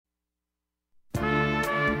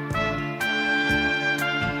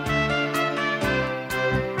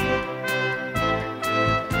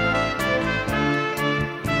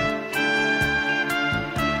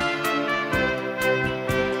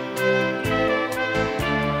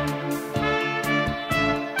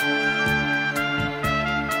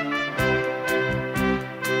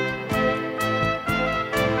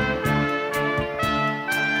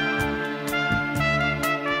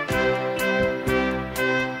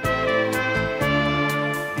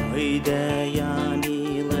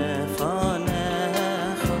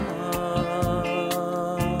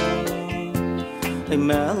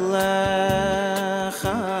melech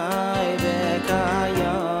chai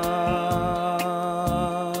v'kayam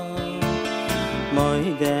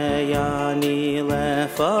moidei ani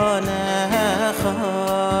lefanecha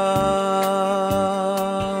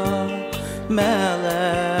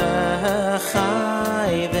melech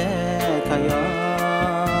chai v'kayam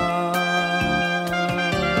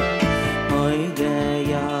moidei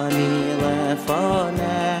ani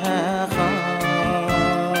lefanecha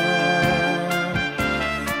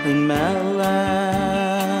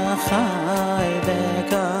melech chai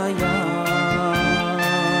v'kayam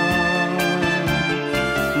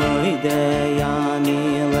moidei ani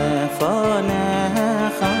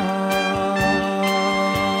lefanecha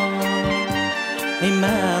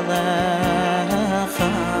melech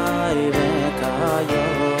chai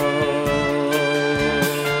v'kayam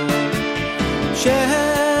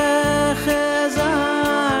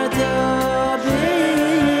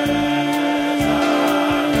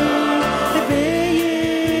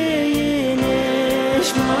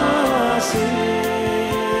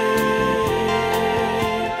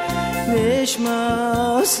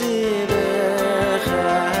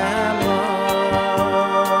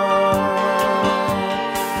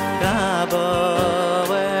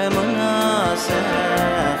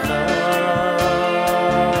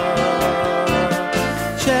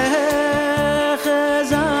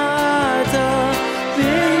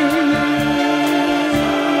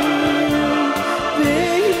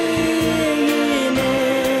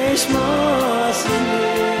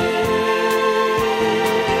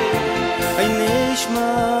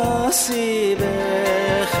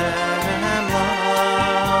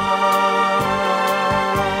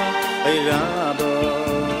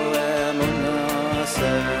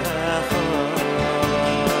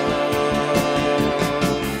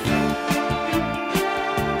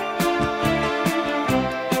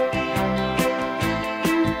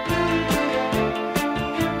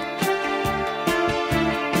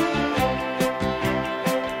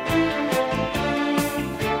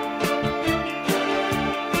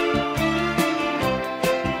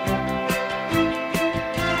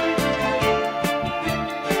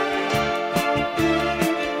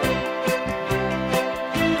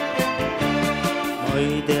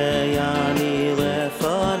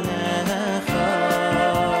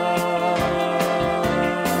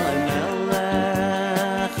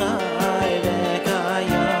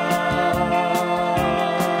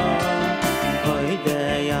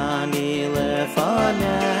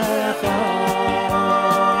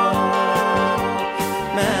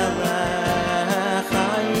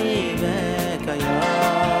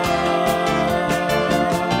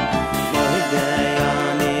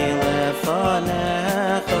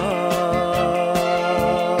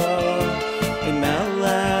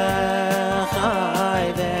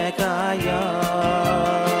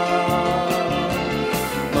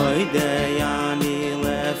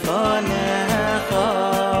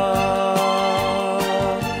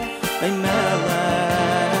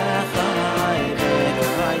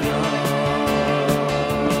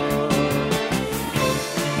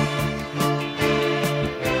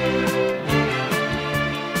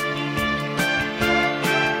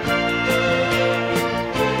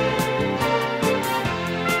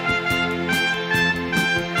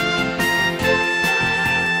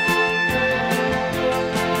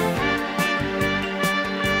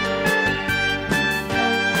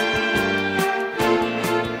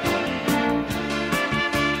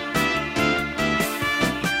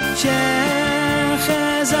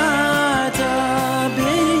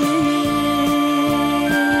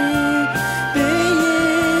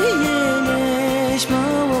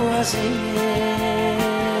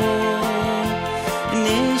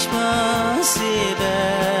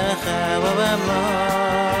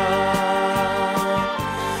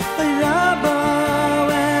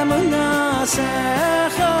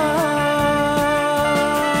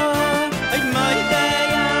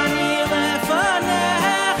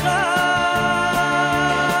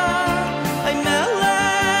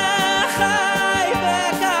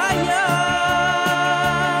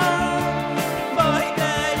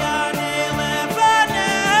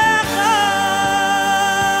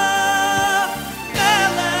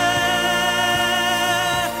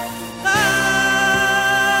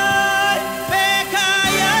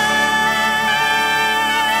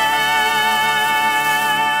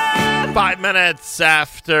Minutes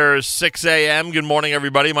after 6 a.m. Good morning,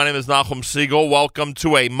 everybody. My name is Nachum Siegel. Welcome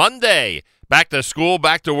to a Monday. Back to school,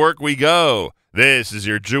 back to work we go. This is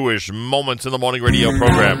your Jewish Moments in the Morning radio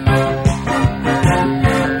program.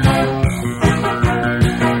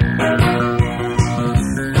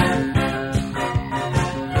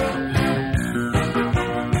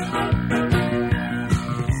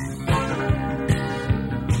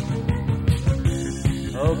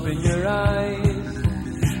 Open your eyes,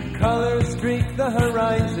 colors streak the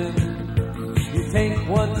horizon. You take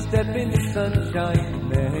one step in the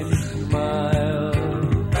sunshine and you smile.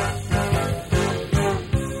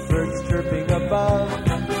 Birds chirping above,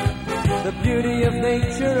 the beauty of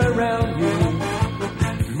nature around you.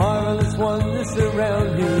 Marvelous wonders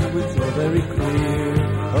surround you. It's all very clear,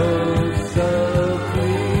 oh so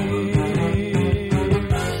clear.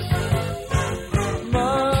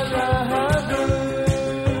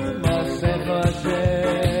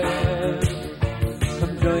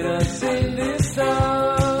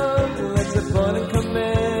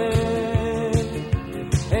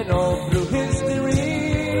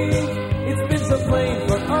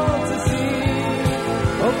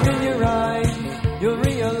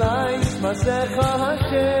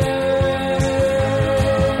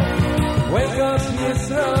 Wake up,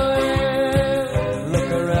 Yisrael.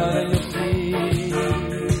 Look around and you'll see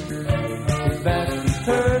His vast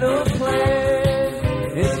eternal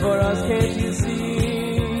plan is for us, can't you see?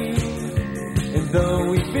 And though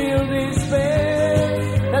we feel despair,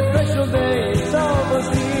 that special day is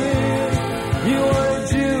almost here. You are a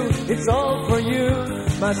Jew, it's all for you,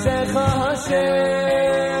 Masecha Hashem.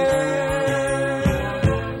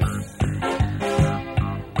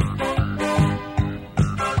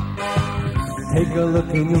 Take a look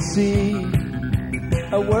and you'll see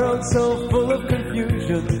a world so full of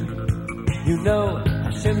confusion. You know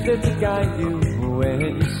Hashem's there to guide you when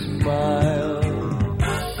you smile.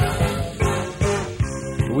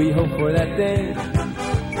 We hope for that day.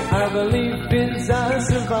 Our belief is our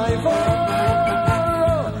survival.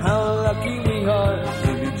 How lucky we are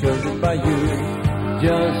to be chosen by you,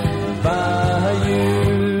 just by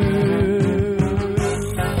you.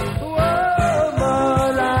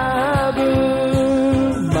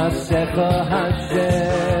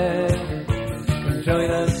 Hashem,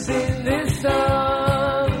 join us in this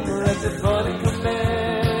song. Let's have fun and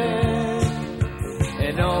command.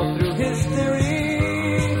 And all through history,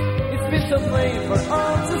 it's been so plain for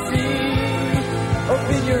all to see.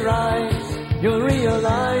 Open your eyes, you'll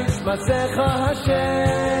realize Masecha Hashem.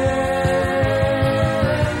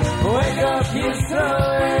 Wake up,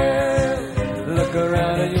 Yisrael. Look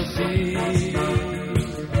around and you'll see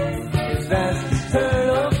His vast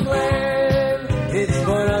eternal plan. It's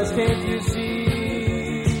for us, can't you see?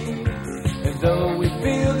 And though we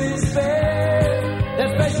feel despair, that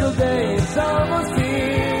special day is almost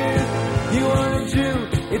here. You are a Jew,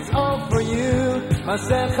 it's all for you,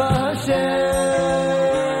 Masecha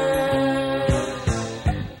Hashem.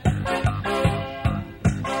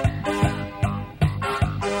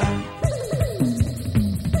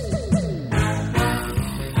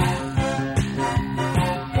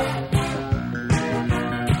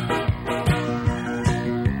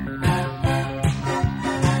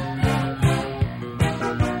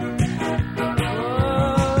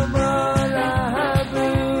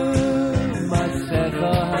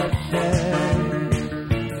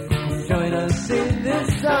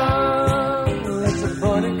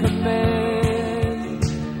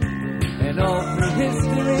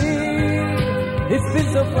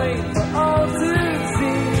 So plain for all to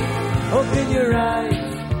see. Open your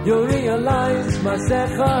eyes, you'll realize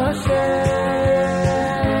Masecha Hashem.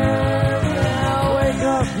 Now wake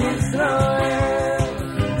up, Yisrael.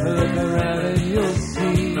 Look around and you'll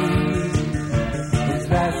see His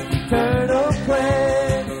vast eternal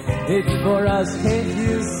plan. It's for us, can't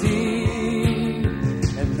you see?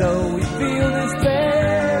 And though we feel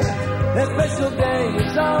despair, that special day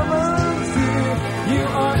is almost here. You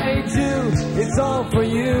are a Jew, it's all for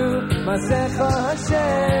you, Masecha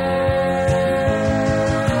Hashem.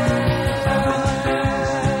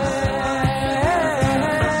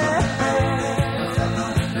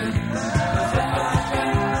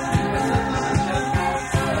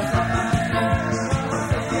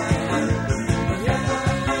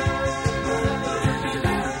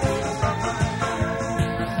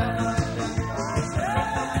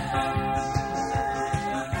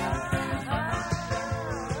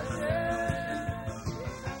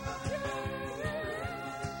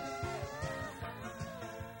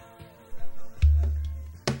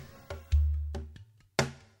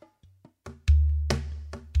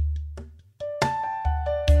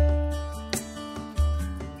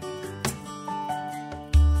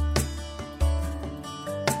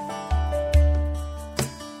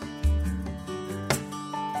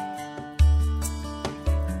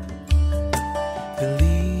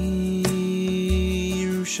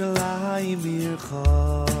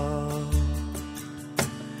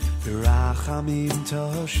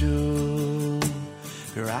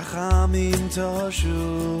 Rachamim toshu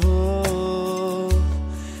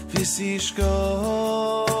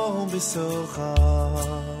Visishko besocha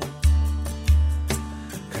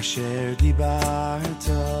kasher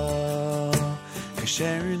dibarta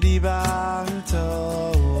kasher dibarta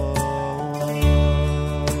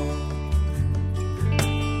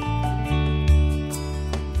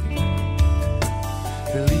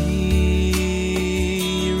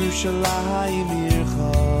Yerushalayim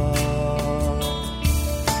yircha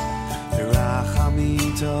Yerachamim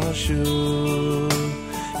tashuv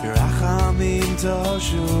Yerachamim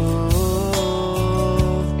tashuv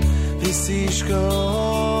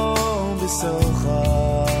V'sishkom b'socha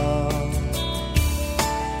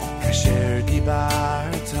Kasher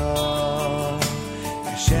dibarta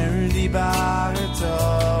Kasher dibarta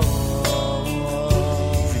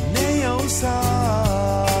V'nei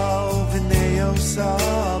osah V'nei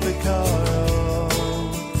osah b'karo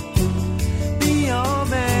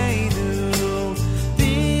B'yameinu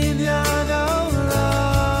b'inyan olam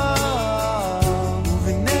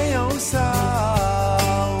V'nei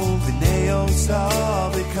osah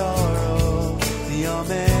b'karo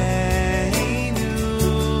B'yameinu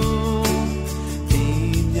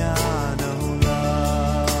b'inyan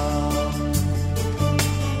olam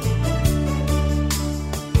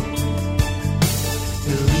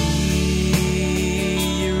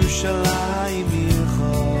Yerushalayim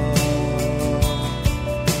yircha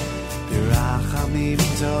Birachamim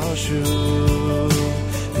tashuv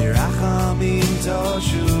Birachamim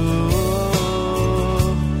tashuv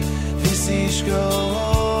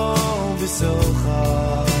V'sishkom b'socha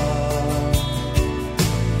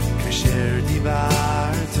Kasher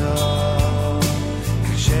dibarta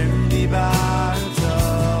Kasher dibarta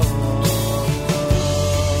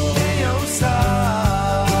V'nei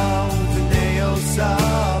osah V'nei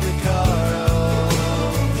osah b'karo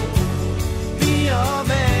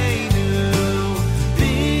B'yameinu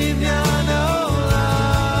b'inyan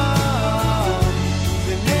olam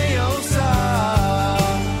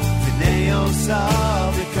V'nei osah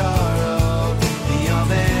b'karo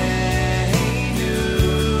B'yameinu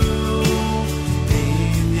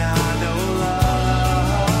b'inyan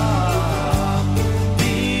olam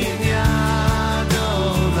B'inyan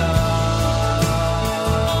olam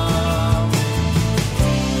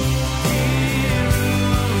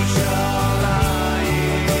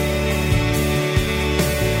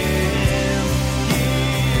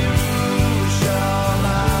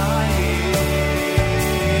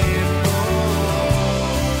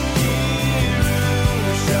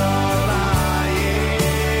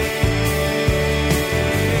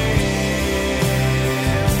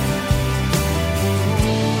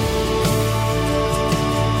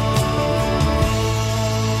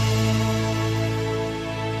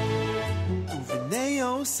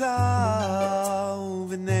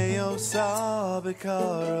V'nei osah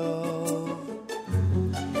b'karo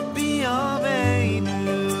B'yameinu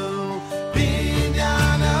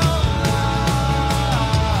b'inyan olam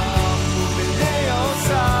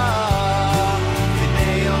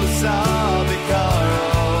V'nei osah b'karo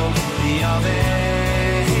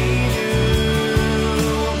B'yameinu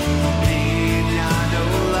b'inyan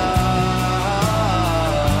olam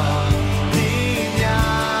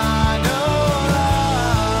B'inyan olam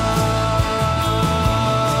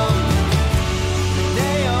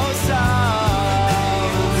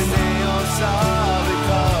V'nei osah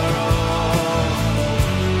b'karo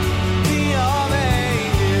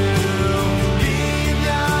B'yameinu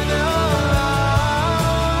b'inyan olam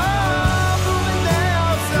V'nei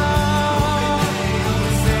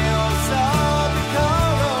osah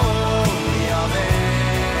b'karo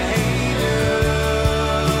B'yameinu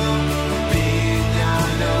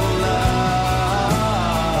b'inyan olam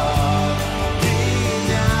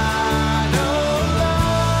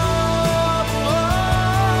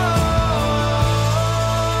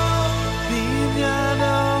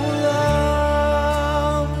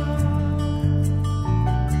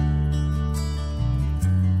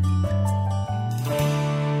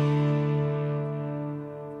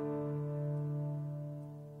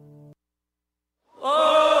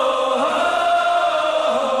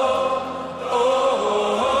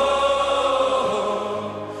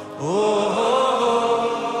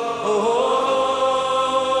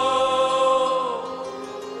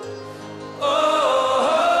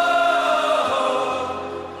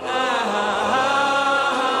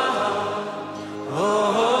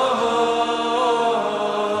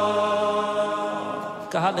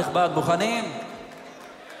קהל נכבד, מוכנים?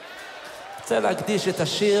 רוצה להקדיש את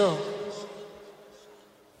השיר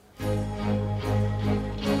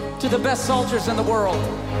to the best soldiers in the world,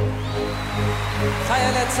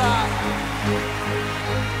 חיילי צה"ל.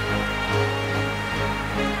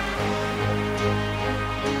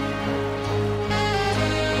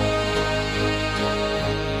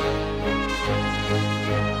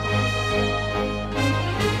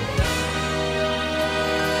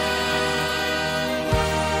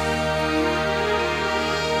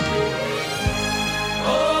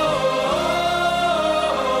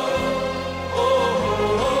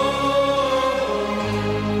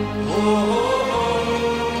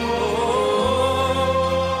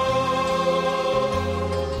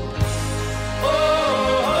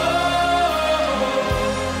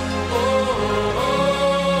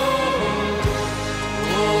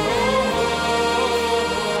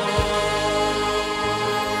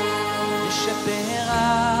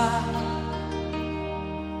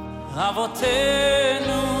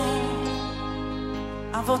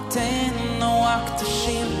 אבותינו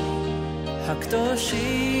הקדושים, הקדושים.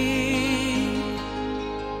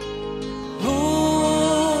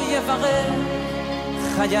 הוא יברך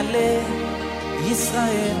חיילי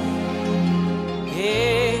ישראל,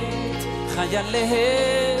 את חיילי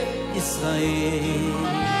ישראל.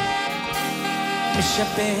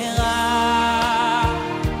 משפרה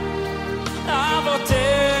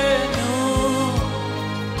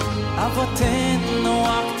אבותינו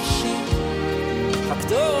הקדושים,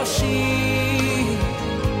 הקדושים.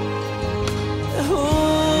 הוא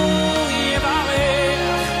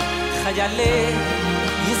יברך חיילי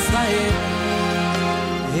ישראל,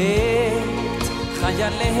 את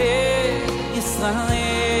חיילי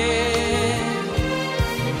ישראל.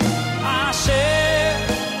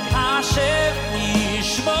 השם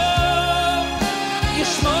ישמור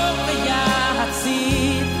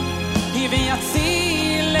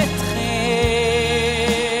ויציל אתכם.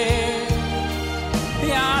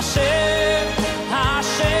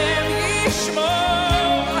 השם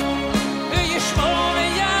ישמור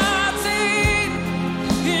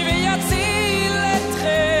ויציל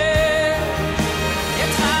אתכם,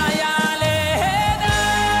 את חיילינו.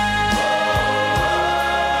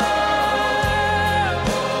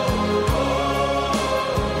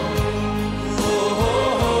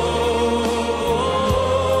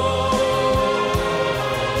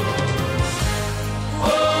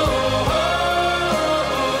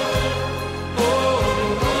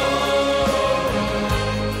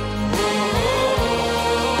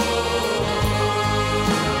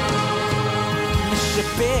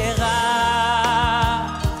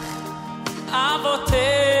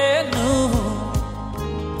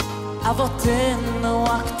 אבותינו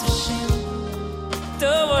הקדושים,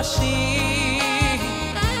 קדושים.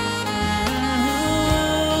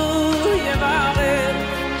 הוא יברך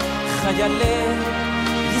חיילי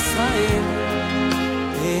ישראל,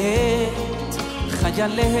 את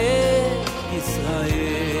חיילי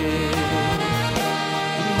ישראל.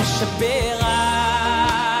 משפרה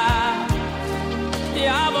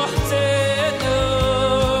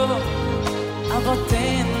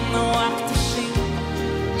אבותינו הקדושים,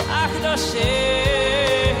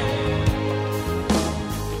 הקדושים.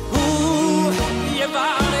 הוא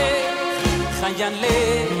יברך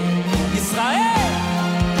חיילי ישראל,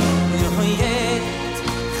 את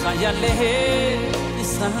חיילי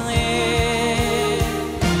ישראל.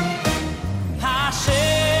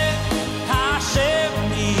 השם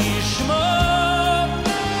ישמור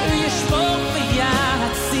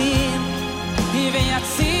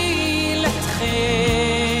ויציל אתכם.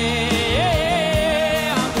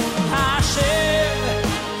 השם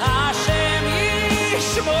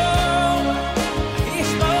ישמור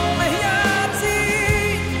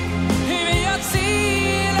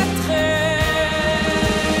ויציל אתכם,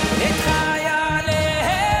 את חיילינו.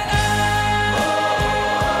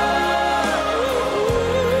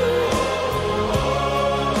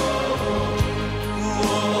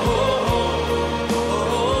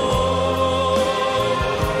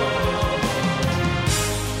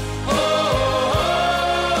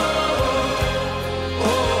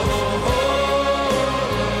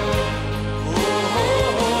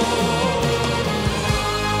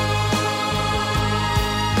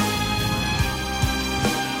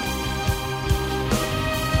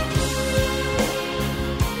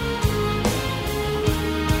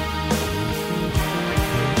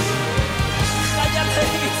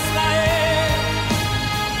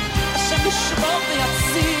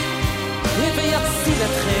 ויציל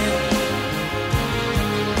אתכם,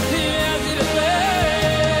 ויציל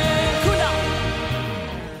אתכם, כולם.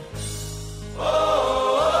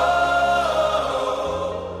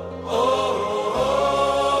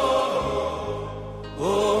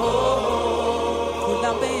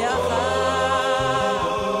 כולם ביחד.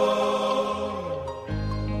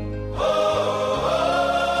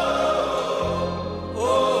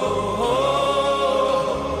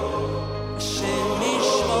 השם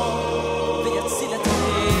ישמור ויציל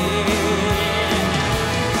אתכם.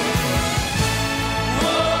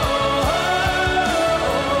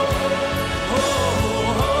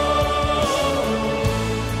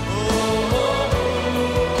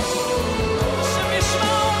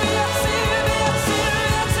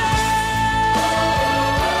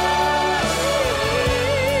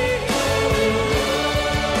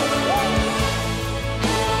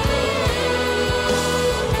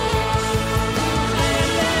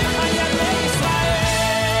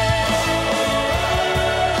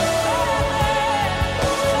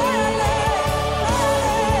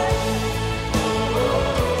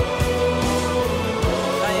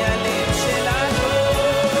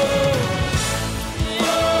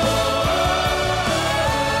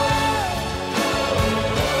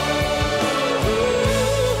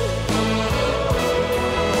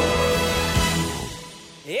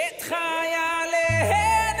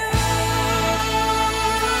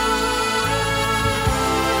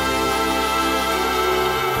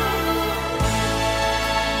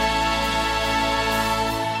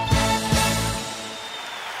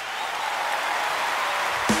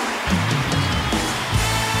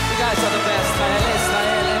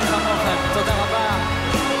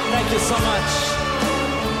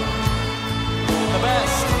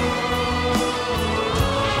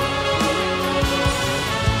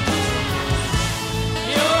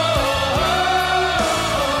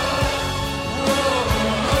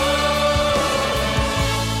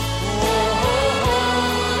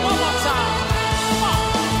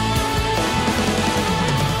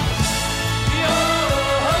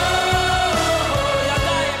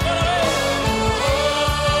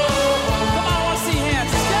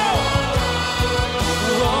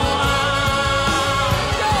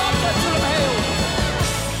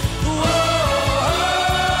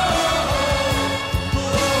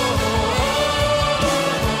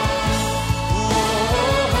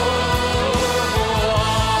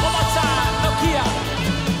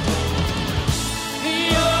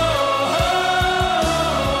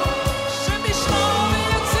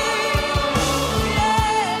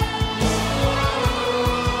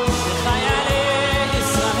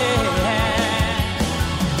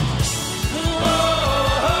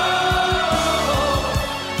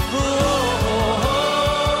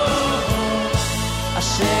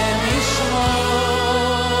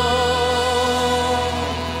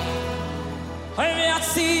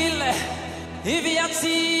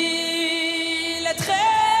 יציל אתכם.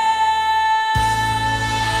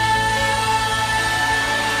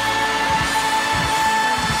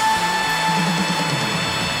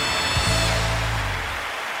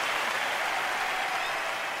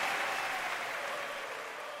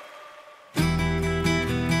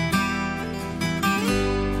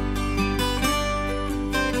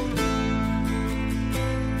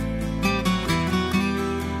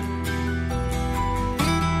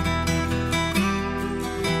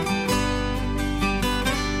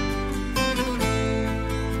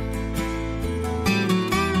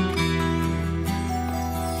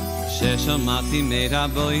 שמעתי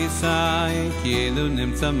מרבו ישי, כאילו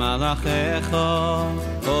נמצא מלאכך,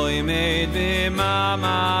 אוי מד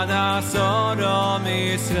במעמד עשורו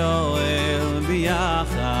מישראל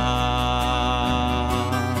ביחד.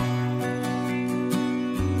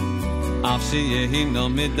 אף שיהינו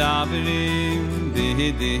מדברים,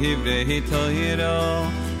 דברי תוירו,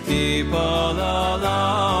 תיפול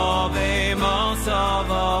עליו ומוסו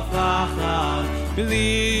ופחד,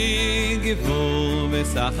 בלי גבול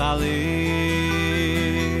וסחליף.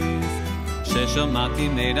 ששמעתי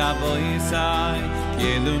מרבו ישי,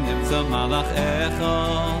 כאילו נמצא מלאך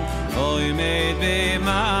אחד, אוי מת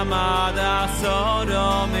במעמד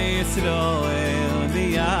עשורו מישראל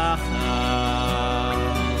ביחד.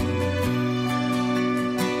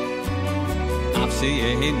 אף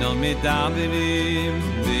שיהינו מדברים,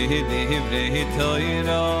 דברי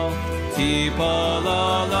תוירו, תיפול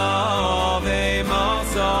עליו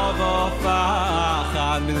ומוסו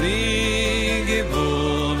ופחד, בלי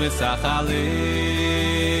גבול וסחליף.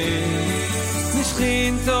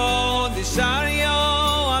 משכינתו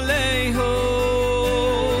דשריו עליהו,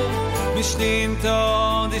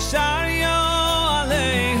 משכינתו דשריו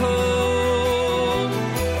עליהו,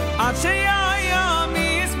 עד שהיה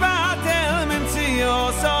מסבטל מנציו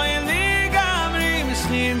סויל לגמרי.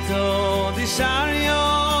 משכינתו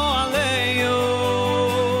דשריו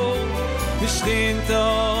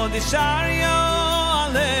משכינתו דשריו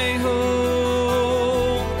עליהו,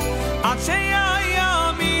 עד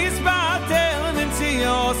שהיה מסבטל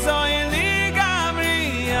מנציו סויל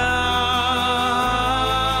לגמרי.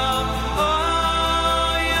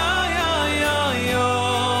 אוי אוי אוי אוי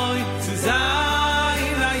אוי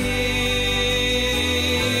צזיין לעיד,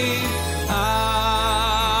 אוי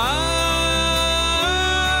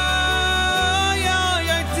אוי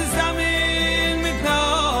אוי תזמין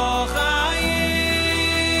מתוך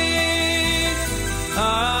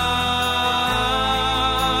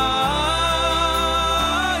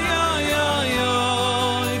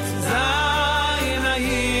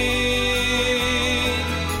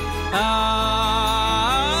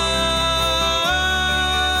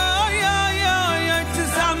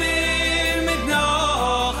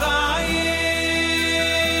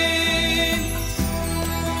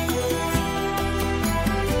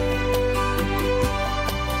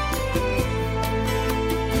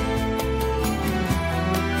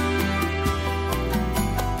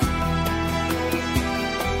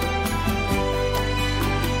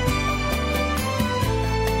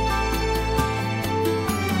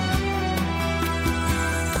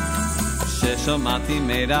שמעתי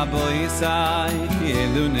מרבו ישי,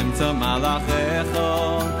 כאילו נמצא מלאך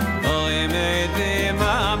אחד, אוי מת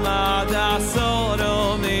במעמד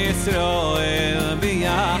עשורו מישראל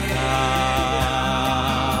ביחד.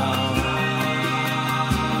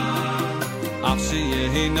 אף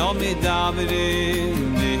שיהינו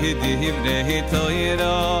מדברים, דברי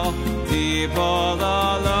תוירו, תיפול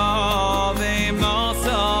עליו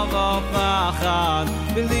ומוסו ופחד,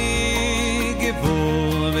 בלי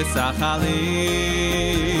גבול וסחליף.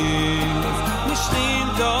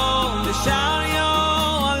 משכינתו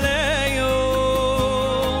דשריו עליהו,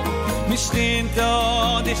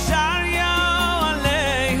 משכינתו דשריו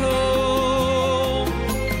עליהו,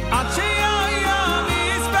 עד שהיה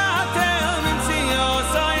מסבטל מנציו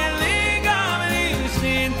סויל לגמרי.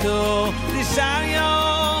 משכינתו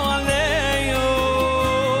דשריו עליהו,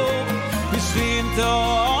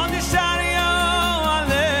 משכינתו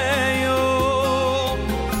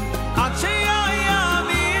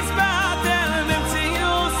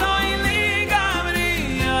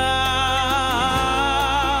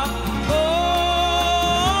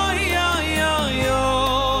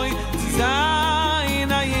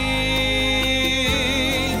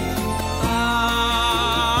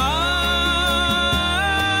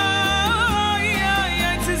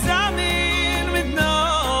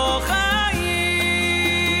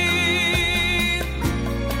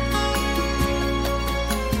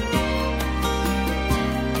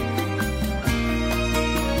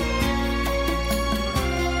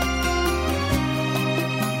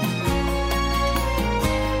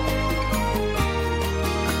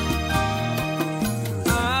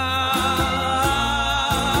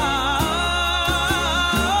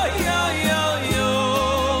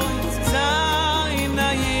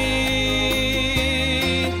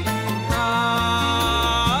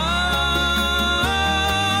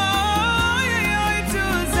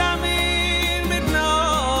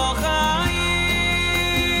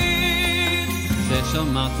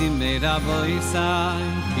שמעתי מרבו ישראל,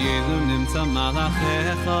 כאילו נמצא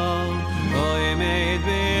מלאכיך, או אמת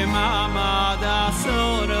במעמד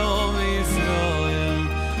עשורו מישראל,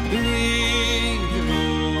 בלי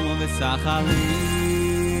גבול וסחלים.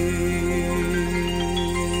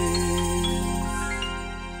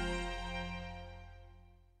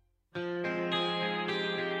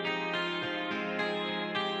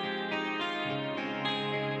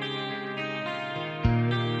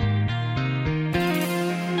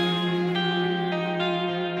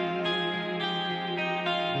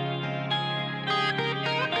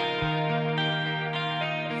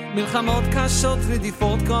 מלחמות קשות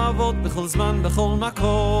רדיפות כואבות בכל זמן בכל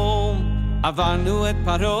מקום, עברנו את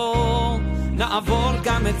פרעה, נעבור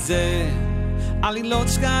גם את זה, עלילות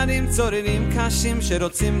שקרים צוררים קשים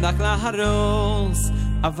שרוצים רק להרוס,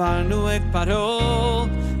 עברנו את פרעה,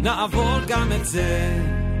 נעבור גם את זה,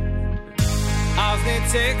 אז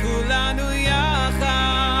נצא כולנו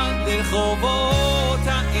יחד לרחובות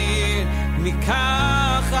העיר,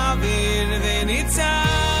 ניקח אוויר וניצח.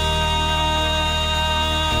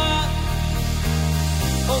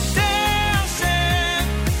 אודה השם,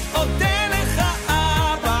 אודה לך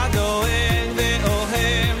אבא דואג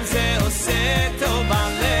ואוהב, זה עושה טוב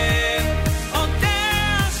בלב.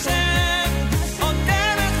 אודה השם,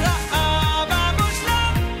 אודה לך אבא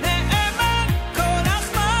מושלם, נאמן כל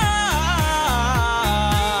הזמן.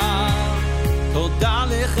 תודה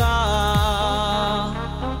לך.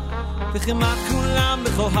 וכמעט כולם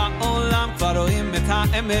בכל העולם כבר רואים את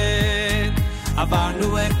האמת,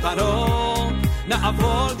 עברנו את פרעה,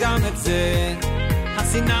 נעבור גם את זה,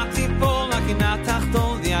 השנאה תיפול, הקנאה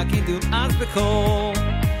תחתול, ויגידו אז בקול,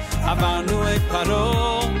 עברנו את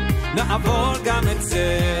פרעה, נעבור גם את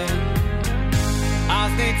זה,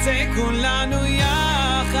 אז נצא כולנו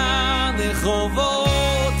יחד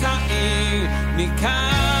לרחובות העיר,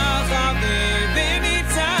 ניקח אוויר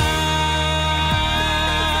וניצח.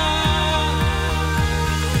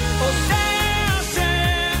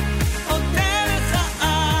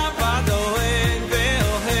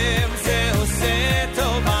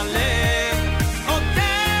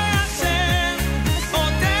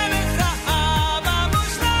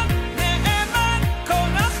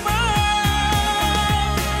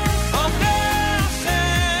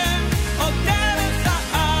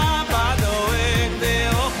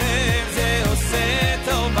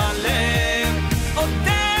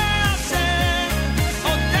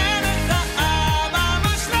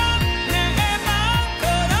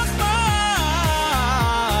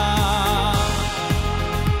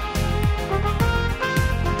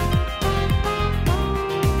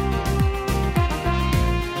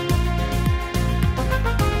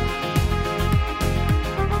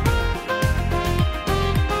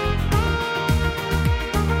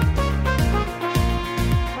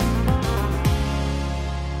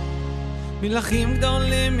 מלכים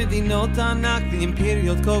גדולים, מדינות ענק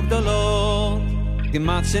ואימפריות כה גדולות,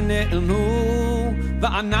 כמעט שנעלמו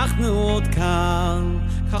ואנחנו עוד כאן,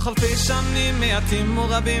 כך אלפי שנים מעטים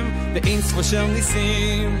ורבים ואין ספור של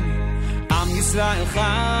ניסים, עם ישראל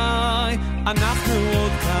חי, אנחנו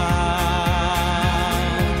עוד כאן,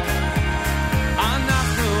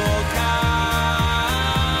 אנחנו עוד כאן.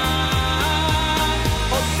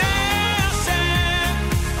 אודה השם,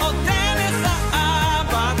 אודה לך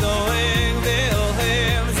אבא דואג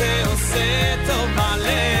ואוהב, זה עושה טוב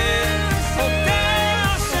בלב. אודה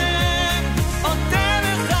השם, אודה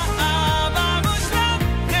לך אבא מושלם,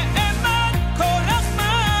 נאמן כל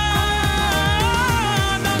הזמן.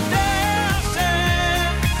 אודה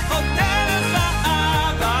השם, אודה לך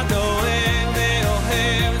אבא דואג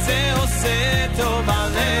ואוהב, זה עושה טוב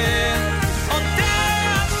בלב. אודה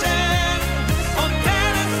השם, אודה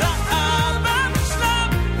לך אבא מושלם,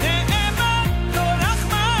 נאמן כל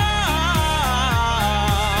הזמן.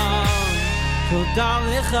 תודה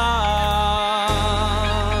לך.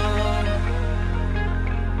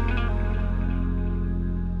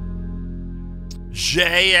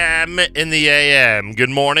 JM in the AM. Good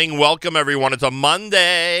morning. Welcome, everyone. It's a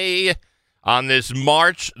Monday on this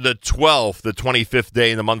March the 12th, the 25th day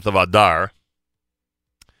in the month of Adar.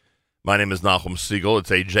 My name is Nachum Siegel.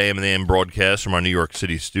 It's a JM in the AM broadcast from our New York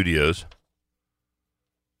City studios.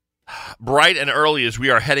 Bright and early as we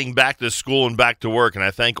are heading back to school and back to work, and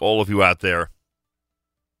I thank all of you out there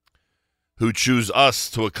who choose us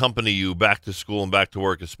to accompany you back to school and back to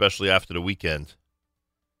work, especially after the weekend.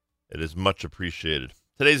 It is much appreciated.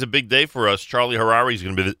 Today's a big day for us. Charlie Harary is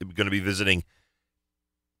going to be visiting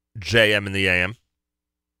JM in the AM.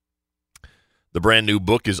 The brand new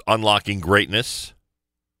book is Unlocking Greatness.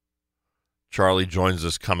 Charlie joins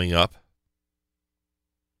us coming up.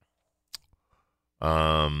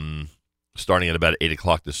 starting at about 8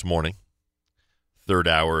 o'clock this morning. Third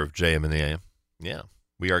hour of JM in the AM. Yeah,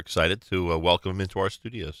 we are excited to welcome him into our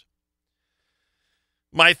studios.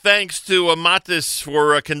 My thanks to Matis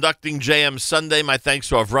for conducting JM Sunday. My thanks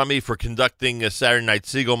to Avrami for conducting Saturday Night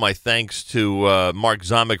Siegel. My thanks to Mark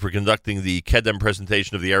Zamek for conducting the Kedem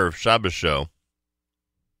presentation of the Erev Shabbos show.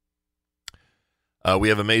 We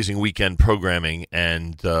have amazing weekend programming,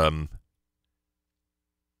 and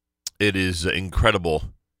it is incredible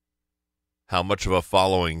how much of a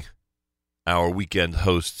following our weekend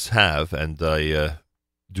hosts have, and I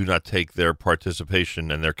do not take their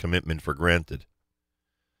participation and their commitment for granted.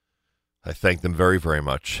 I thank them very, very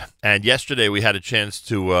much. And yesterday we had a chance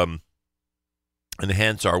to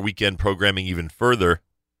enhance our weekend programming even further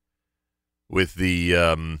with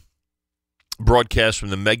the broadcast from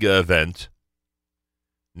the mega event,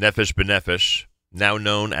 Nefesh B'Nefesh, now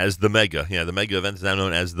known as the Mega. Yeah, the mega event is now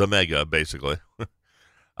known as the Mega, basically.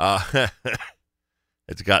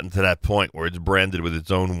 It's gotten to that point where it's branded with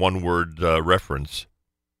its own one-word reference.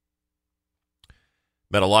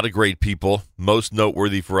 Met a lot of great people. Most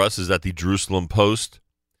noteworthy for us is that the Jerusalem Post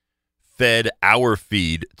fed our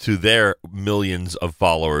feed to their millions of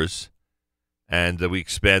followers, and we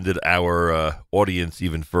expanded our audience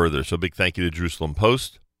even further. So big thank you to Jerusalem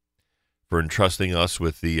Post for entrusting us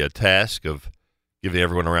with the task of giving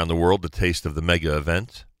everyone around the world the taste of the mega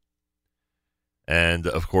event. And,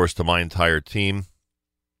 of course, to my entire team,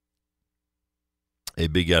 a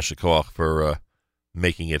big yasher koach for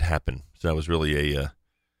making it happen. So that was really a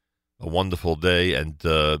wonderful day, and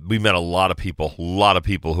we met a lot of people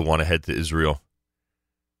who want to head to Israel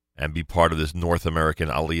and be part of this North American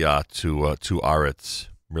aliyah to Aretz.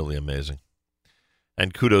 Really amazing.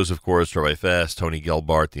 And kudos, of course, to Rabbi Fast, Tony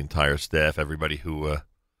Gelbart, the entire staff, everybody who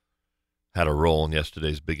had a role in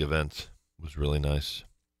yesterday's big event. It was really nice.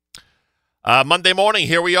 Monday morning,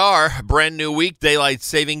 here we are. Brand new week, daylight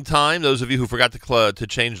saving time. Those of you who forgot to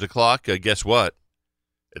change the clock, guess what?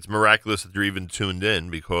 It's miraculous that you're even tuned in,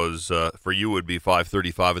 because for you it would be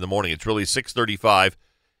 5:35 in the morning. It's really 6:35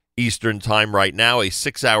 Eastern time right now, a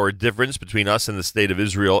 6-hour difference between us and the state of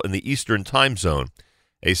Israel in the Eastern time zone.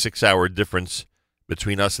 A 6-hour difference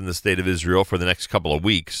between us and the state of Israel for the next couple of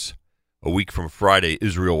weeks. A week from Friday,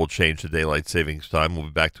 Israel will change the daylight savings time. We'll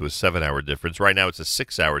be back to a 7-hour difference. Right now it's a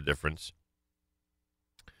 6-hour difference.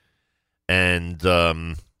 And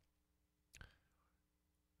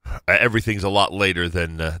everything's a lot later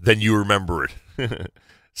than you remember it.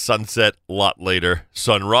 Sunset, a lot later.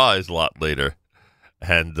 Sunrise, a lot later.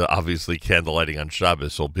 And obviously, candlelighting on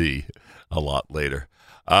Shabbos will be a lot later.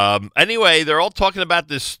 Anyway, they're all talking about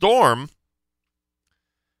this storm.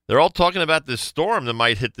 That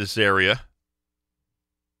might hit this area.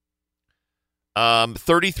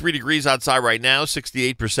 33 degrees outside right now,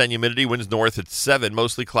 68% humidity, winds north at 7,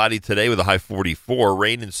 mostly cloudy today with a high 44,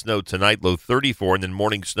 rain and snow tonight, low 34, and then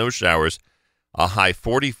morning snow showers, a high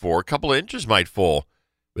 44. A couple of inches might fall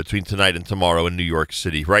between tonight and tomorrow in New York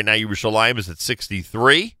City. Right now, Yerushalayim is at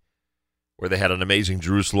 63, where they had an amazing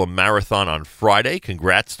Jerusalem marathon on Friday.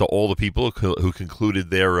 Congrats to all the people who concluded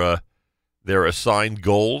their assigned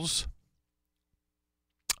goals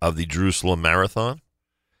of the Jerusalem marathon.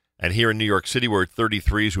 And here in New York City, we're at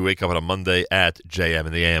 33 as we wake up on a Monday at JM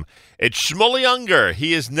in the AM. It's Shmuley Unger.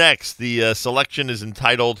 He is next. The selection is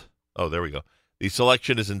entitled, oh, there we go. The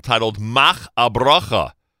selection is entitled Mach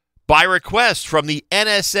Abracha, by request from the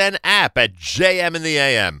NSN app at JM in the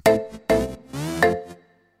AM.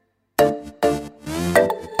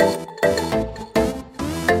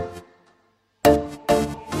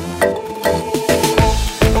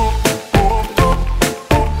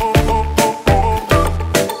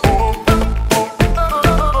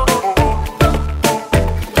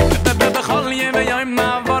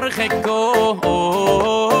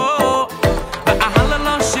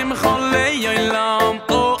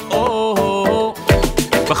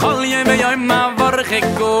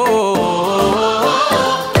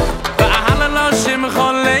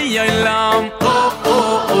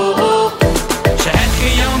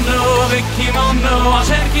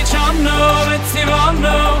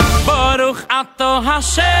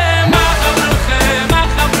 Hashem,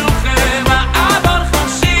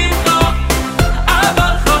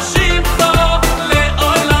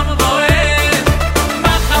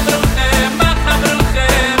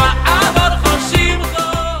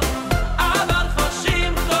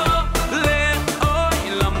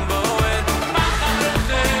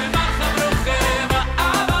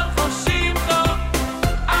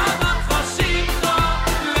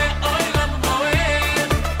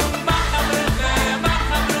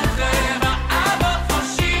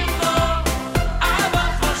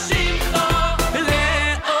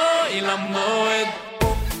 void.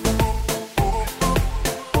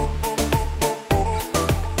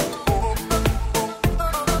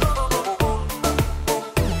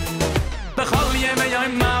 Bechol yeme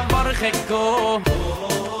yoim ma varcheko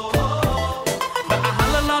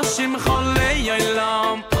Ba'ahal loshim cholei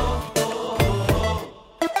yoilam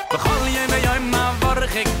Bechol yeme yoim ma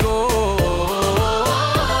varcheko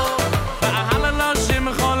Ba'ahal loshim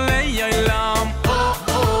cholei yoilam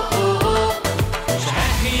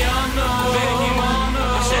Shechiano Vehimano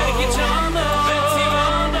Shechichano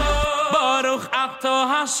Vetzivano Baruch Ato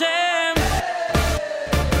Hashem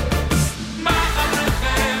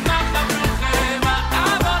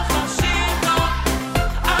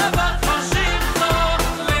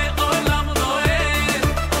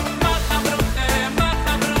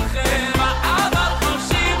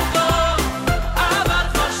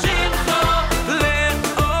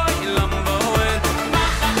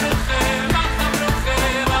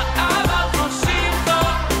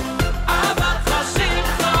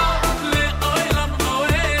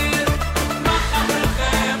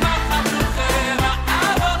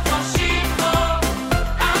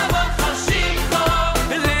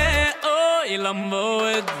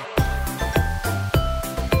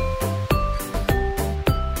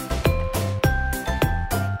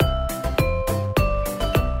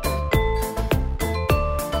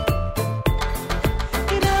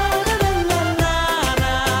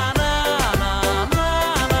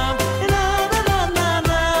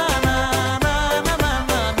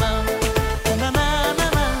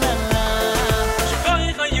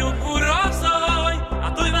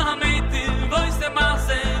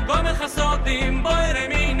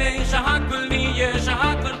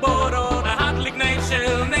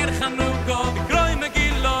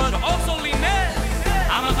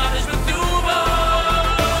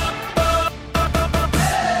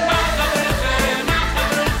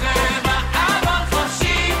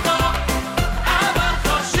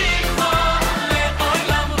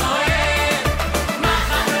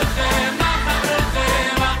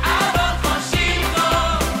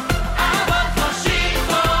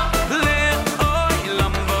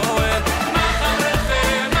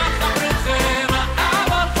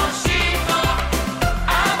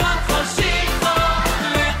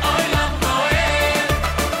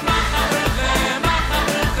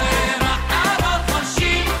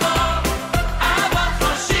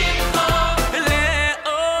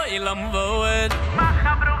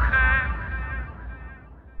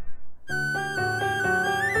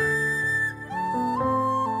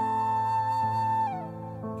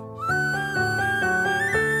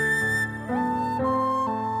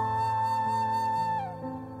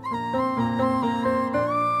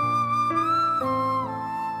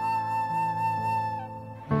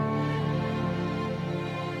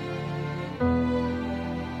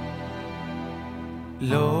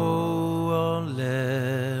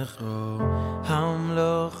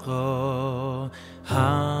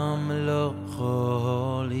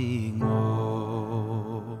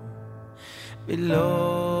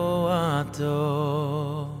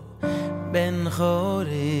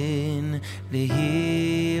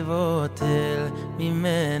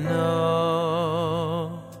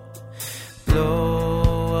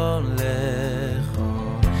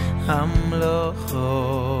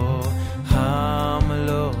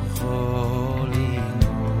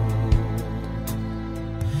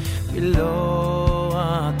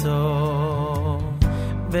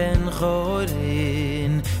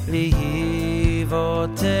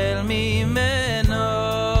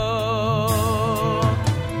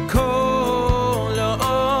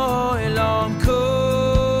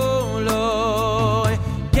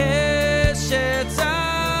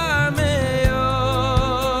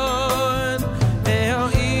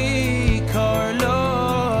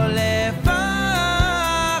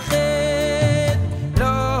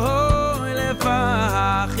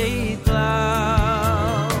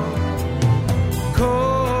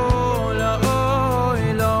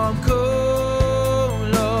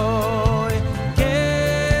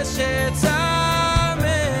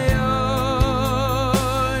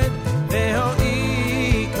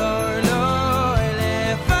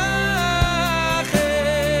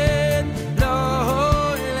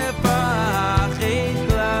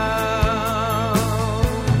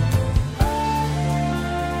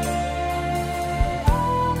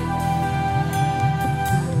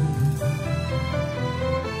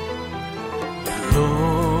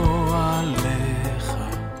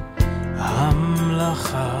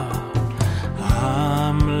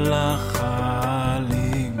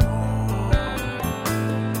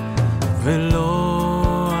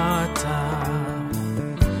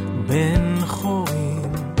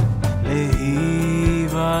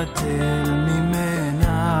להיבטל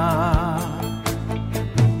ממנה.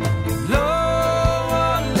 לא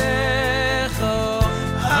הולך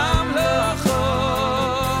המלוכו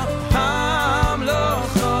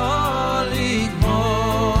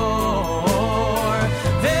לגמור,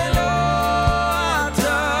 ולא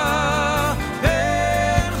אתה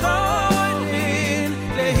בן חולין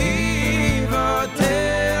להיבטל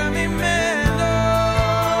ממנו.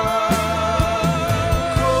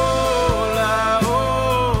 כל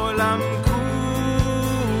העולם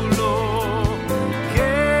כולו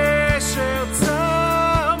קשר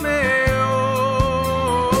צר מאוד,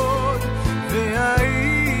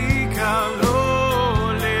 והעיקר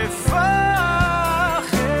לא לפחד,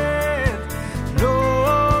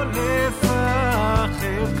 לא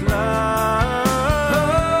לפחד כלל.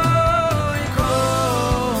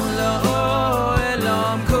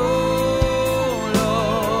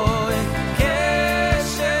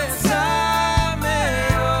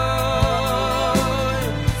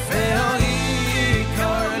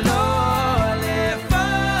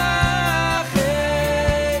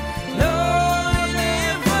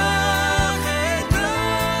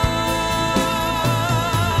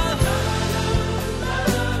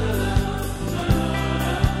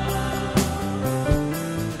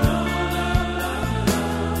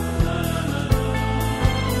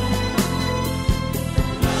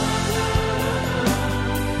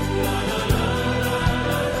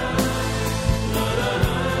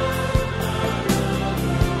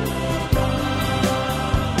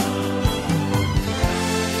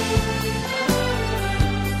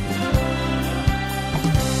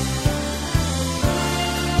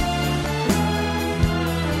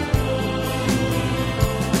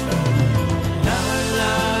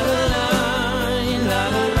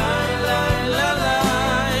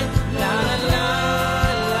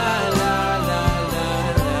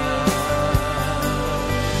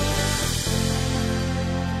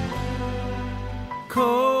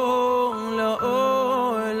 כל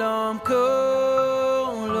העולם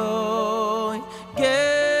כולו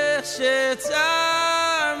קשר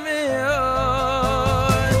צר מאוד,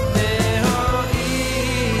 והעיקר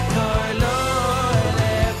לא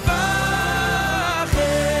לפחד,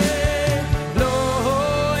 לא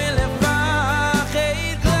לפחד כל העולם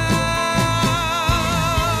כולו גשר צר מאוד,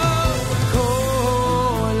 והעיקר לא לפחד, לא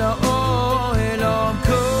לפחד כלל. כל העולם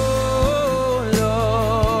כולו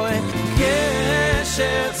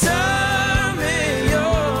קשר צר מאוד,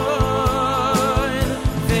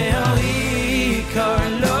 והעיקר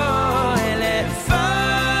לא לפחד,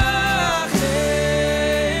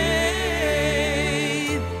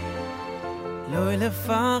 לא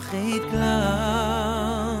לפחד כלל.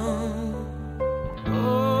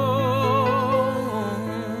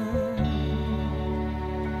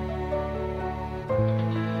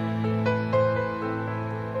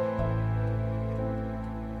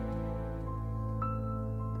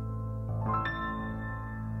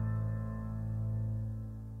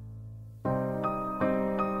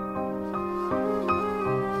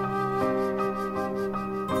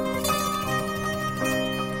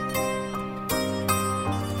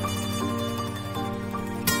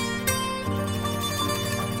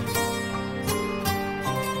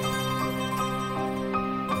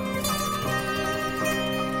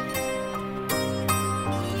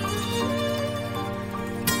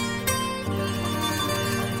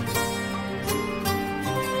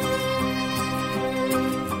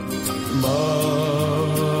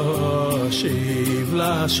 משיב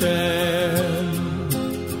להשם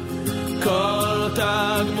כל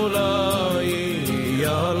תגמולו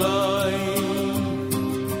יהיה לי,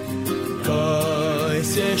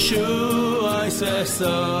 כוס ישוע יססו,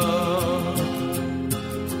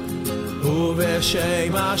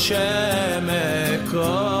 ובשם השם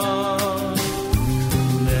אקרא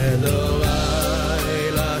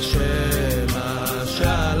נדורי לשם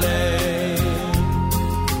השלם.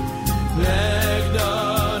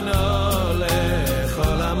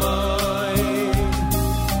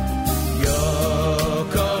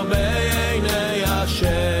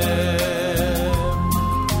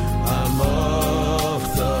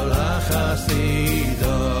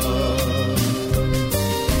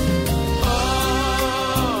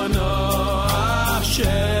 Oh no,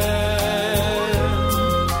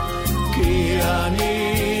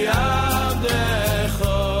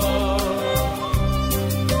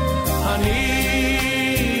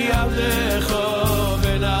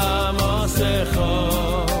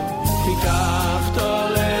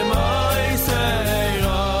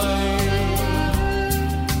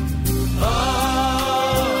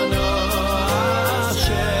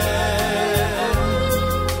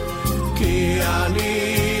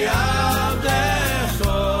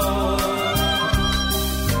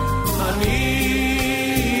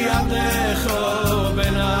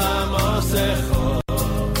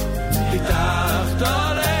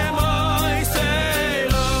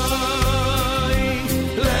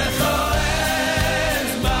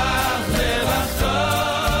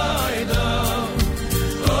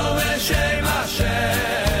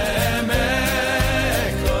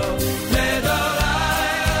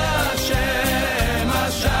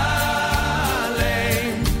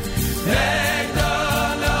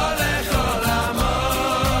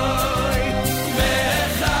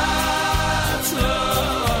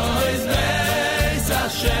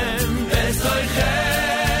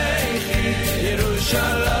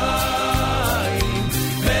 Yerushalayim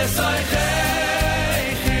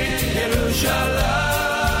Besoichechi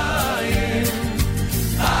Yerushalayim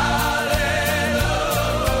Alleluia.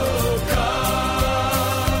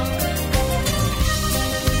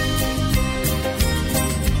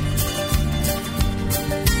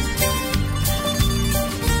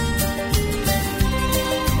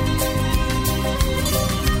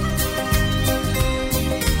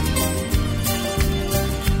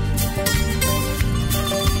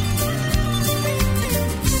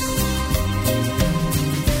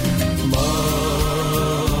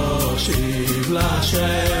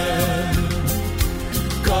 Lashem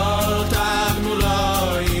Kol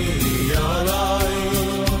Tagmuloi Yoloi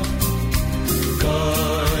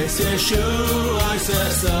Kois Yeshua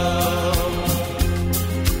Seso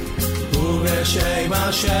Uveshem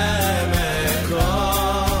Hashem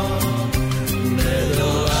Ekron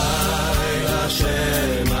Nedolai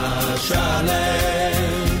Hashem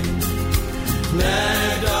Hashalem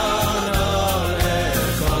Nedolai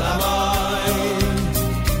Lechol Amoim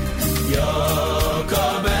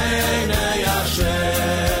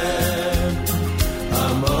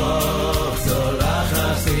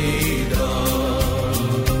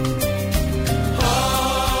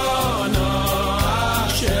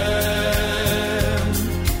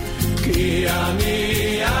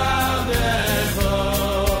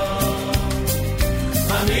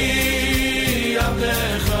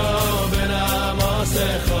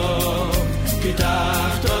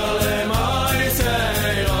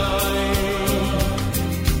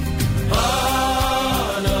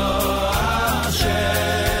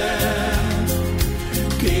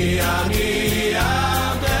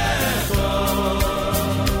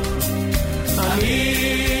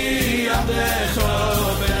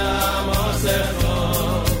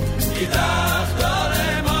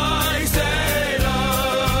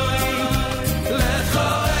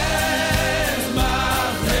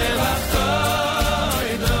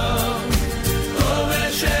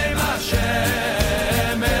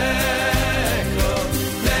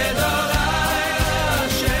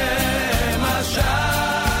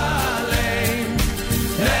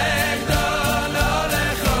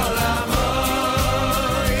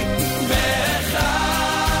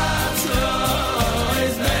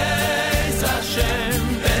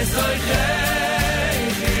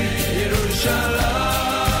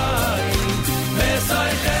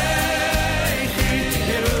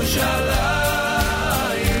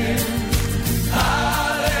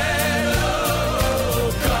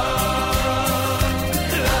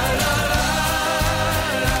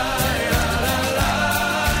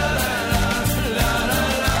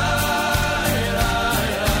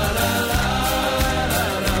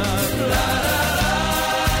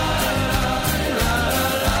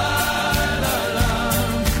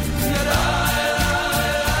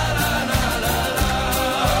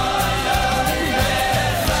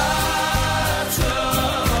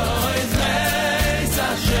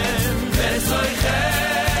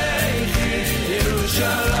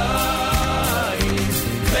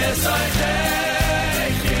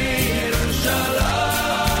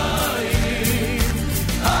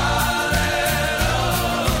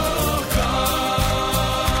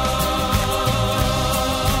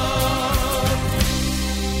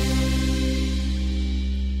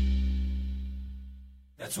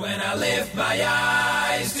That's when I lift my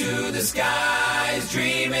eyes to the skies,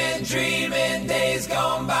 dreaming days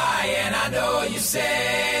gone by. And I know you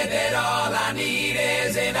said that all I need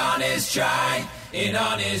is an honest try.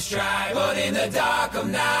 But in the dark of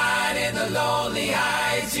night, in the lonely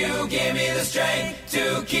heights, you give me the strength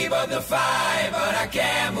to keep up the fight. But I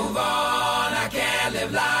can't move on, I can't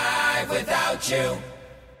live life without you.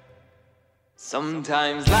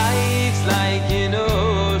 Sometimes life's like an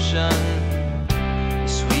ocean,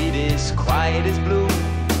 sweet as quiet as blue.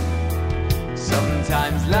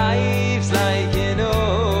 Sometimes life's like an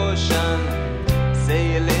ocean,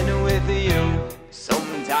 sailing with you.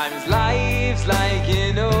 Sometimes life's like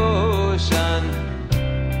an ocean,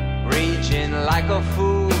 raging like a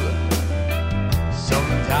fool.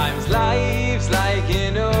 Sometimes life's like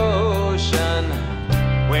an ocean,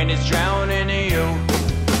 when it's drowning you.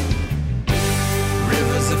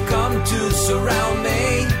 Rivers have come to surround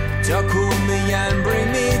me, to cool me and bring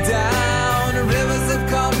me down. Rivers have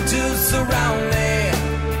come to surround me,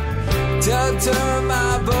 to turn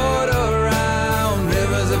my boat around.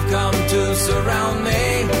 Rivers have come to surround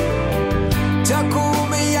me, to cool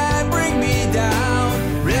me and bring me down.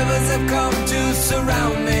 Rivers have come to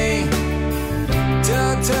surround me, to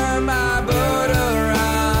turn my boat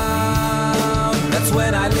around. That's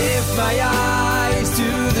when I lift my eyes to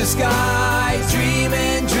the skies,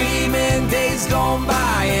 dreaming days gone by.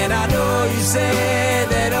 by. And I know you said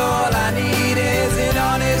that all I need is an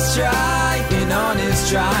honest try, an honest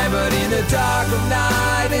try. But in the dark of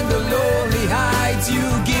night, in the lonely heights, you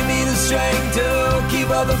give me the strength to keep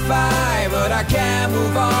up the fight. But I can't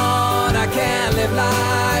move on, I can't live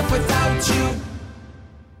life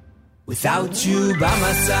without you by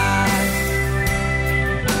my side.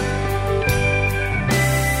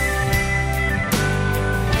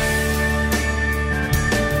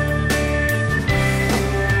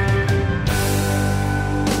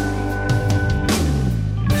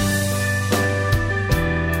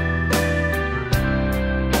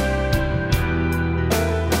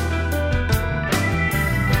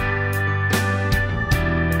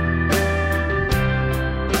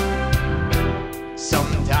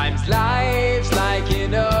 Life's like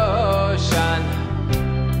an ocean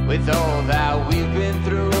with all that we've been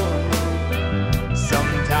through.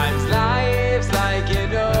 Sometimes life's like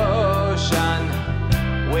an ocean,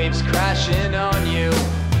 waves crashing on you.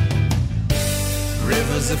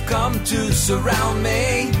 Rivers have come to surround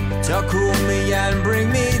me, to cool me and bring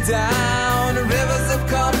me down. Rivers have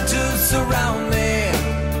come to surround me,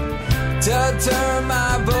 to turn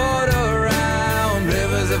my boat around.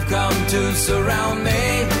 Rivers have come to surround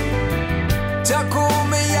me, to cool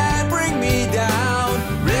me and bring me down.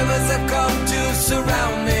 Rivers have come to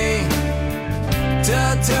surround me,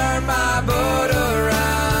 to turn my boat around.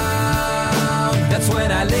 That's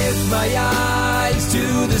when I lift my eyes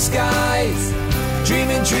to the skies,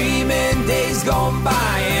 dreaming, dreaming days gone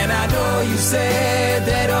by. And I know you said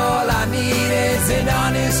that all I need is an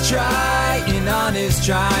honest try, an honest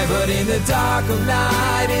try. But in the dark of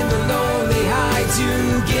night, in the lonely heights,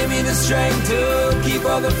 you give me the strength to keep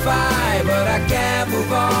up the fight. But I can't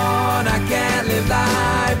move on, I can't live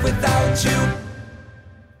life without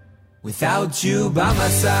you by my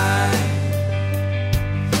side.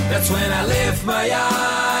 That's when I lift my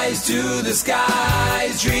eyes to the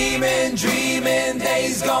skies, dreaming, dreaming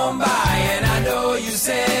days gone by. And I know you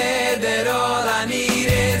said that all I need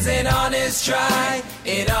is an honest try,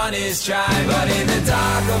 an honest try. But in the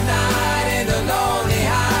dark of night, in the lonely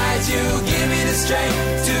heights, you give me the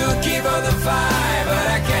strength to keep up the fight. But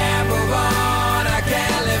I can't move on, I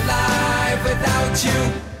can't live life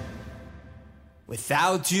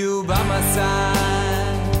without you by my side.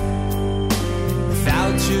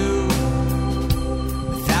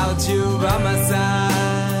 Without you by my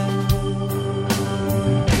side.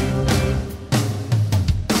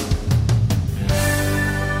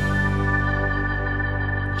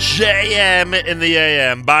 JM in the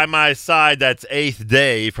AM, by my side. That's Eighth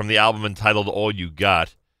Day from the album entitled All You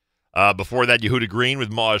Got. Before that, Yehuda Green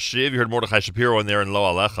with Ma'ash Shiv. You heard Mordechai Shapiro in there in Lo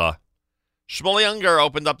Alecha. Shmuel Younger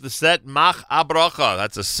opened up the set, Mach Abracha.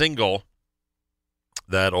 That's a single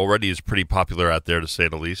that already is pretty popular out there, to say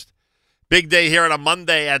the least. Big day here on a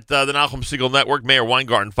Monday at the Nachum Segal Network. Mayor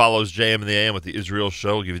Weingarten follows JM in the AM with the Israel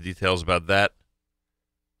Show. We'll give you details about that,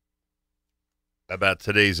 about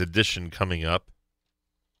today's edition coming up.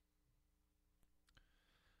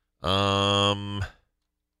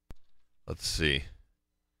 Let's see.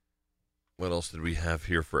 What else did we have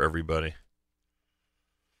here for everybody?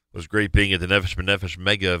 It was great being at the Nefesh B'Nefesh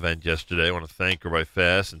mega event yesterday. I want to thank Rabbi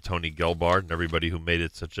Fass and Tony Gelbard and everybody who made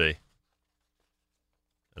it such an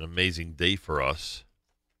amazing day for us.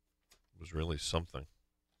 It was really something.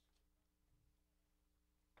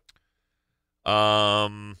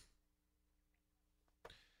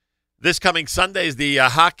 This coming Sunday is the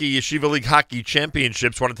Hockey Yeshiva League Hockey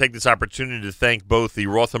Championships. I want to take this opportunity to thank both the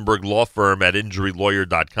Rothenberg Law Firm at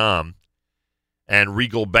InjuryLawyer.com and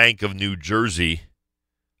Regal Bank of New Jersey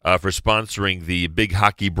for sponsoring the big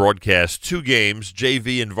hockey broadcast. 2 games,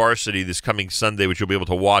 JV and varsity, this coming Sunday, which you'll be able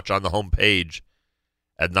to watch on the homepage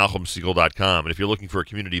at NachumSegal.com. And if you're looking for a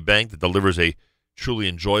community bank that delivers a truly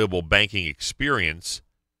enjoyable banking experience,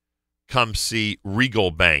 come see Regal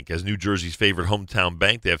Bank. As New Jersey's favorite hometown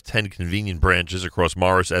bank, they have 10 convenient branches across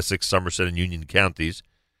Morris, Essex, Somerset, and Union counties.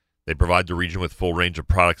 They provide the region with a full range of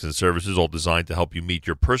products and services, all designed to help you meet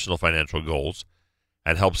your personal financial goals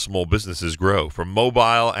and help small businesses grow. From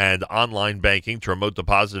mobile and online banking to remote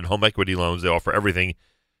deposit and home equity loans, they offer everything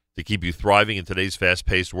to keep you thriving in today's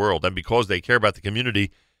fast-paced world. And because they care about the community,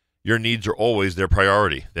 your needs are always their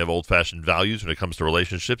priority. They have old-fashioned values when it comes to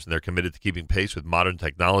relationships, and they're committed to keeping pace with modern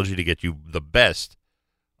technology to get you the best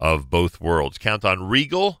of both worlds. Count on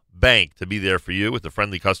Regal Bank to be there for you with the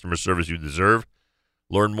friendly customer service you deserve.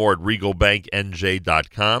 Learn more at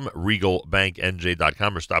regalbanknj.com,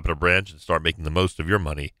 regalbanknj.com, or stop at a branch and start making the most of your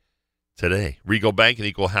money today. Regal Bank, an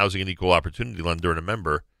equal housing and equal opportunity lender and a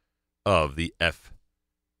member of the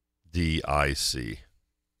FDIC.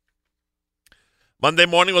 Monday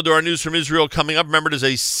morning, we'll do our news from Israel coming up. Remember, there's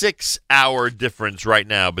a 6-hour difference right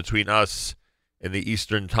now between us in the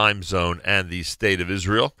Eastern time zone and the state of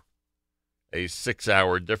Israel. A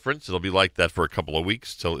 6-hour difference. It'll be like that for a couple of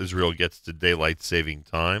weeks till Israel gets to daylight saving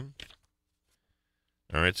time.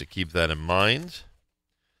 All right, so keep that in mind.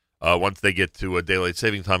 Once they get to a daylight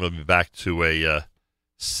saving time, it'll be back to a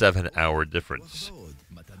 7-hour difference.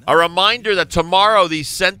 A reminder that tomorrow the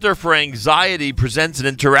Center for Anxiety presents an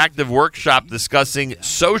interactive workshop discussing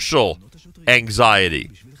social anxiety.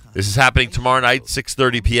 This is happening tomorrow night,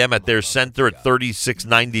 6:30 p.m. at their center at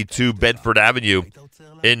 3692 Bedford Avenue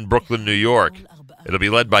in Brooklyn, New York. It'll be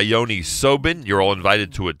led by Yoni Sobin. You're all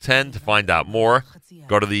invited to attend. To find out more,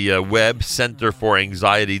 go to the web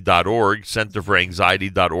centerforanxiety.org,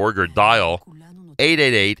 centerforanxiety.org, or dial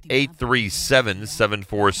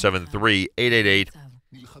 888-837-7473,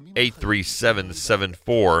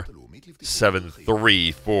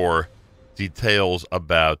 888-837-7473 for details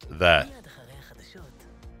about that.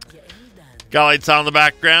 Got lights on in the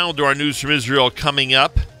background. We'll do our news from Israel coming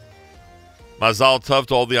up. Mazal Tov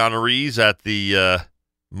to all the honorees at the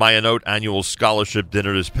Mayanot Annual Scholarship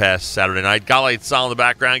Dinner this past Saturday night. Galei Tzahal in the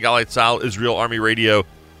background. Galei Tzahal, Israel Army Radio,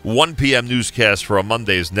 1 p.m. newscast for a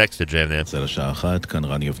Monday is next to Jam Nan. צל השעה 1, כאן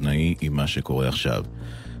רן יבנאי עם מה שקורה עכשיו.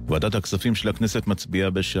 ועדת הכספים של הכנסת מצביעה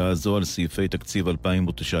בשעה זו על סעיפי תקציב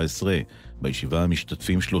 2019. בישיבה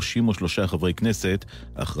משתתפים 33 חברי כנסת,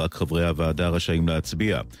 אך רק חברי הוועדה רשאים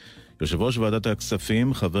להצביע. יושב ראש ועדת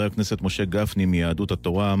הכספים, חבר הכנסת משה גפני מיהדות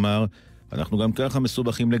התורה, אמר, אנחנו גם ככה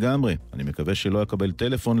מסובכים לגמרי. אני מקווה שלא אקבל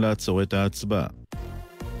טלפון לעצור את ההצבעה.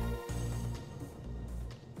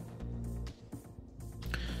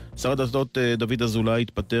 שר הדתות דוד אזולאי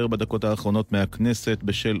התפטר בדקות האחרונות מהכנסת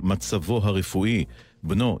בשל מצבו הרפואי.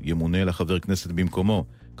 בנו ימונה לחבר כנסת במקומו.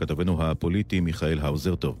 כתבנו הפוליטי מיכאל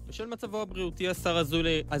האוזר טוב. בשל מצבו הבריאותי, השר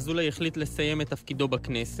אזולאי החליט לסיים את תפקידו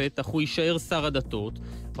בכנסת, אך הוא יישאר שר הדתות.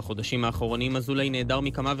 בחודשים האחרונים אזולאי נעדר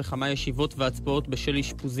מכמה וכמה ישיבות והצבעות בשל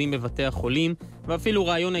אשפוזים בבתי החולים, ואפילו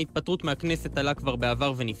רעיון ההתפטרות מהכנסת עלה כבר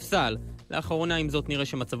בעבר ונפסל. לאחרונה עם זאת נראה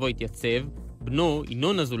שמצבו התייצב. בנו,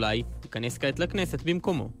 ינון אזולאי, ייכנס כעת לכנסת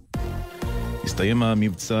במקומו. הסתיים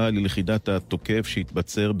המבצע ללכידת התוקף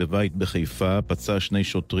שהתבצר בבית בחיפה, פצע 2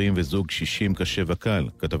 שוטרים וזוג קשישים קשה וקל.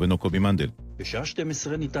 כתבנו קובי מנדל. בשעה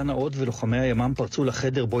 12 ניתן האות ולוחמי הימ"מ פרצו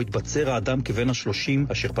לחדר בו התבצר האדם כבן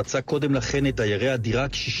ה-30, אשר פצע קודם לכן את דיירי הדירה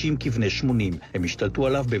קשישים כבני 80. הם השתלטו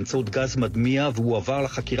עליו באמצעות גז מדמיע והוא עבר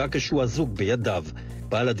לחקירה כשהוא אזוק בידיו.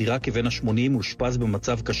 בעל הדירה כבן ה-80 הושפז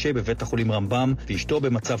במצב קשה בבית החולים רמב"ם, ואשתו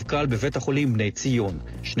במצב קל בבית החולים בני ציון.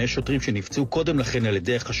 2 שוטרים שנפצעו קודם לכן על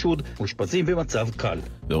ידי חשוד הושפזים במצב קל.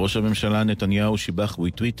 וראש הממשלה נתניהו שיבח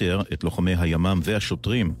בטוויטר את לוחמי הימ"מ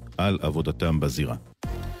והשוטרים על עבודתם בזירה.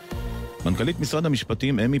 מנכ"לית משרד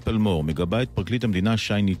המשפטים אמי פלמור מגבה את פרקליט המדינה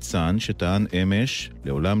שי ניצן שטען אמש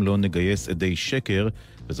לעולם לא נגייס עדי שקר,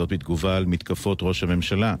 וזאת בתגובה על מתקפות ראש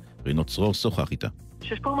הממשלה. רינו צרור שוחח איתה.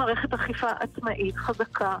 שיש פה מערכת אכיפה עצמאית,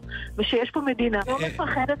 חזקה, ושיש פה מדינה לא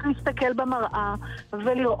מפחדת להסתכל במראה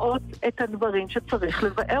ולראות את הדברים שצריך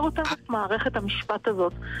לבאר אותם. את מערכת המשפט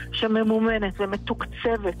הזאת שממומנת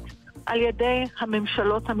ומתוקצבת על ידי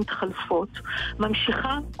הממשלות המתחלפות,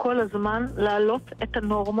 ממשיכה כל הזמן להעלות את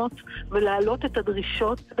הנורמות ולהעלות את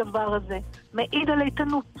הדרישות. הדבר הזה מעיד על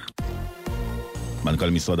איתנות. מנכ"ל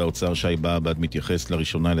משרד האוצר שי באב"ד מתייחס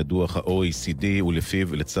לראשונה לדוח ה-OECD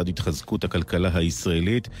ולפיו לצד התחזקות הכלכלה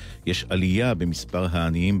הישראלית יש עלייה במספר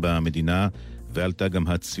העניים במדינה ועלתה גם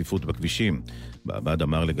הצפיפות בכבישים. באב"ד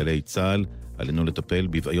אמר לגלי צה"ל, עלינו לטפל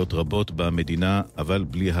בבעיות רבות במדינה, אבל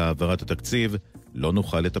בלי העברת התקציב לא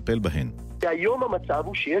נוכל לטפל בהן. היום המצב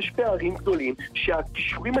הוא שיש פערים גדולים,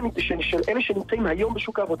 שהכישורים של אלה שנמצאים היום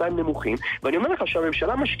בשוק העבודה הם נמוכים, ואני אומר לך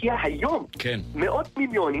שהממשלה משקיעה היום מאות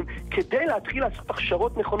מיליונים כדי להתחיל לעשות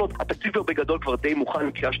הכשרות נכונות. התקציב בגדול כבר די מוכן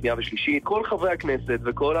לקריאה שנייה ושלישית. כל חברי הכנסת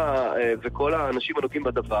וכל האנשים הנוגעים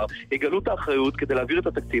בדבר יגלו את האחריות כדי להעביר את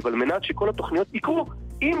התקציב על מנת שכל התוכניות יקרו.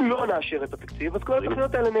 אם לא נאשר את התקציב, אז כל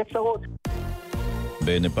התוכניות האלה נעצרות.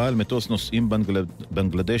 בנפאל מטוס נוסעים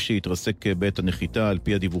בנגלדשי התרסק בעת הנחיתה. על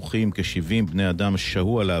פי הדיווחים כ-70 בני אדם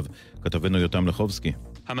שהו עליו. כתבנו יותם לחובסקי.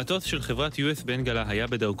 המטוס של חברת US בנגלה היה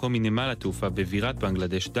בדרכו מנמל התעופה בבירת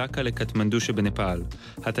בנגלדש דקה לקטמנדו שבנפאל.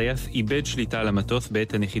 הטייס איבד שליטה על המטוס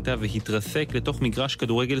בעת הנחיתה והתרסק לתוך מגרש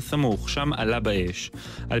כדורגל סמוך, שם עלה באש.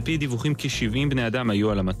 על פי דיווחים כ-70 בני אדם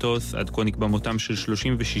היו על המטוס, עד כה נקבע מותם של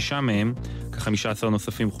 36 מהם, כ-15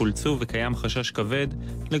 נוספים חולצו וקיים חשש כבד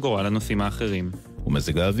לגורל הנוסעים האחרים.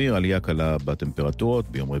 ומזג האוויר, עלייה קלה בטמפרטורות,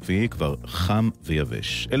 ביום רביעי כבר חם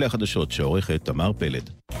ויבש. אלה החדשות שעורכת תמר פלד.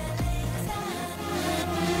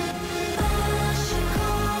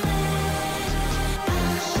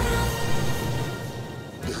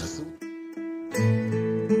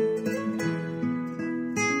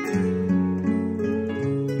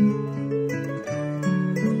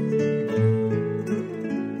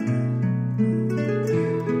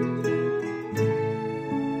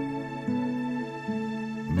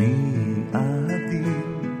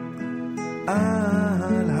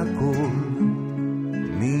 על הכל,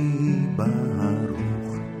 מי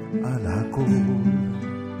ברוך על הכל,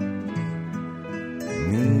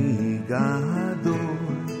 מי גדול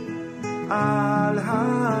על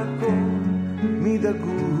הכל, מי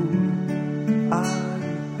דגול על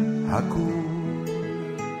הכל,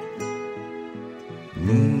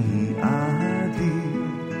 מי אדיר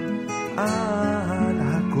על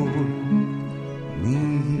הכל, מי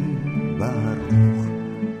ברוך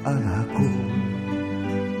על הכל,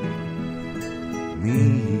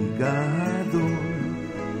 מי גדול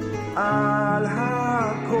על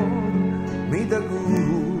הכל, מי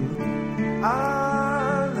דגול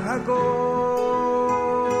על הכל.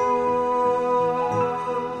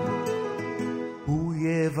 הוא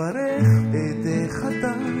יברך את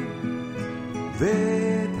החתן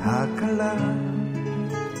ואת הכלה,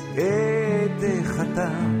 את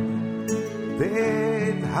החתן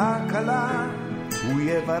ואת הכלה, הוא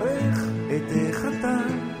יברך את החתן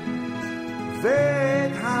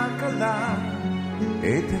ואת הכלה,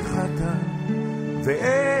 את החתן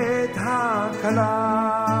ואת הכלה.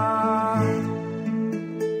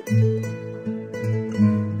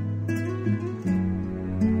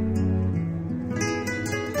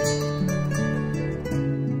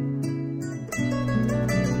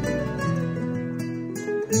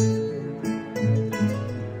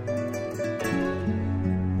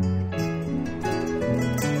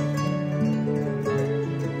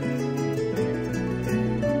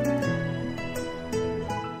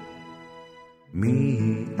 מי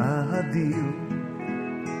אדיר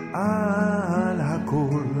על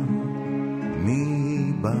הכל,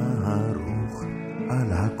 מי ברוך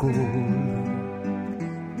על הכל,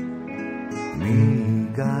 מי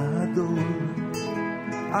גדול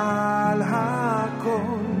על הכל,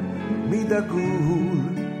 מי דגול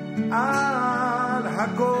על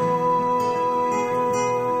הכל.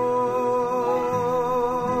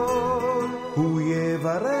 הוא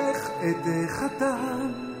יברך את החתן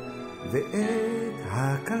ואת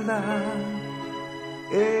הכלה,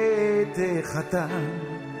 את החתן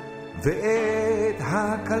ואת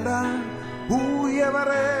הכלה, הוא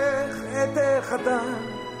יברך את החתן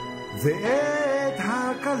ואת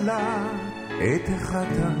הכלה, את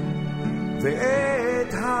החתן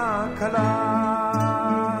ואת הכלה.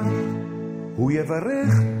 הוא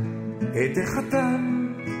יברך את החתן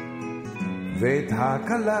ואת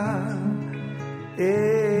הכלה,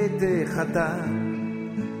 את החתן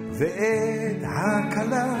ואת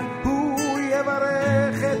הכלה, הוא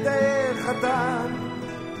יברך את החתן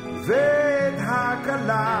ואת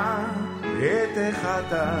הכלה, את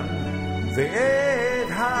החתן ואת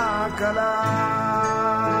הכלה.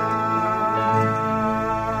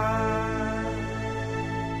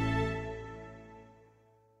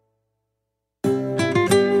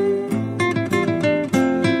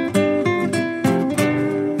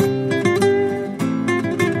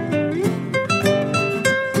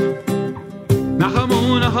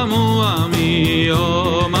 נחמו עמי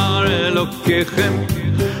יאמר אלוקיכם,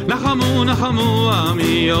 נחמו נחמו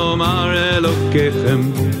עמי יאמר אלוקיכם,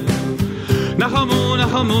 נחמו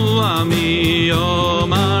נחמו עמי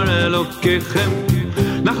יאמר אלוקיכם,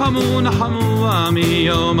 נחמו נחמו עמי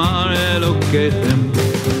יאמר אלוקיכם.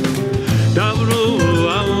 דברו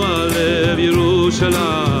על לב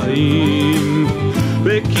ירושלים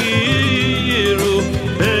וקיירו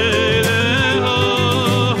אליה,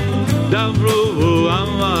 דברו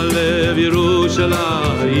על לב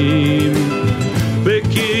ירושלים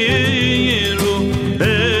וקיירו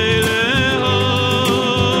אליה.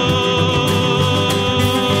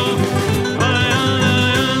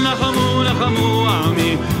 נחמו נחמו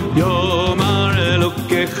עמי יאמר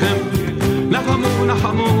אלוקיכם, נחמו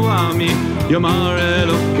נחמו עמי יאמר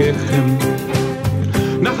אלוקיכם,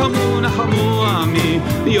 נחמו נחמו עמי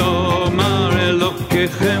יאמר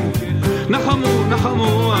אלוקיכם, נחמו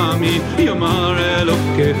נחמו עמי יאמר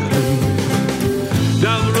אלוקיכם.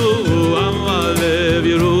 דברו על לב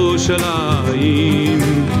ירושלים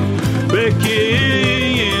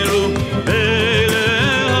וקיירו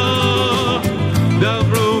אליה,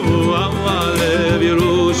 דברו על לב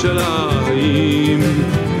ירושלים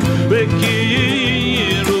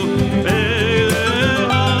וקיירו אליה.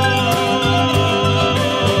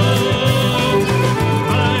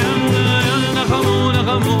 נחמו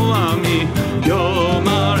נחמו עמי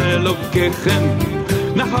יאמר אלוקיכם,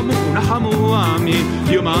 נחמו נחמו עמי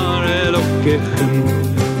יאמר אלוקיכם,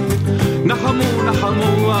 נחמו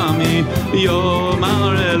נחמו עמי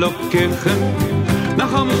יאמר אלוקיכם,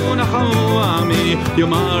 נחמו נחמו עמי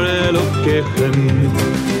יאמר אלוקיכם.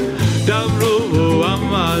 דברו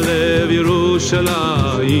על לב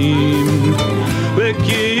ירושלים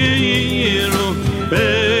וקיירו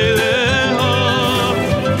אליה,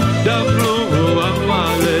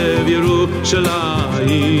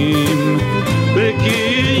 ירושלים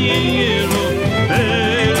בקיירו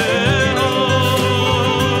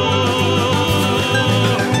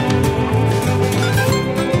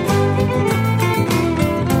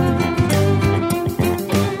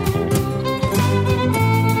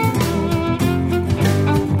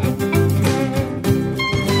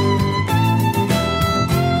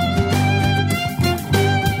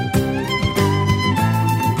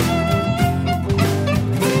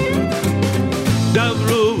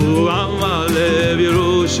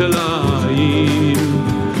ירושלים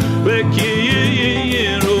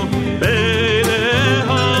וקיירו אליה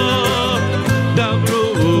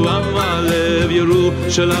דברו עם הלב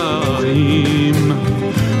ירושלים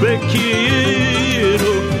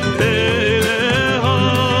וקיירו אליה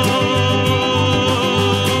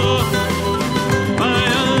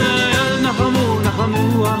אל נחמו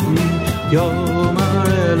נחמו עמי יאמר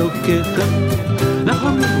אלוקיכם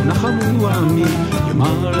נחמו נחמו עמי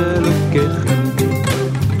יאמר אלוקיכם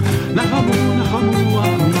נחמו נחמו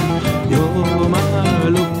עמי יאמר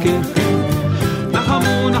אלוקיכם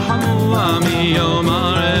נחמו נחמו עמי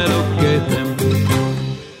יאמר אלוקיכם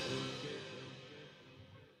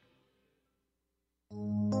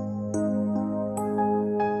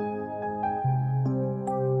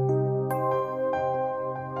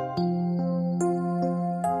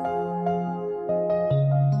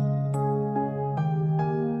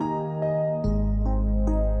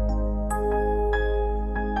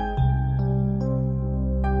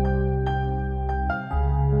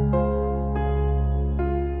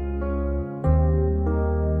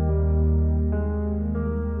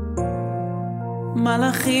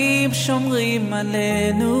מלאכים שומרים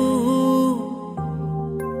עלינו,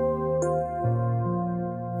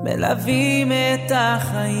 מלווים את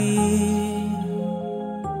החיים,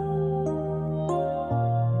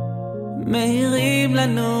 מאירים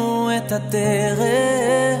לנו את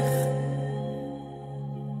הדרך,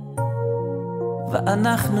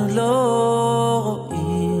 ואנחנו לא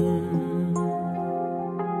רואים.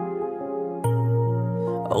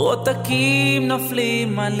 רותקים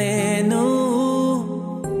נופלים עלינו,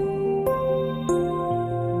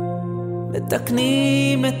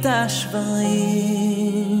 מתקנים את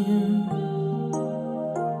השברים,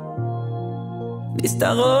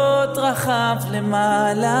 נסתרות רחב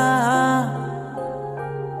למעלה,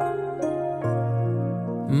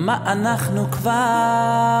 מה אנחנו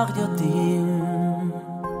כבר יודעים.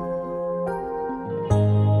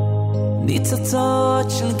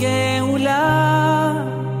 ניצוצות של גאולה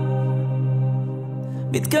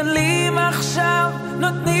מתגלים עכשיו,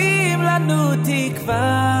 נותנים לנו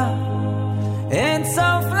תקווה, אין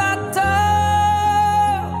סוף לטוב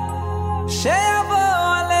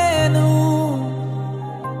שיבוא עלינו,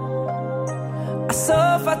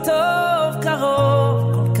 הסוף הטוב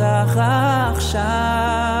קרוב כל כך עכשיו.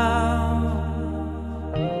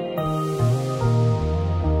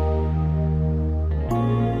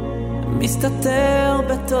 מסתתר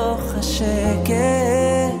בתוך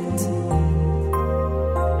השקט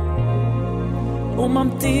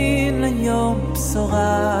וממתין ליום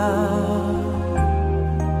בשורה,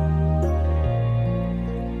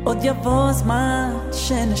 עוד יבוא זמן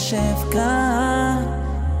שנשב כאן,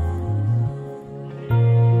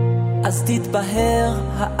 אז תתבהר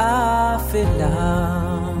האפלה.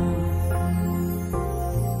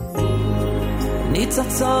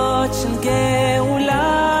 ניצוצות של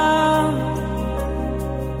גאולה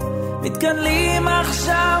מתגלים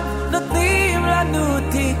עכשיו, נותנים לנו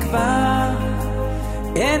תקווה,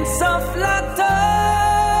 אין סוף לטוב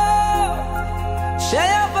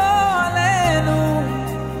שיבוא עלינו,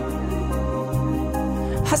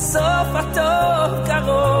 הסוף הטוב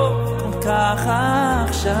קרוב כל כך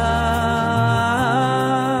עכשיו.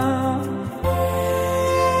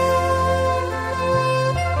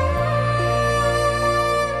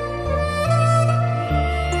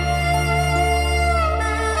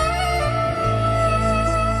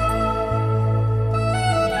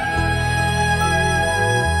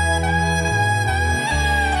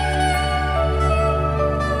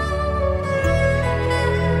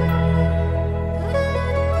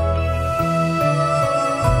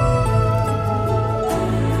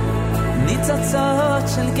 ניצוצות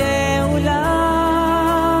של גאולה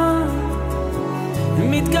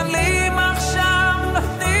מתגלים עכשיו,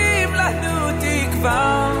 נותנים לנו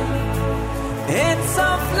תקווה, אין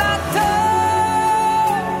סוף לטוב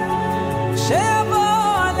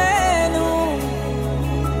שיבוא עלינו,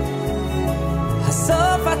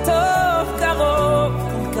 הסוף הטוב קרוב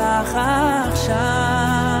כל כך עכשיו.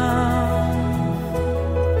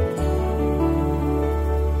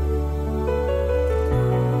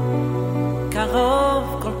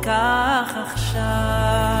 קרוב כל כך עכשיו.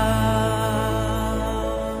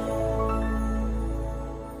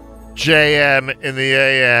 JM in the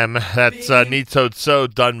AM. That's Nitzot So,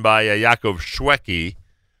 done by Yaakov Shweki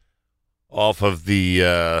off of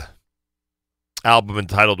the album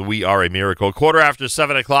entitled We Are a Miracle.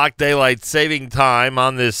 7:15, daylight saving time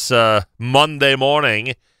on this Monday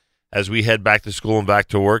morning as we head back to school and back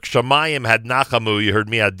to work. Shamayim had Nachamu. You heard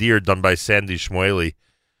Me Adir, done by Sandy Shmueli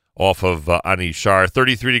off of Ani Shar.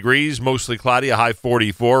 33 degrees, mostly cloudy, a high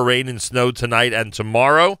 44. Rain and snow tonight and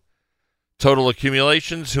tomorrow. Total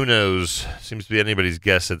accumulations, who knows? Seems to be anybody's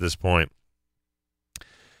guess at this point.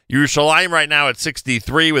 Yerushalayim right now at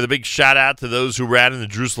 63, with a big shout-out to those who ran in the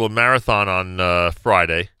Jerusalem Marathon on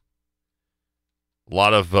Friday. A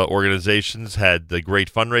lot of organizations had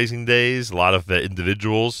great fundraising days. A lot of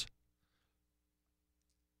individuals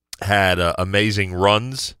had amazing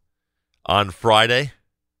runs on Friday.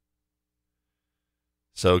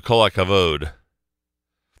 So, kol hakavod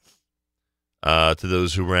to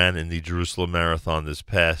those who ran in the Jerusalem Marathon this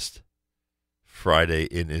past Friday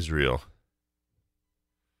in Israel.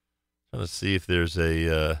 Let's see if there's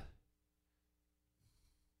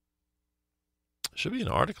should be an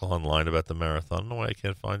article online about the marathon. I don't know why I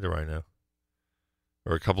can't find it right now.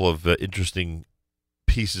 Or a couple of interesting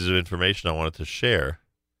pieces of information I wanted to share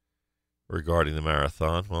regarding the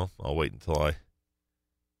marathon. Well, I'll wait until I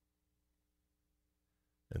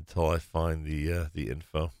find the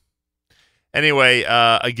info. Anyway,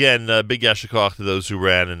 again, big yashikach to those who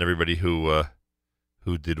ran and everybody who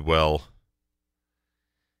did well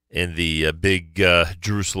in the big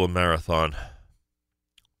Jerusalem Marathon.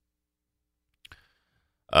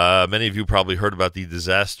 Many of you probably heard about the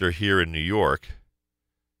disaster here in New York.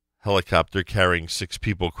 Helicopter carrying 6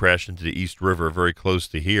 people crashed into the East River, very close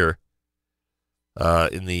to here,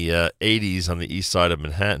 in the 80s on the east side of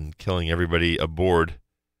Manhattan, killing everybody aboard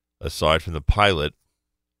aside from the pilot.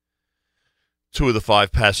 2 of the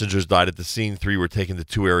 5 passengers died at the scene. 3 were taken to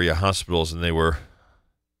 2 area hospitals, and they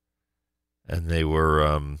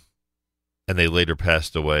later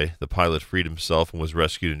passed away. The pilot freed himself and was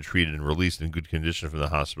rescued and treated and released in good condition from the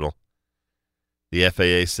hospital. The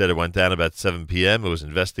FAA said it went down about 7 p.m. It was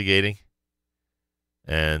investigating,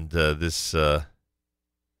 and this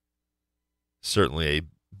certainly a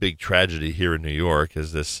big tragedy here in New York,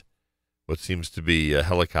 as this what seems to be a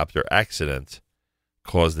helicopter accident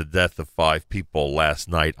caused the death of 5 people last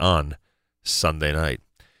night on Sunday night.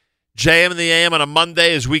 JM in the AM on a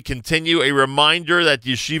Monday as we continue. A reminder that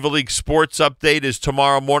the Yeshiva League Sports Update is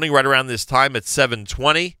tomorrow morning right around this time at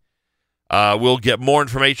 7:20. We'll get more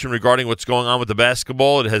information regarding what's going on with the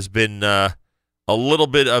basketball. It has been a little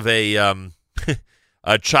bit of a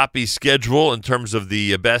choppy schedule in terms of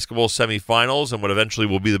the basketball semifinals and what eventually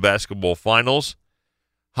will be the basketball finals.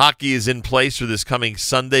 Hockey is in place for this coming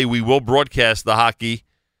Sunday. We will broadcast the hockey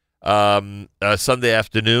Sunday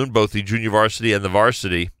afternoon, both the junior varsity and the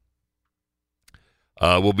varsity.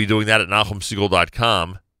 We'll be doing that at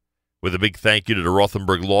NachumSegal.com with a big thank you to the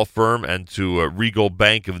Rothenberg Law Firm and to Regal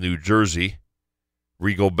Bank of New Jersey,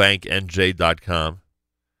 RegalBankNJ.com.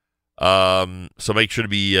 So make sure to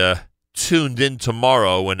be tuned in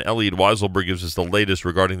tomorrow when Elliot Weiselberg gives us the latest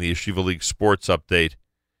regarding the Yeshiva League Sports Update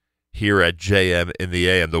here at JM in the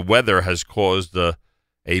AM. The weather has caused a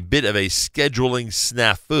bit of a scheduling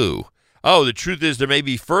snafu. Oh, the truth is there may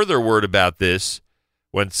be further word about this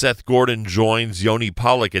when Seth Gordon joins Yoni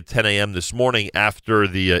Pollack at 10 a.m. this morning after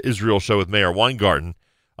the Israel show with Mayor Weingarten.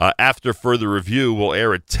 After further review, will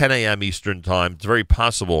air at 10 a.m. Eastern Time. It's very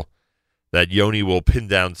possible that Yoni will pin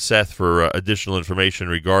down Seth for additional information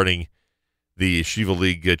regarding the Yeshiva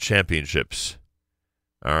League championships.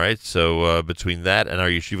 All right, so between that and our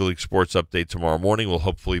Yeshiva League Sports Update tomorrow morning, we'll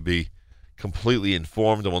hopefully be completely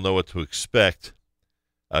informed and we'll know what to expect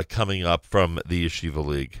coming up from the Yeshiva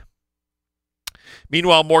League.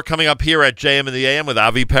 Meanwhile, more coming up here at JM in the AM with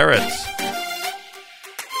Avi Peretz.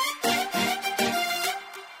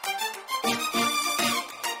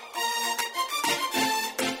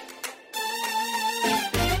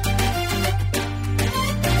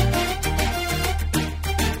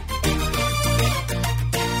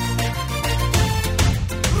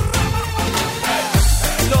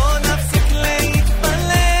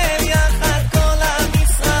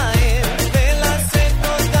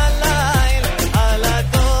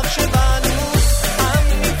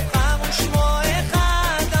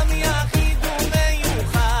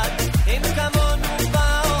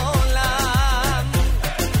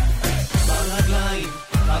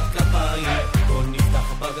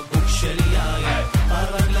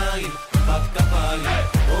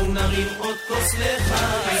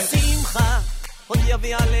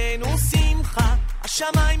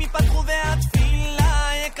 השמיים יפתחו והתפילה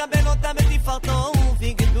יקבל אותה בתפארתו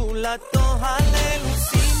ובגדולתו. הללו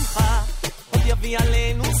שמחה, עוד יביא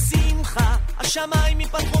עלינו שמחה. השמיים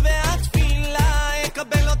יפתחו והתפילה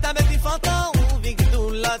יקבל אותה בתפארתו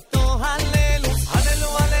ובגדולתו. הללו,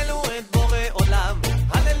 הללו, הללו את בורא עולם.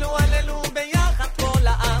 הללו, הללו ביחד כל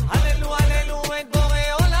העם. הללו, הללו את בורא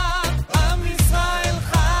עולם. עם ישראל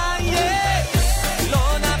חי,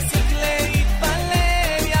 לא נפסיק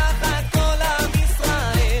להתפלל יחד כל עם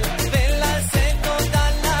ישראל ולשאת תודה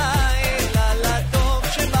לאל על הטוב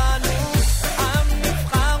שבנו. עם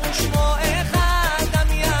נבחר ושמו אחד,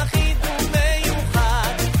 עם יחיד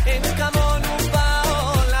ומיוחד, אין כמונו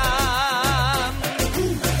בעולם.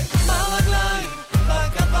 ברגליים,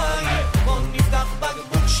 בגפיים, בוא נפתח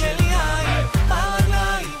בקבוק של יין.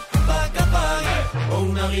 ברגליים, בגפיים,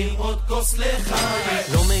 בואו נרים עוד כוס לחיים.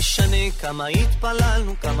 לא משנה כמה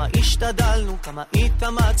התפללנו, כמה השתדלנו, כמה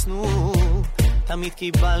התאמצנו, תמיד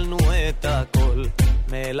קיבלנו את הכל,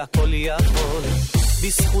 מאל הכל יכול.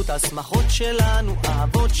 בזכות השמחות שלנו,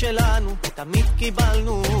 האהבות שלנו, תמיד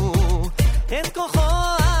קיבלנו את כוחו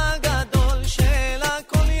הגדול של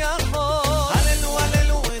הכל יכול. הללו,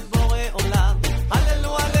 הללו את בורא עולם.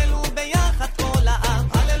 הללו, הללו ביחד כל העם.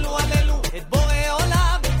 הללו, הללו את בורא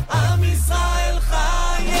עולם. עם ישראל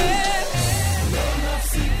חי, לא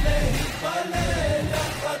נפסיק להתפלל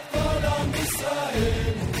יחד כל עם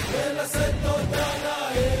ישראל ולשאת תודה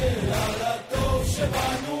לאל על הטוב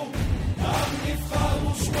שבנו. עם נבחר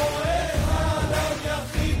ושמו אחד, עם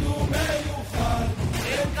יחיד ומיוחד,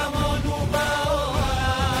 אין כמונו בעולם.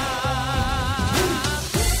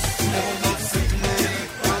 לא נפסיק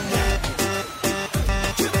להתפלל,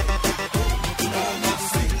 לא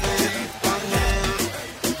נפסיק להתפלל, לא נפסיק להתפלל,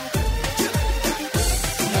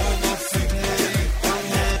 לא נפסיק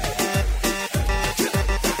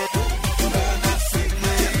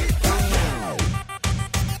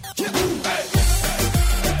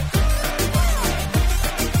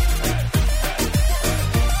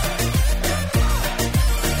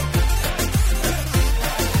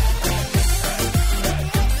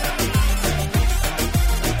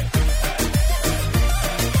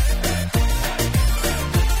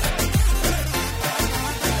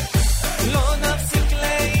לא נפסיק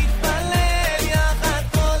להתפלל יחד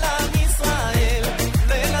כל עם ישראל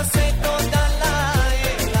ולשאת תודה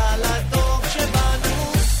לאל על הטוב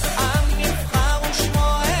שבנו. עם נבחר ושמו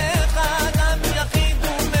אחד, עם יחיד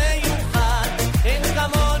ומיוחד, אין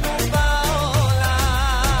כמונו בעולם.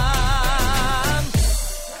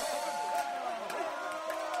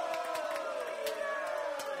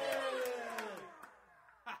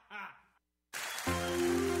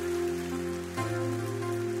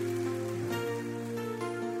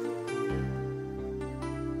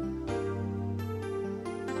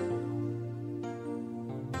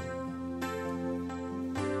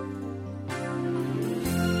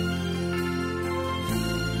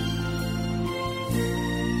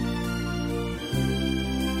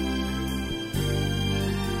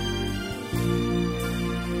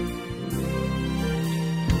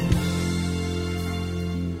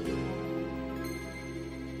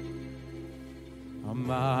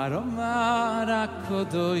 אמר אמר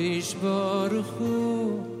הקדוש ברוך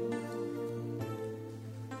הוא,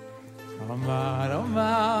 אמר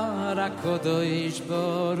אמר הקדוש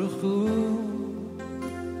ברוך הוא,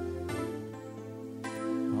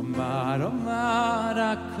 אמר אמר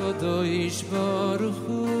הקדוש ברוך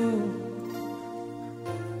הוא,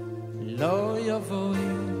 לא יבוא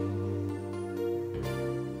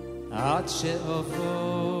עד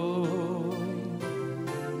שאבוא.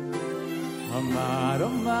 אמר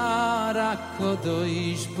אמר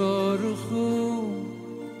הקדוש ברוך הוא,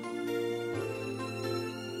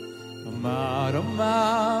 אמר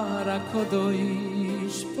אמר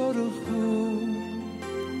הקדוש ברוך הוא,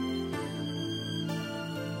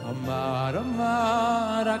 אמר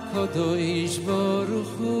אמר הקדוש ברוך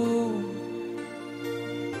הוא,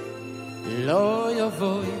 לא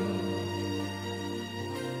יבוא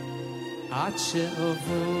עד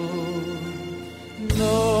שאבוא.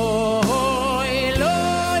 לא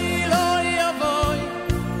יבוא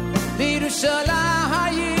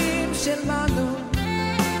לירושלים שלנו,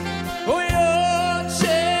 אוי עוד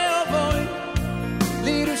שאבוא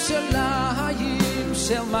לירושלים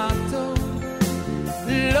של מטו.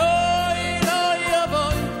 לא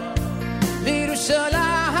יבוא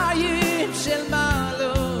לירושלים של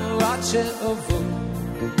מעלו, עד שאבוא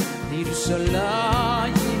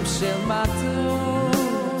לירושלים של מטו.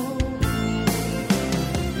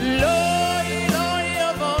 לא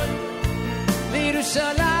יבוא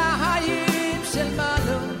לירושלים של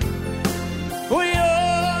מעלו, הוא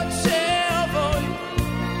עוד שאבוא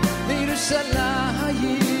לירושלים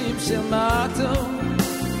של מטו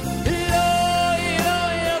לוי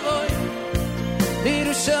לוי אבוי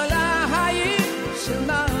לירושלים של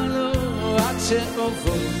מעלו עד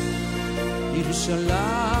שאבוי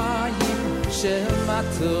לירושלים של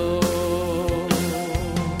מטו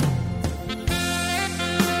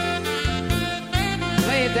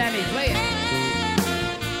Play it, Danny, play it.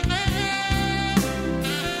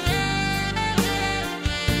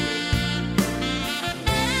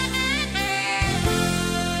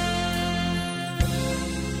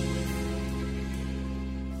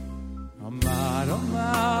 Amar,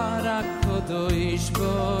 Amar, HaKadosh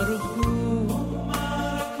Baruch Hu.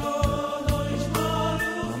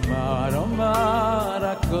 Amar, Amar,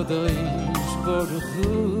 HaKadosh Baruch Hu.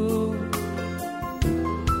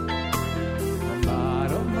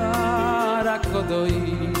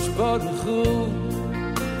 HaKadosh Baruch Hu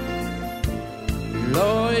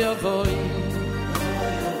Lo yavoi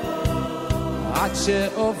Ad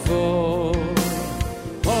she'ovoi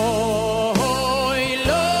Hoi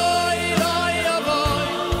Loi Loi yavoi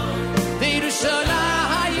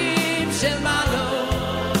Yerushalayim shel malo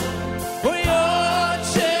Hoi Ad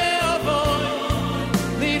she'ovoi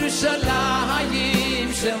Yerushalayim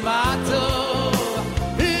shel mato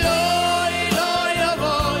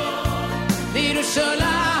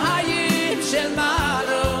Yerushalayim shel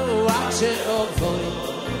malo ad she'ovoi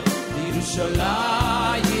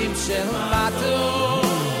Yerushalayim shel mato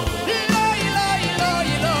Loi loi loi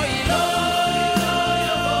loi loi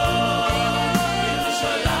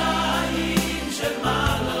Yerushalayim shel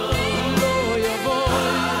malo Loi avoi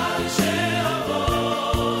ad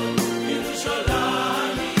she'ovoi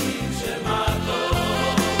Yerushalayim shel mato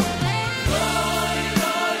Loi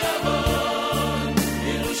loi avoi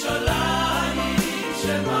Yerushalayim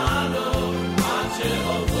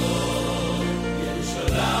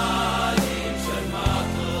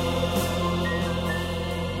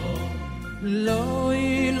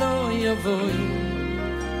Loi loi avoi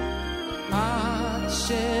ad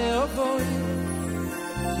she'ovoi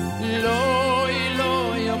Loi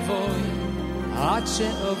loi avoi ad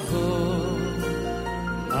she'ovoi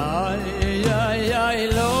Ay ay ay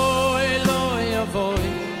loi loi avoi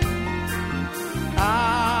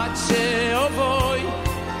ad she'ovoi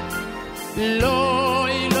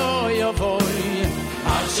Loi loi avoi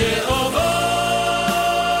ad she'ovoi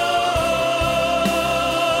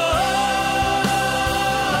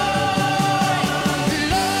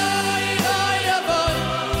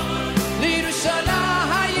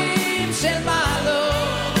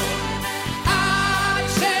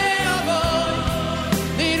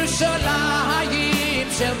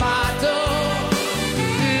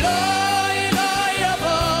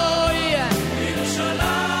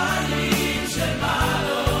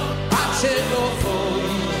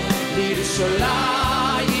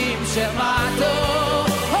Yerushalayim shel mato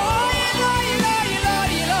Hoi loi loi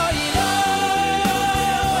loi loi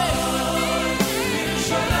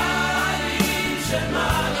Yerushalayim shel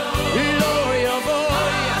malo Loi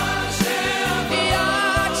avoi ad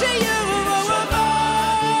she'ovoi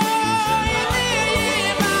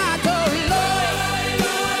mato Loi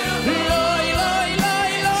loi loi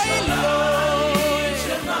loi loi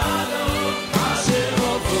shel malo ad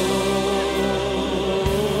she'ovoi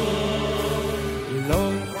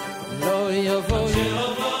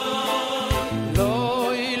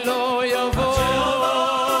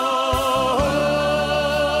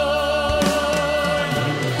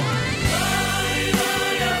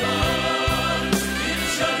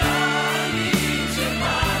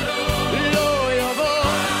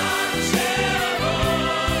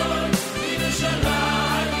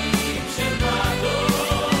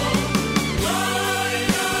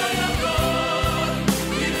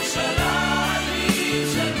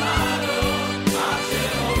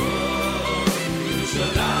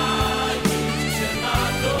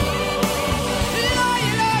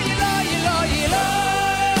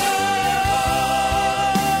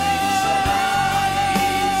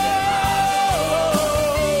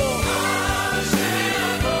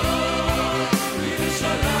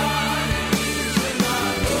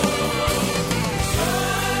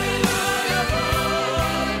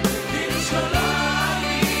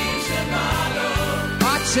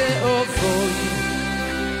שאובוי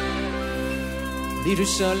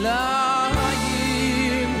לירושלים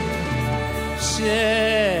של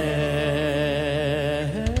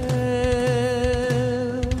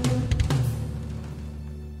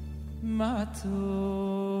מטו.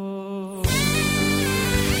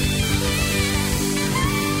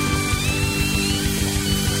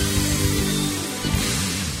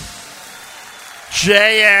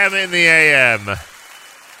 JM in the AM.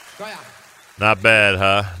 Not bad,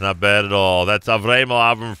 huh? Not bad at all. That's Avram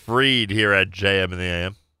Avram Fried here at JM in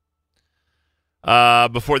the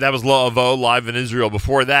AM. Before that was Lo Avo, live in Israel.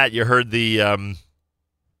 Before that, you heard the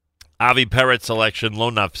Avi Peretz selection,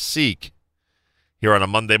 Lo Nafsik, here on a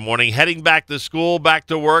Monday morning. Heading back to school, back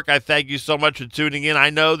to work. I thank you so much for tuning in.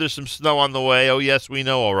 I know there's some snow on the way. Oh, yes, we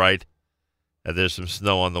know, all right, that there's some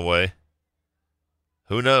snow on the way.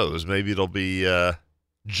 Who knows? Maybe it'll be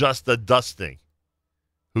just a dusting.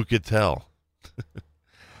 Who could tell?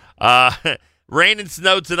 Rain and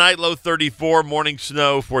snow tonight, low 34. Morning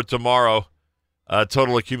snow for tomorrow.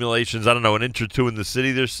 Total accumulations, I don't know, an inch or two in the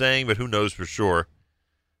city, they're saying, but who knows for sure.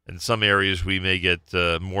 In some areas, we may get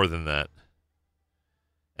more than that.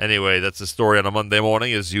 Anyway, that's the story on a Monday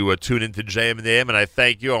morning as you tune into JM and the AM, and I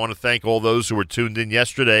thank you. I want to thank all those who were tuned in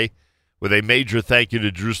yesterday with a major thank you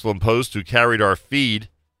to Jerusalem Post, who carried our feed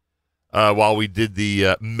while we did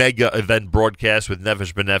the mega event broadcast with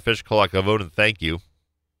Nefesh B'Nefesh. Kol HaKavod, and thank you.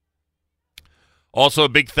 Also, a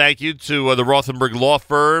big thank you to the Rothenberg Law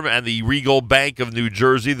Firm and the Regal Bank of New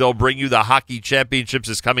Jersey. They'll bring you the hockey championships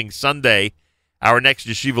this coming Sunday. Our next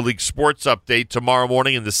Yeshiva League sports update tomorrow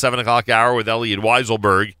morning in the 7 o'clock hour with Elliot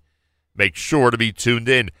Weiselberg. Make sure to be tuned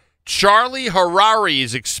in. Charlie Harary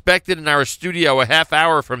is expected in our studio a half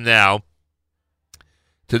hour from now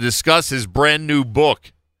to discuss his brand new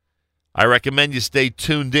book. I recommend you stay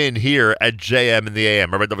tuned in here at JM in the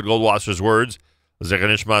AM. Rabbi David Goldwasser's words,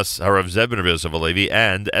 Zechanishmas Harav Zebin Yosef Alevi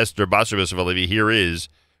and Esther Basar Yosef Alevi. Here is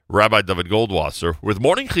Rabbi David Goldwasser with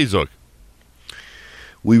Morning Chizuk.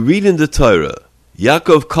 We read in the Torah,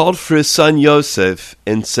 Yaakov called for his son Yosef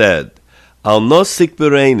and said, Al nosik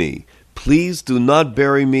bereni, please do not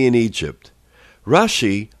bury me in Egypt.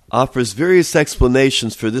 Rashi offers various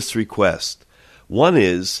explanations for this request. One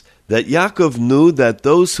is that Yaakov knew that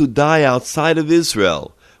those who die outside of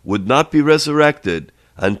Israel would not be resurrected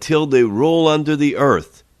until they roll under the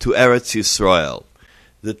earth to Eretz Yisrael.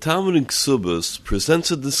 The Talmud in Ksubos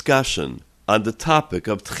presents a discussion on the topic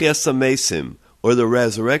of Tchias HaMesim, or the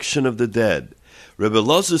resurrection of the dead. Rebbe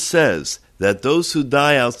Lozer says that those who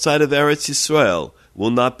die outside of Eretz Yisrael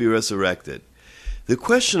will not be resurrected. The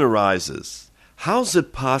question arises, how is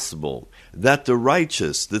it possible that the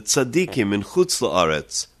righteous, the tzaddikim in Chutz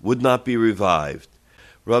La'aretz, would not be revived?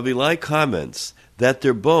 Rabbi Lai comments that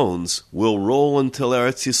their bones will roll until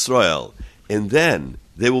Eretz Yisrael, and then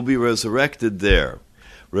they will be resurrected there.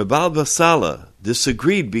 Rabbi Basala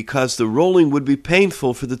disagreed because the rolling would be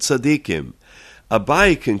painful for the tzaddikim.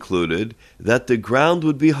 Abai concluded that the ground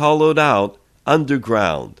would be hollowed out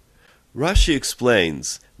underground. Rashi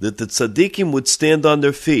explains that the tzaddikim would stand on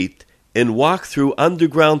their feet and walk through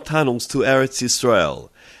underground tunnels to Eretz Yisrael,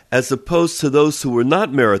 as opposed to those who were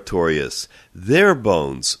not meritorious. Their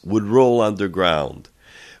bones would roll underground.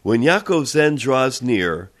 When Yaakov's end draws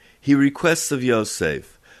near, he requests of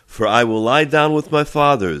Yosef, For I will lie down with my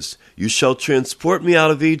fathers, you shall transport me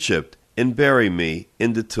out of Egypt, and bury me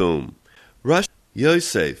in the tomb.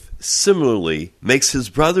 Yosef similarly makes his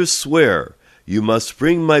brothers swear, You must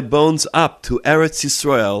bring my bones up to Eretz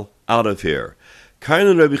Yisrael out of here. Karin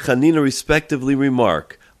and Rabbi Chanina respectively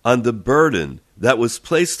remark on the burden that was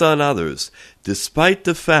placed on others, despite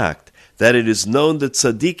the fact that it is known that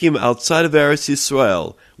tzaddikim outside of Eretz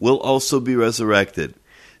Yisrael will also be resurrected.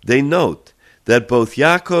 They note that both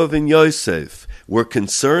Yaakov and Yosef were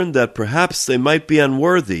concerned that perhaps they might be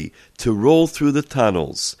unworthy to roll through the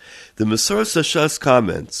tunnels. The Mesoras Hashas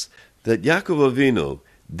comments that Yaakov Avinu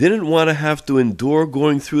didn't want to have to endure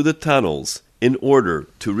going through the tunnels in order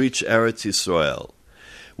to reach Eretz Yisrael.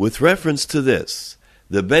 With reference to this,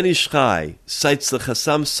 the Ben Ish Chai cites the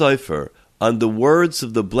Chassam Sofer on the words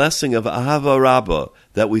of the blessing of Ahava Rabbah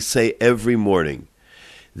that we say every morning.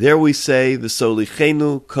 There we say,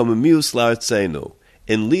 V'solichenu komemius la'artzenu,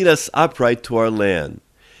 and lead us upright to our land.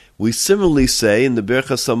 We similarly say in the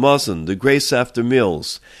Berchas Hamazon, the grace after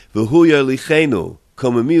meals, V'hu yarlichenu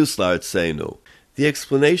komemius la'artzenu. The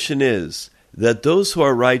explanation is that those who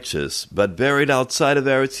are righteous but buried outside of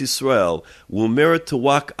Eretz Yisrael will merit to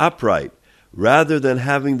walk upright rather than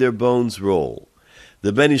having their bones roll.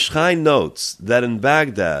 The Ben Ish Chai notes that in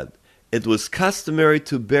Baghdad it was customary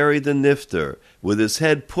to bury the nifter with his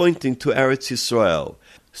head pointing to Eretz Yisrael,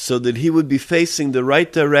 so that he would be facing the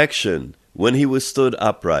right direction when he was stood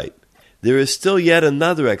upright. There is still yet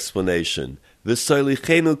another explanation,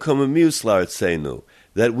 V'soilichenu komemius la'artzenu,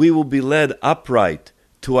 that we will be led upright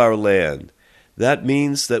to our land. That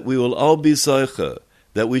means that we will all be zoicha,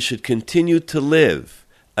 that we should continue to live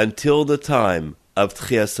until the time of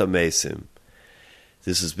Tchias HaMesim.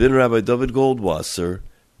 This has been Rabbi David Goldwasser,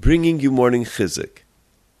 bringing you Morning Chizuk.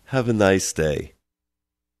 Have a nice day.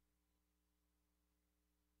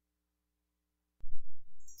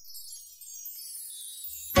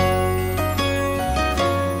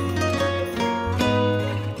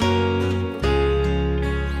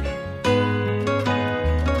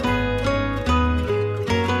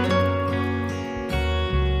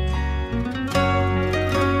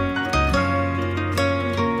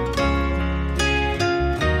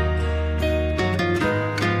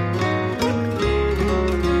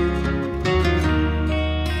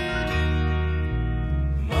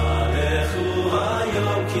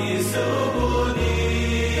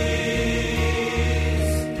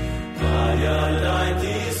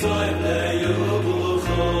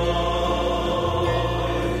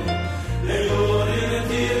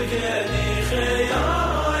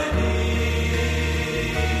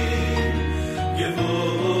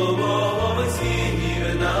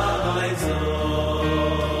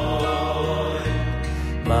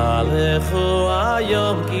 Malechu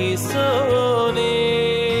ayom kisonis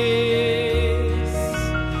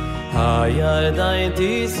Hayadayin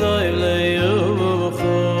tisoy leyuchon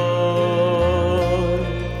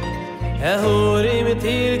Ehurim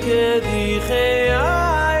tirkedi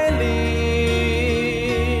chayli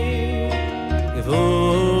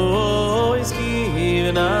Gvois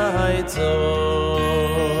kivnaitzon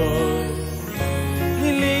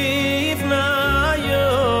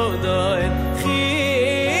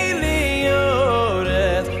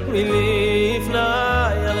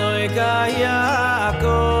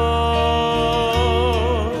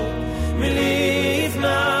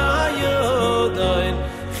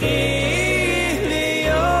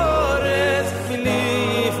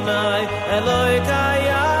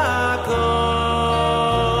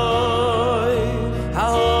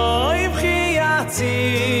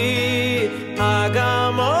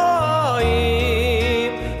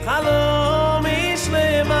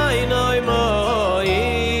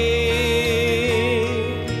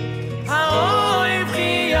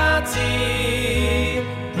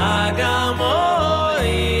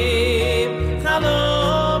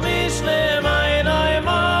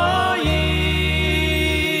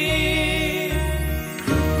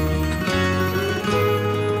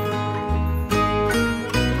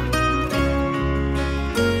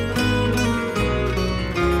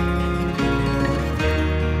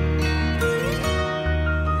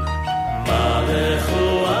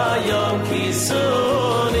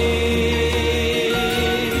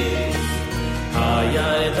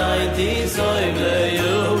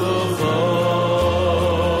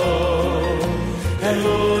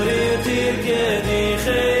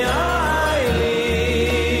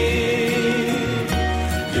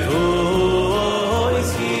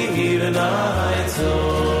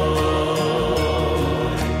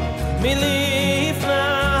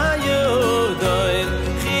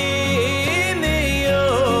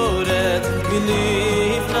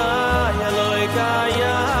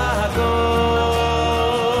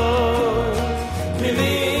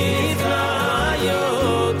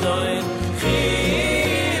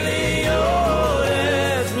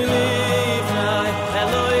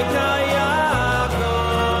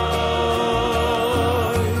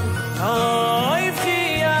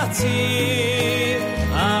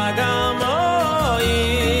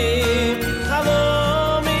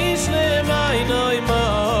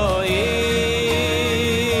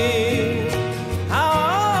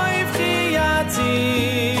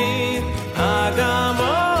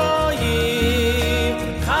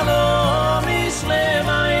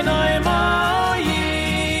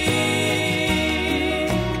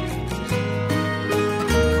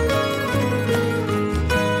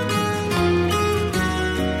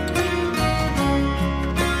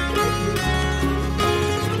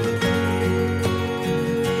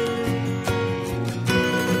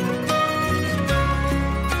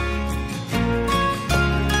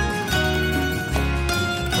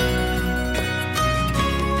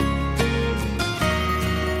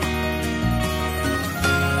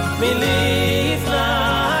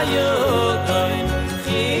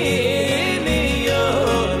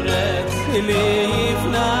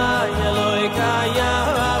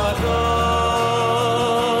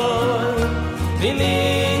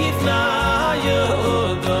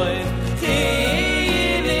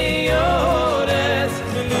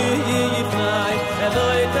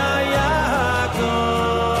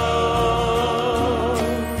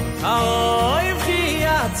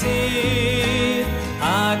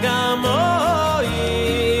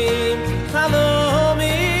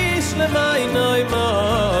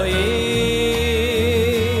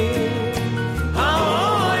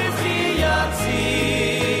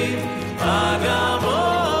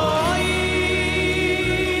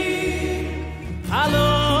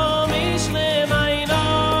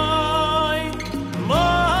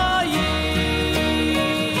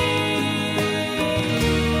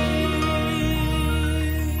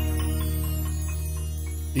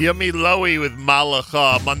Yummy Lowy with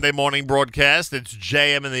Malacha, Monday morning broadcast. It's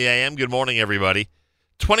JM in the AM. Good morning, everybody.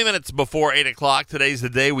 20 minutes before 8 o'clock. Today's the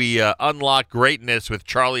day we unlock greatness with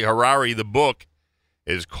Charlie Harary. The book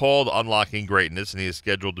is called Unlocking Greatness, and he is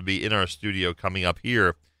scheduled to be in our studio coming up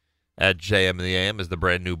here at JM in the AM as the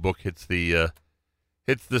brand new book hits the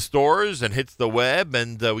hits the stores and hits the web,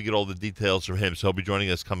 and we get all the details from him. So he'll be joining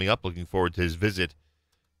us coming up. Looking forward to his visit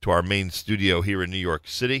to our main studio here in New York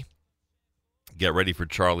City. Get ready for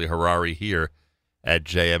Charlie Harary here at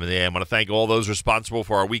JM and the AM. I want to thank all those responsible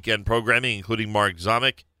for our weekend programming, including Mark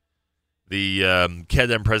Zamek, the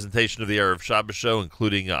Kedem presentation of the Erev Shabbos show,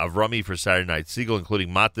 including Avrami for Saturday Night Siegel, including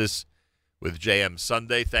Matis with JM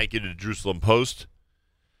Sunday. Thank you to the Jerusalem Post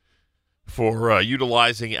for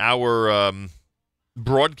utilizing our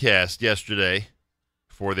broadcast yesterday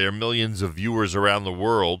for their millions of viewers around the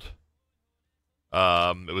world.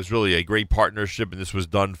 It was really a great partnership, and this was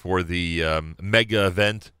done for the mega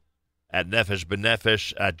event at Nefesh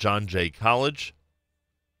B'Nefesh at John Jay College.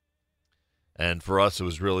 And for us, it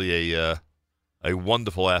was really a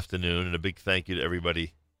wonderful afternoon, and a big thank you to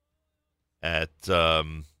everybody at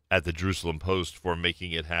the Jerusalem Post for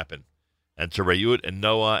making it happen. And to Rayut and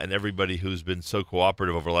Noah and everybody who's been so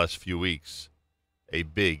cooperative over the last few weeks, a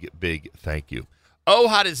big, big thank you.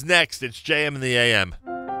 Ohad is next. It's JM and the AM.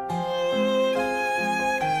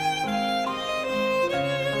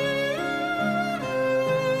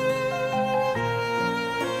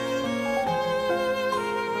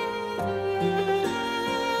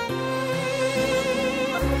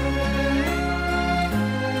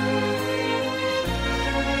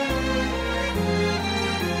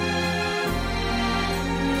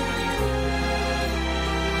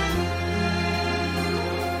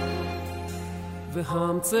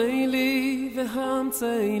 והמצא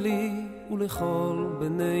לי ולכל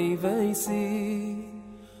בני ביתי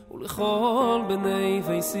ולכל בני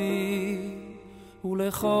ביתי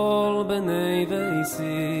ולכל בני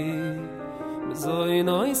ביתי מזוי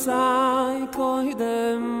נויסאי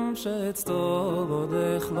קוידם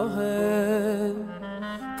שאצטודך להם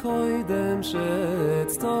קוידם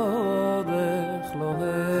שאצטודך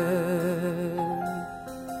להם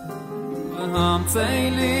והמצא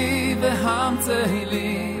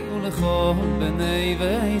לי ולכל בני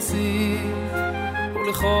ביתי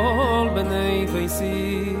ולכל בני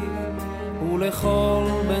ביתי ולכל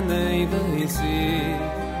בני ביתי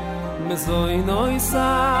מזוי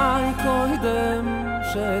נויסאי קוידם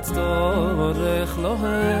שאצטודך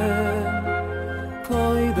להם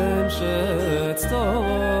קוידם שאצטודך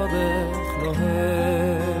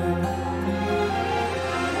להם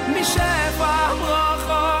משפע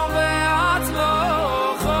ברכה והצלחה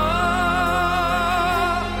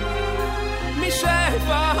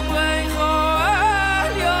משפע ברכה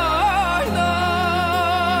עליונה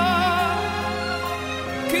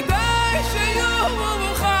כדי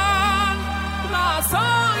שיוכל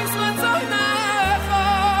לעשות רצונך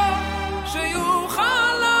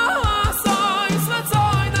שיוכל לעשות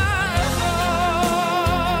רצונך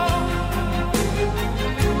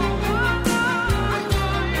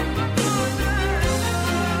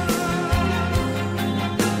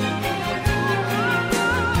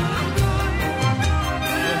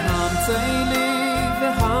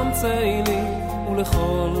והמצא לי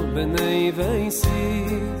ולכל בני ביתי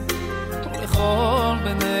ולכל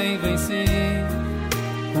בני ביתי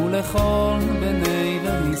ולכל בני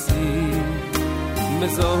ביתי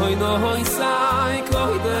מזוי נויסאי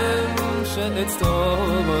קוידם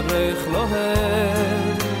שאצטודך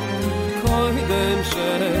להם קוידם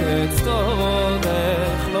שאצטודך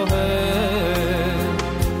להם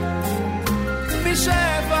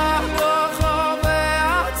משפע ברכה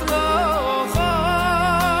והצלחה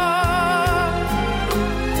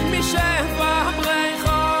משפע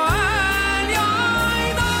ברכה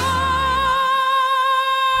עליונה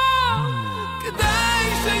כדי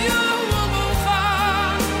שיוכל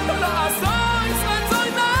לעשות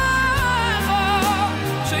רצונך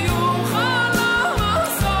שיוכל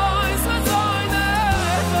לעשות רצונך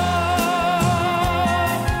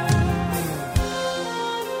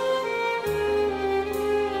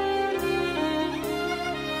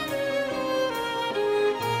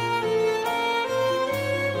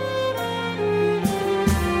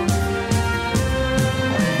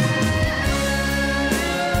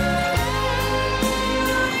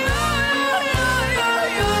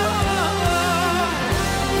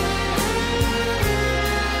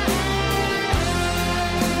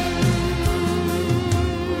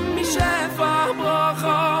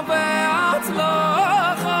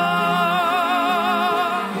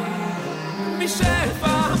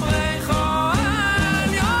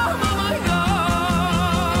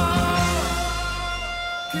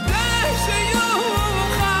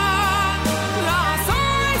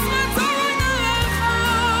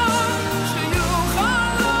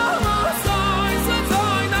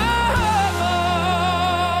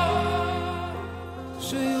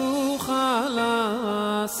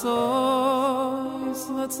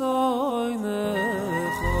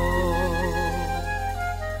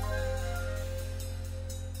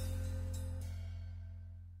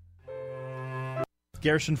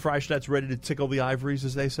Gershon Freistadt's ready to tickle the ivories,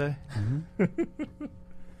 as they say. Mm-hmm.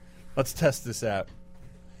 Let's test this out.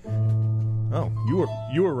 Oh,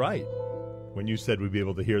 you were right when you said we'd be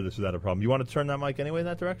able to hear this without a problem. You want to turn that mic anyway in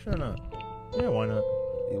that direction or not? Yeah, why not?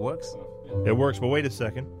 It works? It works, but wait a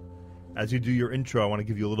second. As you do your intro, I want to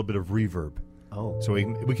give you a little bit of reverb. Oh. So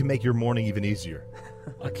we can make your morning even easier.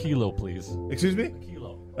 A kilo, please. Excuse me? A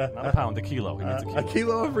kilo. Not a pound, a kilo. He needs a kilo. A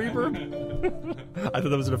kilo of reverb? I thought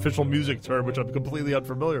that was an official music term, which I'm completely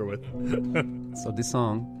unfamiliar with. So this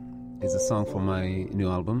song is a song for my new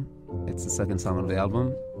album. It's the second song on the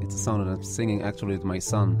album. It's a song that I'm singing actually with my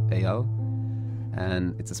son, Eyal.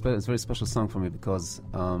 And it's a very special song for me because,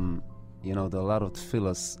 there are a lot of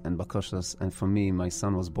tefillas and bakoshas. And for me, my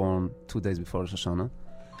son was born 2 days before Rosh Hashanah.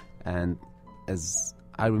 And as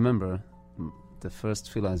I remember, the first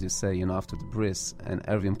tefillah, as you say, after the bris and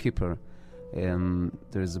Erev Yom Kippur,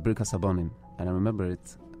 there is a Birkas Habonim. And I remember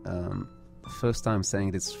it, the first time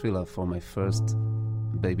saying this tefillah for my first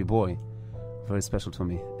baby boy. Very special to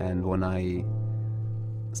me. And when I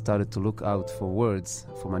started to look out for words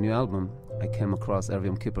for my new album, I came across Erev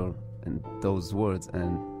Yom Kippur and those words,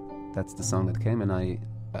 and that's the song that came. And I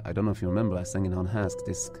don't know if you remember, I sang it on Hask,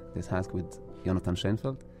 this Hask with Jonathan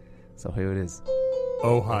Schoenfeld. So here it is.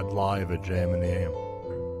 Ohad live at JM in the AM.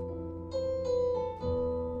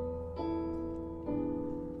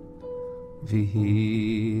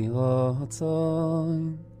 Vihi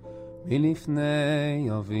rotzoin מלפני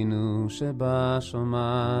אבינו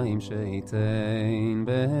שבשמיים שייתן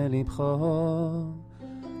בלבחו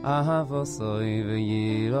אהבוסוי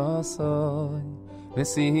וירוסוי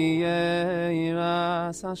ושיהיה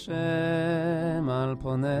ירס השם על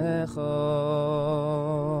פונךו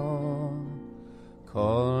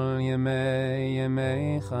כל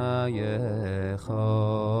ימי חייךו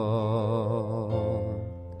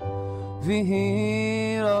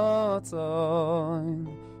ויהי רצון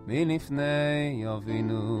מלפני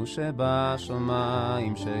אבינו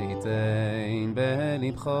שבשמיים שייתן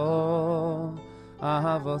בלבחו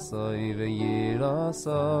אהבוסוי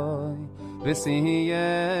וירוסוי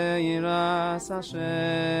ושיהיה ירס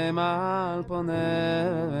השם על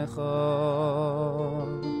פונךו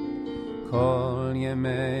כל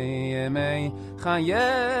ימי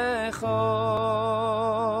חייך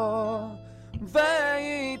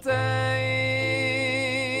וייתן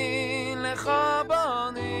לך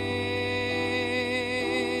בונים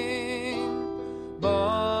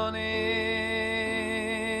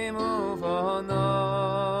ובונות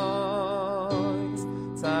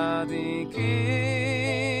צדיקים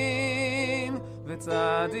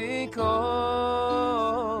וצדיקות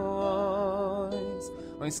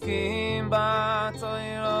עוסקים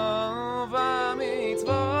בתורה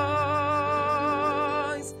ובמצוות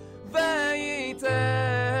וייתן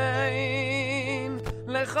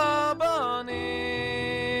לך בונים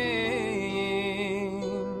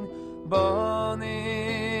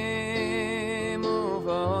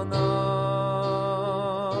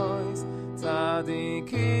ובונות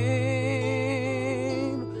צדיקים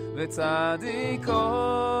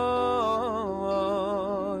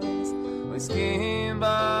וצדיקות עוסקים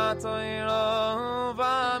בתורה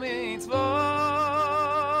ובמצוות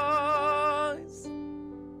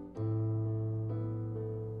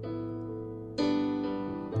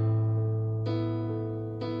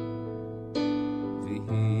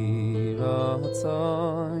ויהי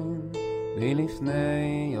רצון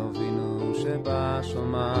מלפני אבינו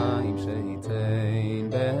שבשמיים שייתן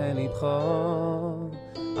בלבחו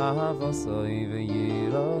אהבוסוי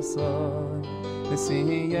וירוסוי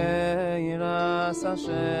ושיהיה ירס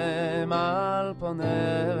השם על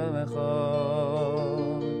פונךו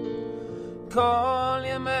כל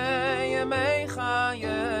ימי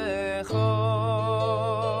חייך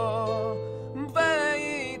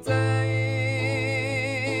וייתן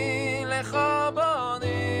לך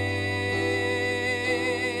בונים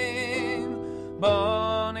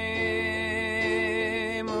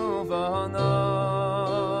ובונות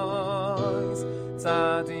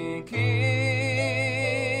צדיקים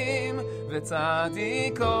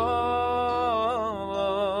וצדיקות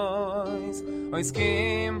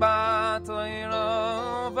עוסקים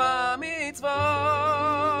בתורה ובמצוות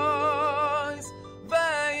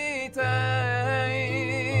וייתן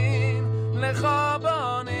לך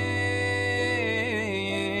בונים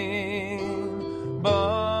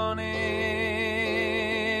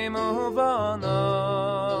ובונות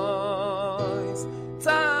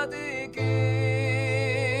צדיקים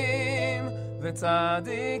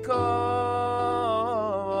וצדיקות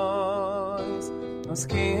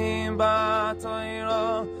עוסקים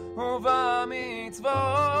בתורה ובמצוות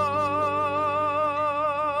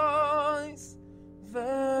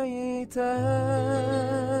וייתן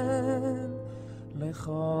JM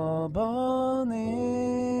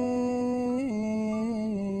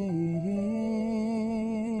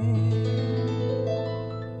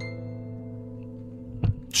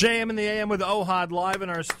in the AM with Ohad live in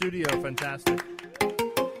our studio. Fantastic.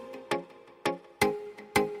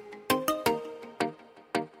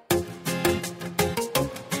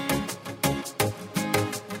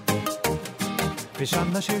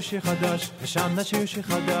 ושם נשיר שיר חדש, ושם נשיר שיר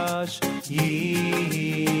חדש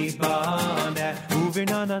ייבנה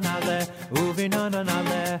וביננה נעלה, וביננה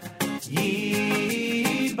נעלה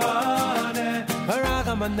ייבנה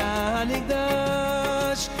הרחמנה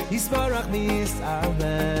נקדש יסברך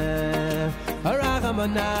מישראל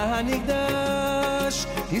הרחמנה נקדש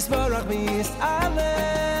יסברך מישראל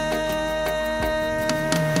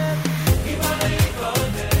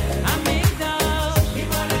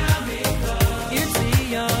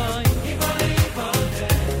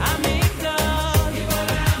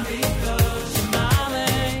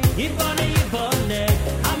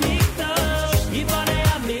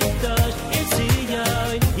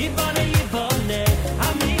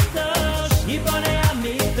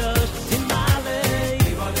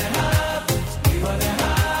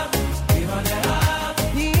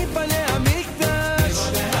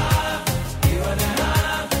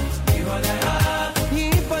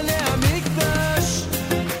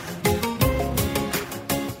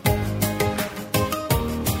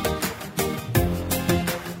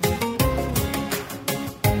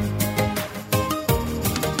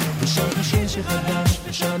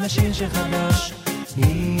השיר שחדש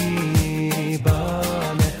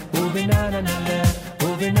ייבנה וביננה נעלה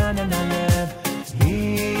וביננה נעלה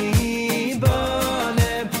ייבנה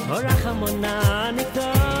הרחמנה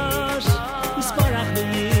נקדש יסברך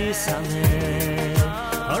בישראל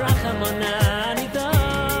הרחמנה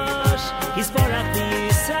נקדש יסברך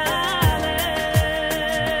בישראל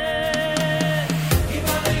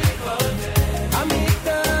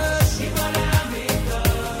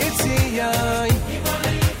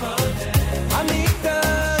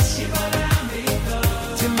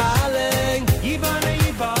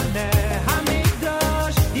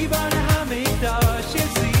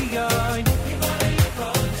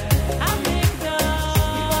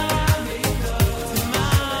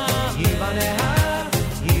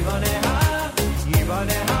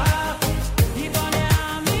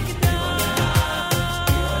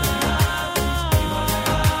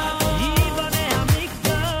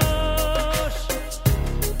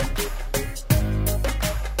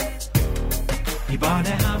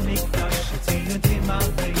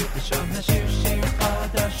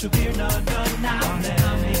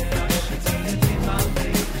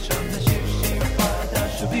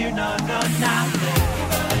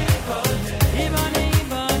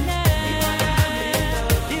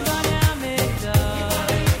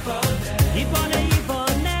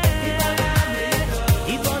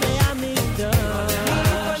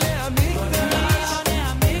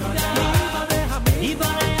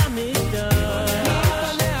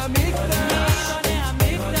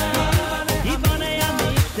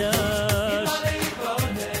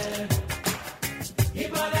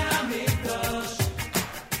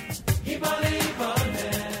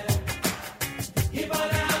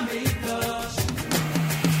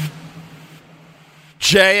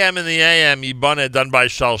JM in the AM, Yibane, done by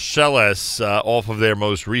Shalsheles, off of their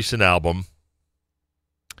most recent album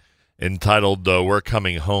entitled We're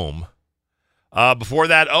Coming Home. Before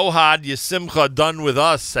that, Ohad Yesimcha, done with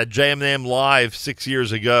us at JM in the AM Live 6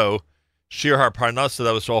 years ago. Shir HaParnasa,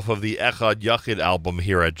 that was off of the Echad Yachid album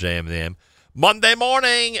here at JM in the AM. Monday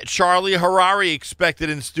morning, Charlie Harary expected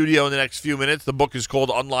in studio in the next few minutes. The book is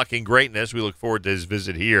called Unlocking Greatness. We look forward to his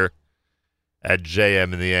visit here at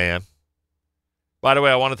JM in the AM. By the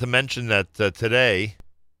way, I wanted to mention that today,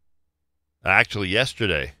 actually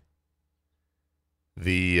yesterday,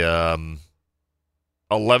 the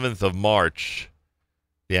 11th of March,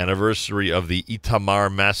 the anniversary of the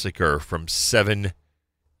Itamar massacre from 7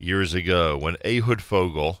 years ago, when Ehud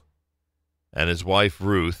Fogel and his wife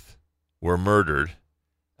Ruth were murdered,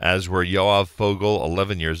 as were Yoav Fogel,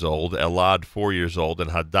 11 years old, Elad, 4 years old,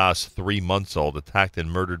 and Hadass, 3 months old, attacked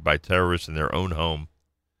and murdered by terrorists in their own home.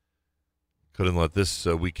 Couldn't let this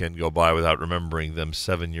weekend go by without remembering them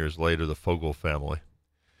 7 years later, the Fogel family.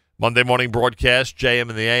 Monday morning broadcast, JM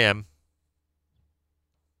in the AM.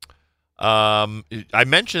 I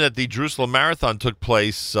mentioned that the Jerusalem Marathon took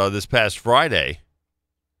place this past Friday.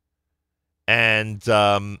 And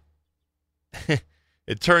I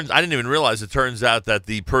didn't even realize, it turns out that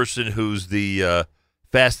the person who's the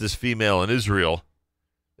fastest female in Israel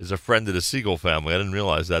is a friend of the Siegel family. I didn't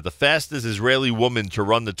realize that. The fastest Israeli woman to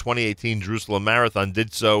run the 2018 Jerusalem Marathon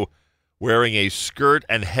did so wearing a skirt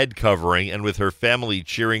and head covering and with her family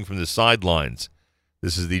cheering from the sidelines.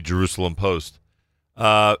 This is the Jerusalem Post.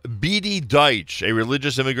 B.D. Deitch, a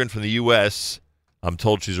religious immigrant from the U.S., I'm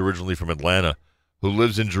told she's originally from Atlanta, who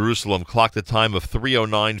lives in Jerusalem, clocked a time of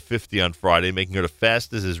 3:09:50 on Friday, making her the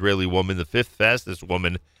fastest Israeli woman, the 5th fastest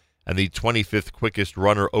woman, and the 25th quickest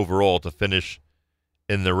runner overall to finish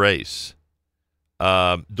in the race.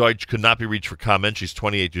 Deutsch could not be reached for comment. She's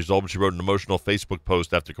 28 years old, but she wrote an emotional Facebook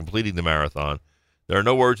post after completing the marathon. There are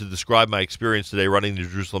no words to describe my experience today running the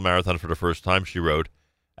Jerusalem Marathon for the first time, she wrote,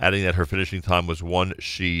 adding that her finishing time was one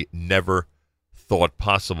she never thought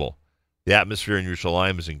possible. The atmosphere in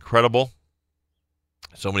Yerushalayim is incredible.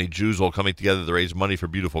 So many Jews all coming together to raise money for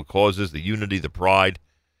beautiful causes, the unity, the pride.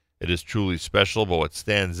 It is truly special, but what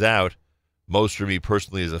stands out most for me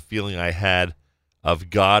personally is a feeling I had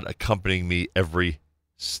of God accompanying me every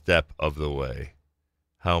step of the way.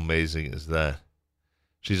 How amazing is that?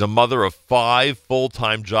 She's a mother of 5,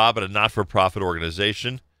 full-time job at a not-for-profit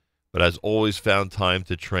organization, but has always found time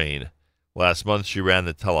to train. Last month, she ran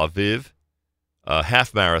the Tel Aviv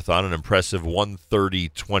half marathon, an impressive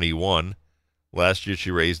 1:30:21. Last year,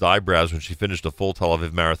 she raised eyebrows when she finished a full Tel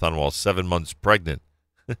Aviv marathon while 7 months pregnant.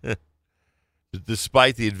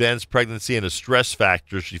 Despite the advanced pregnancy and a stress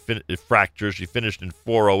fracture, she finished in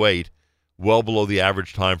 4:08, well below the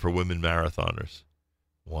average time for women marathoners.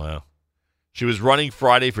 Wow. She was running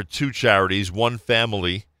Friday for 2 charities, One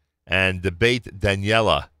Family and Debate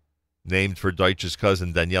Daniela, named for Deutsch's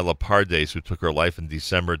cousin Daniela Pardes, who took her life in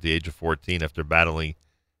December at the age of 14 after battling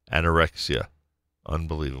anorexia.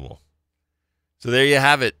 Unbelievable. So there you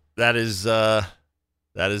have it. That is the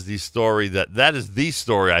story that is the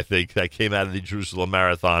story, I think, that came out of the Jerusalem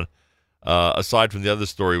Marathon, aside from the other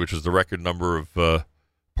story, which was the record number of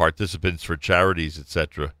participants for charities,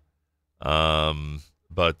 etc.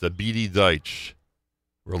 But the B.D. Deitch,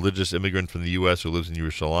 religious immigrant from the U.S. who lives in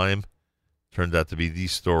Yerushalayim, turned out to be the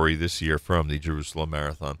story this year from the Jerusalem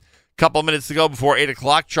Marathon. Couple minutes to go before 8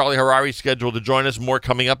 o'clock. Charlie Harary scheduled to join us. More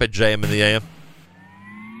coming up at JM in the AM.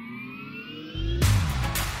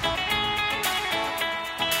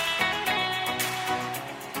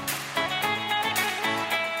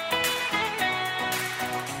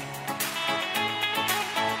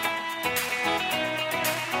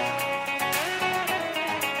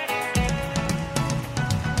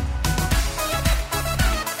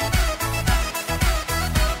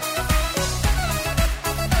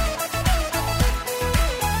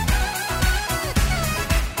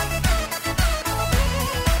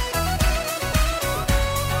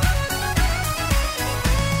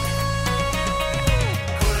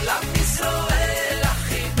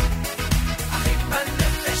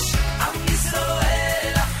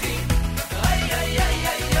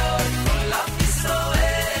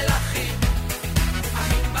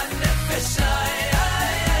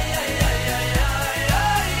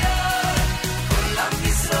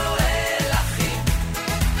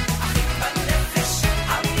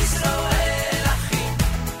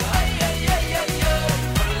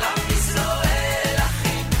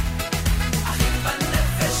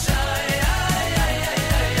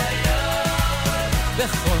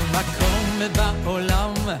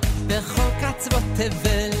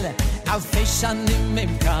 אלפי שנים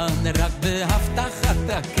הם כאן רק בהבטחת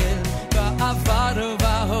הקל בעבר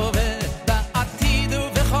ובהווה בעתיד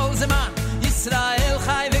ובכל זמן ישראל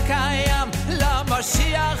חי וקיים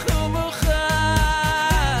למשיח הוא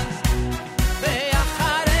מוכן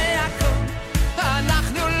ואחרי הכל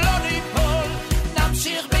אנחנו לא ניפול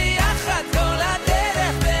נמשיך ביחד כל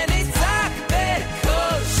הדרך ונצעק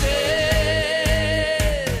בכל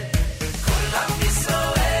כולם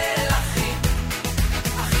ישראל אחים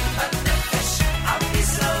אחים בנפש עם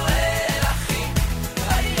ישראל אחים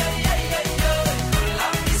איי איי איי איי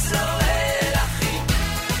כולם ישראל אחים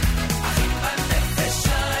אחים בנפש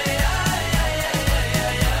איי איי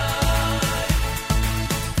איי איי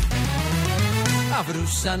עברו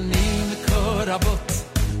שנים כה רבות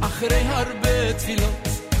אחרי הרבה תפילות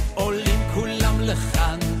עולים כולם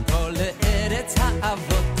לכאן פה לארץ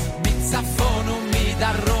האבות מצפון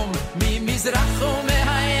ומדרום ממזרח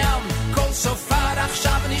ומהים כל שופר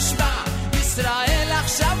עכשיו נשמע ישראל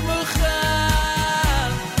עכשיו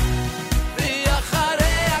מוכן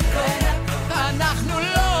ואחרי הכל אנחנו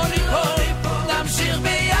לא ניפול נמשיך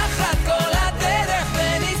ביחד כל הדרך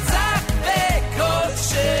ונצעק בכל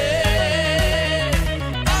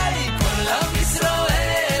כולם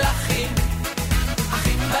ישראל אחים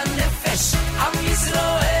אחים בנפש עם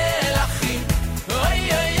ישראל אחים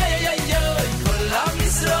אוי אוי אוי אוי אוי כולם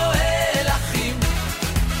ישראל אחים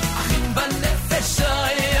אחים בנפש אוי אוי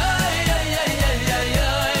אוי אוי אוי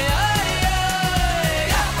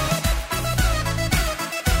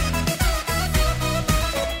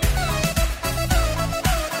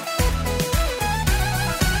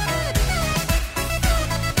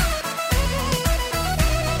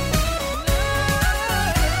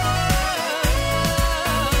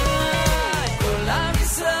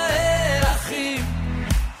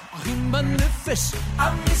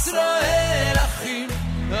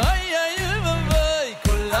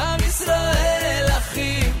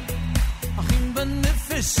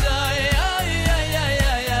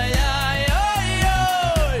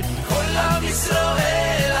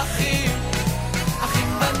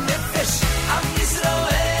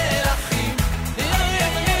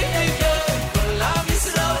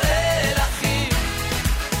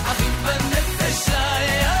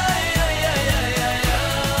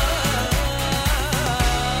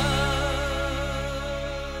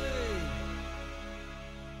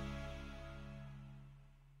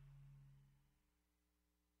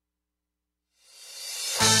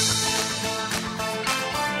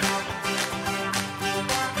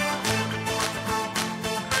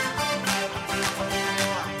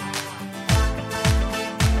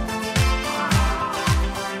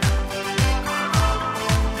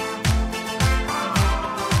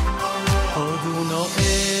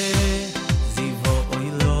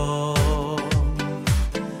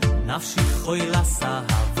נפשי חוי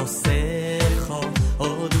לסהב עושךו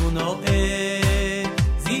עוד הוא נועה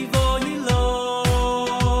זיבוי לו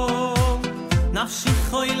נפשי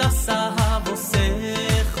חוי לסהב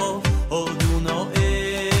עושךו עוד הוא נועה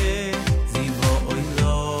זיבוי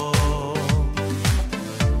לו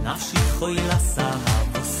נפשי חוי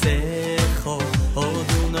לסהב עושךו עוד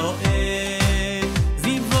הוא נועה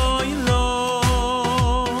זיבוי לו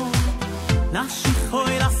נפשי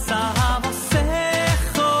חוי לסהב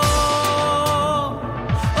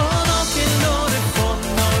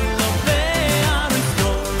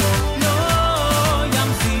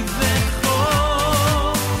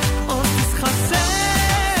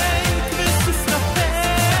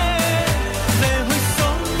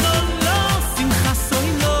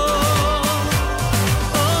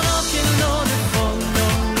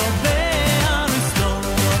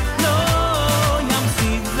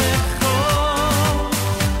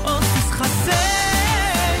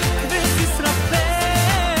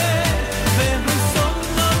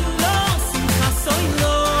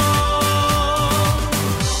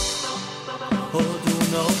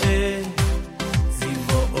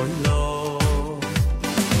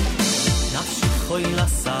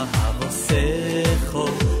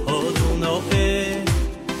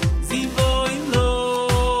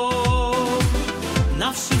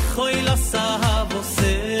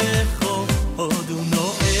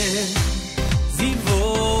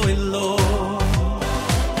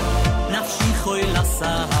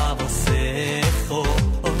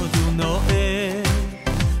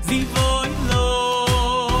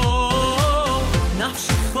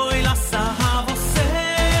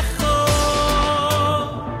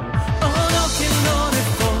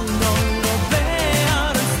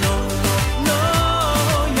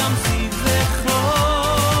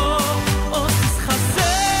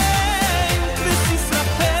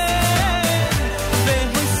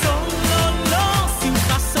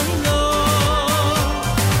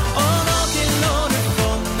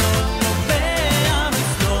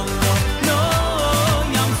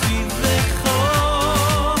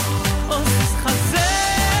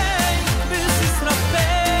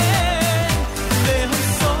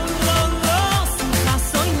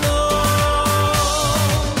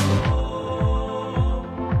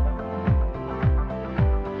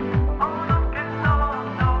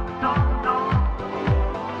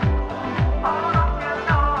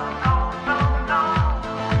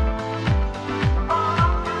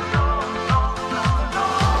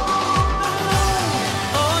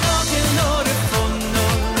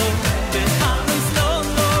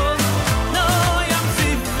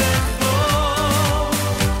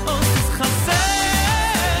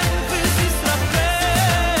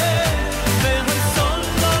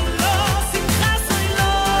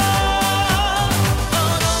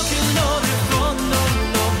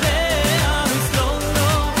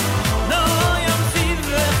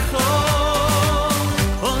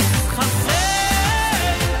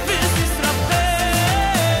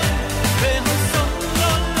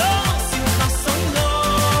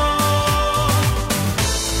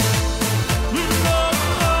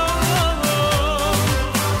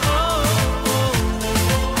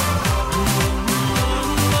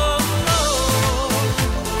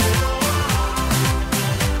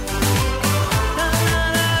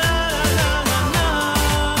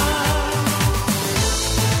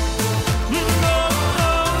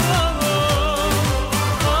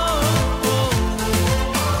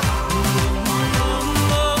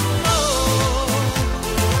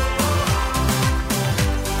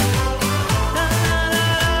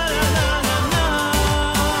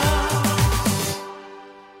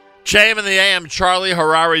JM in the AM, Charlie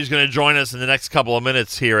Harary is going to join us in the next couple of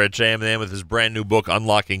minutes here at JM in the AM with his brand new book,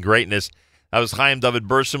 Unlocking Greatness. That was Chaim David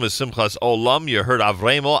Burson with Simchas Olam. You heard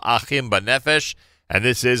Avremo Achim Banefesh, and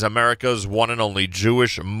this is America's one and only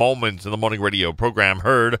Jewish Moment in the Morning Radio program,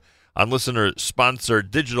 heard on listener-sponsored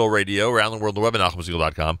digital radio around the world, the web at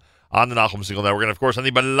NachumSegal.com, on the Nachum Segal Network, and of course on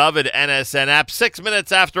the beloved NSN app. 6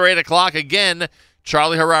 minutes after 8 o'clock, again,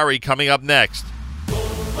 Charlie Harary coming up next.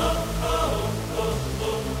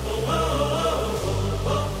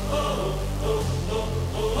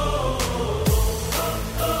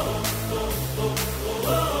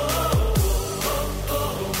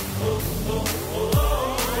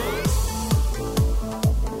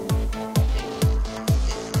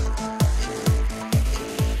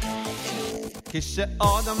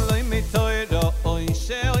 כשאדם לא מתוירו אוי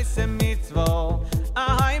שעושה מצוו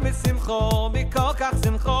אהי בשמחו מכל כך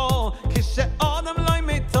שמחו כשאדם לא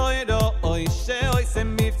מתוירו אוי שעושה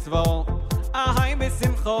מצוו אהי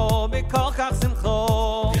בשמחו מכל כך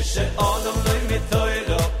שמחו כשאדם לא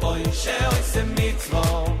מתוירו אוי שעושה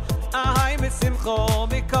מצוו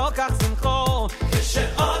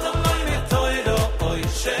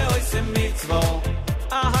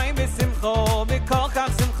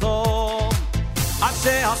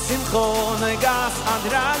השמחו נגס עד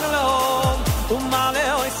רגלו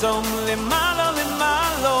ומלא אויסום למעלה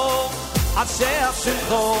למעלו עד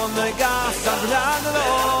שהשמחו נגס עד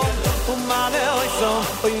רגלו ומלא אויסום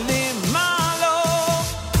אוי למעלו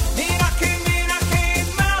נרקי נרקי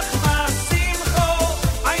מחמא שמחו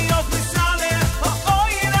איות מסעלה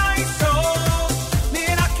אוי רייסו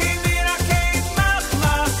נרקי נרקי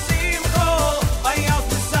מחמא שמחו איות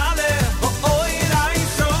מסעלה אוי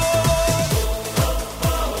רייסו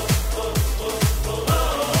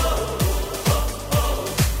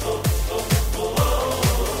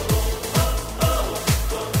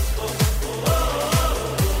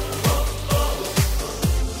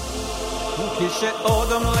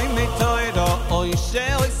כשאודם לא מתוירו אוי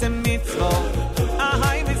שאוי זה מצוו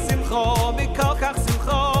אהי ושמחו בכל כך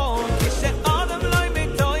שמחו כשאודם לא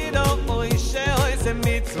מתוירו אוי שאוי זה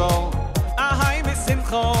מצוו אהי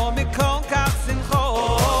ושמחו בכל כך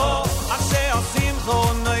שמחו אשר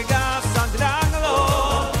שמחו נגס עד רגלו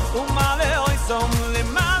ומלא אוי סום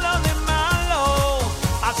למעלה למעלו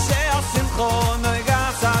אשר שמחו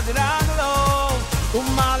נגס עד רגלו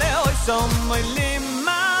ומלא אוי סום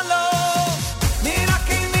למעלו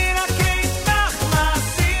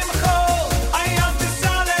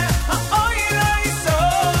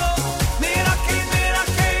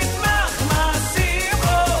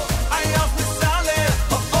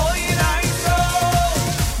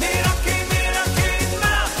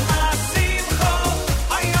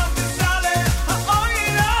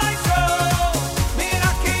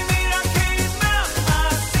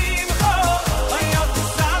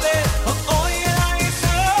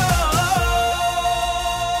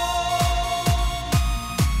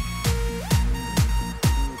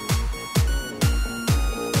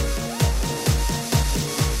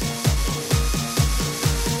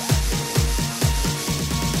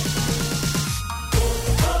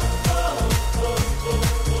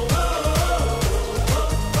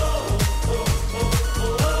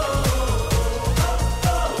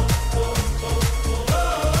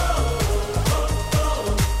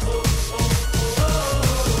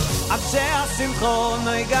שמחו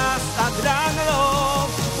נגס עד רגלו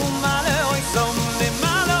ומלא אויסום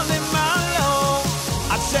למעלה למעלו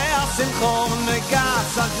עד שהשמחו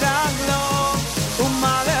נגס עד רגלו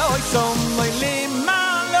ומלא אויסום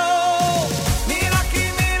למעלו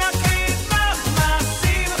נרקי נרקי מחמא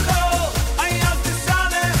שמחו איות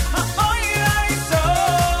תסעלה אוי רייסו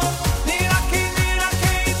נרקי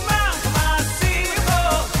נרקי מחמא שמחו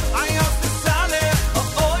איות תסעלה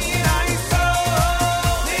אוי רייסו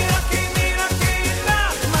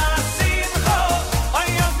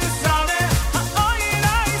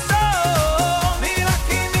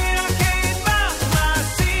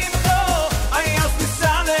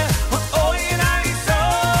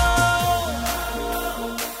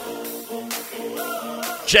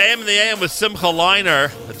JM in the AM with Simcha Liner.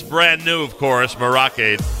 It's brand new, of course,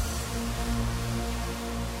 Morocade.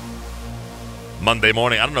 Monday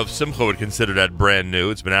morning. I don't know if Simcha would consider that brand new.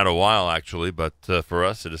 It's been out a while, actually, but for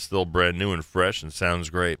us, it is still brand new and fresh and sounds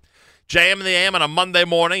great. JM in the AM on a Monday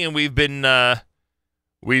morning, and we've been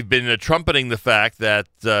trumpeting the fact that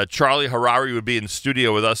Charlie Harary would be in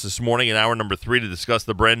studio with us this morning in hour number 3 to discuss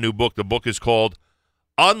the brand new book. The book is called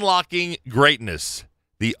Unlocking Greatness: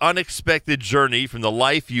 The Unexpected Journey from the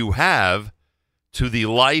Life You Have to the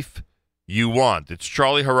Life You Want. It's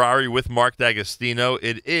Charlie Harary with Mark D'Agostino.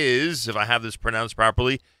 It is, if I have this pronounced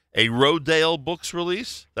properly, a Rodale Books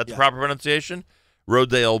release. That's the proper pronunciation?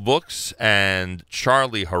 Rodale Books. And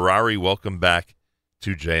Charlie Harary, welcome back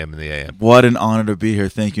to JM in the AM. What an honor to be here.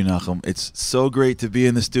 Thank you, Nachum. It's so great to be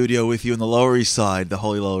in the studio with you in the Lower East Side, the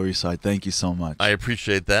Holy Lower East Side. Thank you so much. I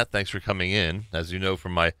appreciate that. Thanks for coming in. As you know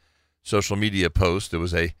from my social media post, it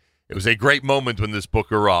was a great moment when this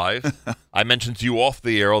book arrived. I mentioned to you off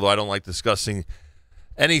the air, although I don't like discussing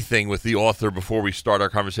anything with the author before we start our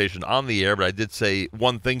conversation on the air, but I did say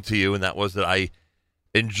one thing to you, and that was that I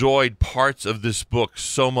enjoyed parts of this book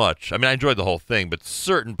so much. I mean, I enjoyed the whole thing, but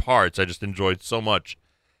certain parts I just enjoyed so much.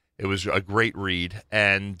 It was a great read.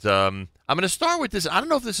 And I'm going to start with this. I don't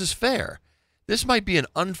know if this is fair. This might be an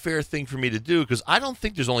unfair thing for me to do because I don't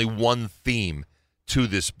think there's only one theme to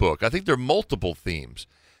this book. I think there are multiple themes.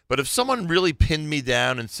 But if someone really pinned me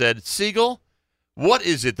down and said, Siegel, what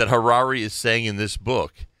is it that Harary is saying in this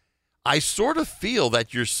book? I sort of feel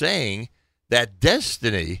that you're saying that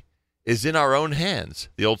destiny is in our own hands.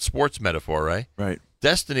 The old sports metaphor, right? Right.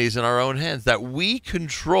 Destiny is in our own hands, that we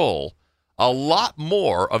control a lot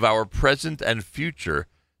more of our present and future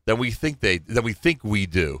than we think we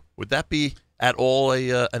do. Would that be at all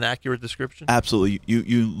an accurate description? Absolutely.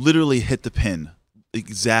 You literally hit the pin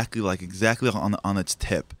exactly on its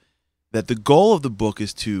tip. that the goal of the book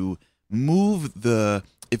is to move the,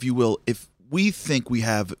 if you will, if we think we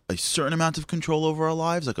have a certain amount of control over our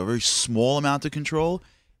lives, like a very small amount of control,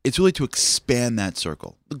 it's really to expand that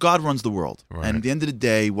circle. God runs the world. Right. And at the end of the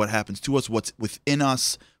day, what happens to us, what's within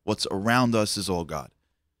us, what's around us is all God.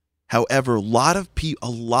 However, a lot of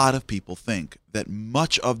people think that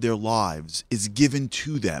much of their lives is given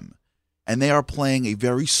to them, and they are playing a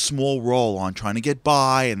very small role on trying to get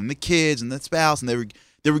by, and then the kids and the spouse, and they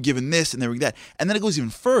were given this and they were that. And then it goes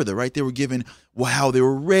even further, right? They were given how they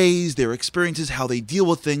were raised, their experiences, how they deal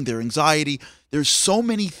with things, their anxiety. There's so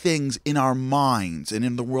many things in our minds and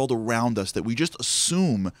in the world around us that we just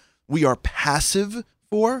assume we are passive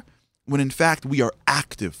for, when in fact we are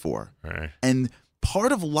active for. Right. And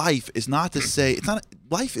part of life is not to say,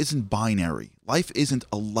 life isn't binary. Life isn't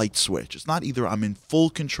a light switch. It's not either I'm in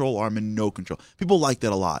full control or I'm in no control. People like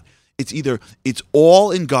that a lot. It's either it's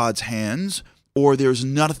all in God's hands, or there's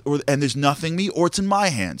nothing me, or it's in my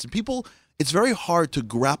hands. And people, it's very hard to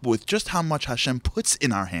grapple with just how much Hashem puts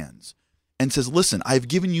in our hands and says, listen, I've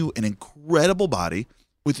given you an incredible body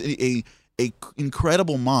with a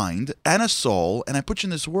incredible mind and a soul, and I put you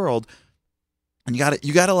in this world, and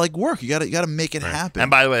you gotta like work. You gotta make it happen. And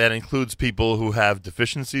by the way, that includes people who have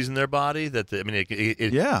deficiencies in their body.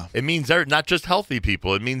 It means not just healthy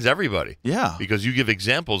people. It means everybody. Yeah. Because you give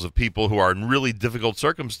examples of people who are in really difficult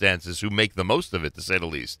circumstances who make the most of it, to say the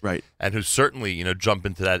least. Right. And who certainly jump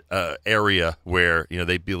into that area where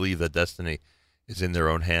they believe that destiny is in their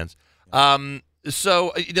own hands.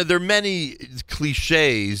 So there are many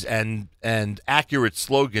cliches and accurate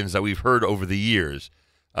slogans that we've heard over the years.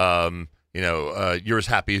 You're as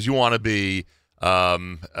happy as you want to be.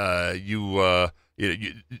 The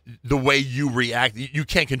way you react, you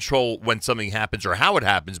can't control when something happens or how it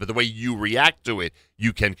happens, but the way you react to it,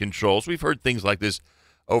 you can control. So we've heard things like this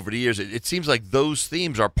over the years. It seems like those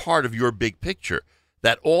themes are part of your big picture,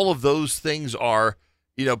 that all of those things are,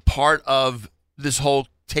 part of this whole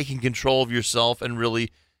taking control of yourself and really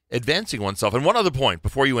advancing oneself. And one other point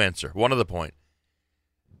before you answer,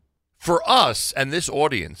 for us and this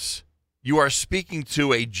audience, you are speaking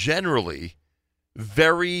to a generally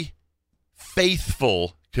very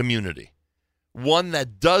faithful community, one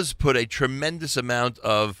that does put a tremendous amount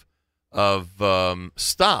of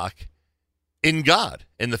stock in God,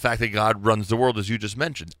 in the fact that God runs the world, as you just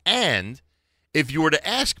mentioned. And if you were to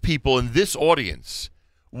ask people in this audience,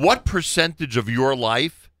 what percentage of your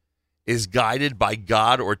life is guided by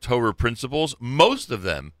God or Torah principles, most of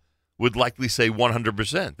them would likely say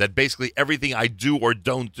 100%, that basically everything I do or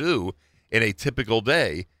don't do in a typical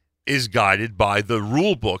day is guided by the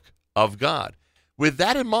rule book of God. With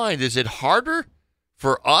that in mind, is it harder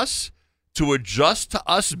for us to adjust to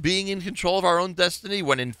us being in control of our own destiny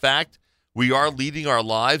when in fact we are leading our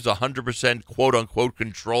lives 100% quote unquote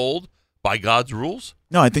controlled by God's rules?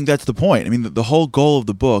 No, I think that's the point. I mean, the whole goal of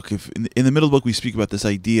the book, if in the middle of the book we speak about this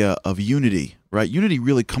idea of unity, right? Unity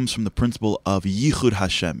really comes from the principle of Yichud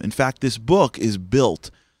Hashem. In fact, this book is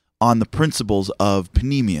built on the principles of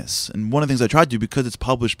Panemius. And one of the things I tried to do, because it's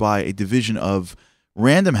published by a division of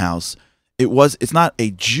Random House, it's not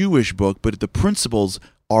a Jewish book, but the principles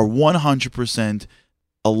are 100%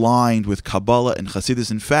 aligned with Kabbalah and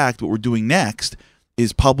Hasidus. In fact, what we're doing next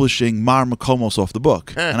is publishing Mar Makomos off the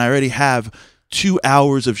book. And I already have 2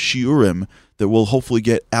 hours of shiurim that will hopefully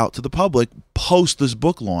get out to the public post this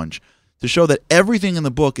book launch to show that everything in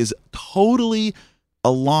the book is totally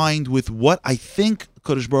aligned with what I think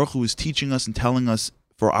Kodesh Baruch Hu is teaching us and telling us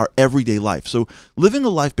for our everyday life. So living a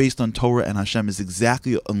life based on Torah and Hashem is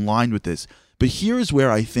exactly in line with this. But here is where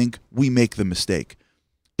I think we make the mistake.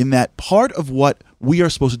 In that part of what we are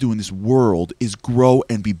supposed to do in this world is grow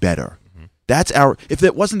and be better. If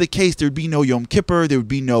that wasn't the case, there'd be no Yom Kippur, there would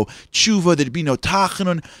be no tshuva, there'd be no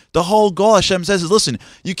tachanun. The whole goal Hashem says is, listen,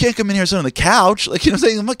 you can't come in here and sit on the couch. Like, what I'm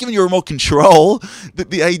saying? I'm not giving you remote control.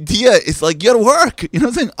 The idea is like, you gotta work. What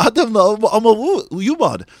I'm saying? Adam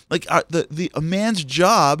yubad. Like, a man's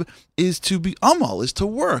job is to be amal, is to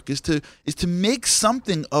work, is to make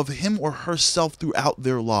something of him or herself throughout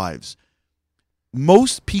their lives.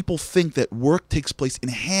 Most people think that work takes place in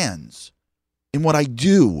hands, in what I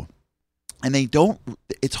do. And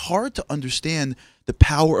it's hard to understand the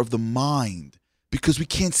power of the mind because we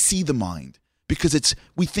can't see the mind, because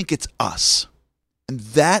we think it's us. And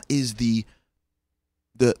that is the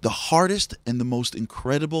hardest and the most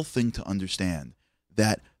incredible thing to understand,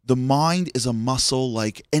 that the mind is a muscle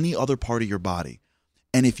like any other part of your body.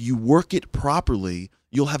 And if you work it properly,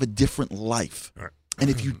 you'll have a different life. Right. And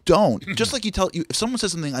if you don't, just like if someone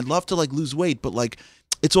says something, I'd love to lose weight, but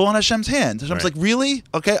it's all in Hashem's hands. Hashem's like, really?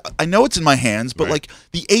 Okay, I know it's in my hands, but like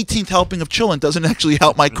the 18th helping of chillin doesn't actually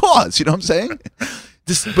help my cause. You know what I'm saying?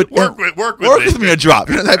 Work with me a drop.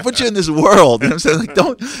 I put you in this world. You know what I'm saying? Like,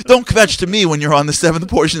 don't kvetch to me when you're on the 7th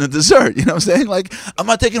portion of dessert. You know what I'm saying? Like, I'm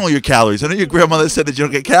not taking all your calories. I know your grandmother said that you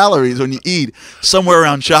don't get calories when you eat somewhere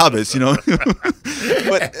around Shabbos. You know,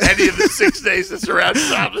 but any of the 6 days that's around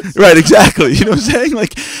Shabbos. Right, exactly. You know what I'm saying?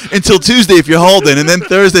 Like until Tuesday if you're holding, and then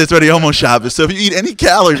Thursday it's already almost Shabbos. So if you eat any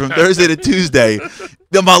calories from Thursday to Tuesday,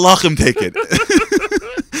 the malachim take it.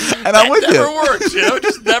 And I'm with you. Never works, it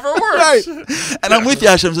just never works. Right. And I'm with you,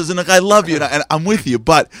 Hashem says, and like, I love you, and I'm with you,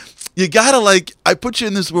 but you gotta I put you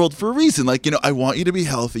in this world for a reason. Like, I want you to be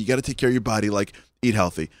healthy. You gotta take care of your body, like, eat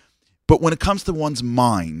healthy. But when it comes to one's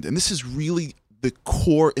mind, and this is really the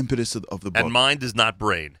core impetus of the book. And mind is not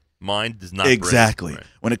brain. Mind is not exactly. brain. Right.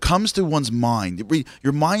 When it comes to one's mind,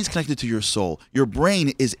 your mind's connected to your soul. Your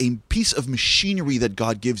brain is a piece of machinery that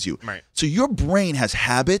God gives you. Right. So your brain has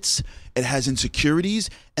habits, it has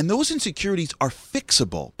insecurities, and those insecurities are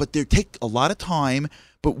fixable, but they take a lot of time.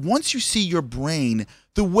 But once you see your brain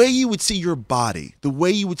the way you would see your body, the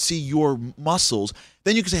way you would see your muscles,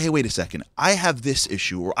 then you can say, hey, wait a second, I have this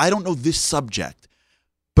issue, or I don't know this subject.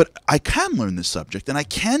 But I can learn this subject, and I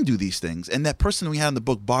can do these things. And that person we had in the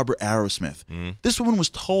book, Barbara Arrowsmith, this woman was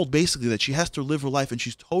told basically that she has to live her life, and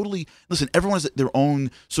she's totally, listen, everyone has their own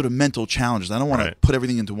sort of mental challenges. I don't want to put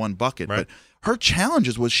everything into one bucket, but her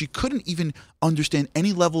challenges was she couldn't even understand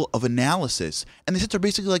any level of analysis. And they said to her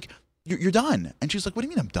basically like, you're done. And she's like, what do you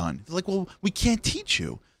mean I'm done? They're like, well, we can't teach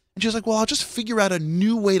you. And she's like, well, I'll just figure out a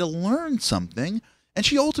new way to learn something. And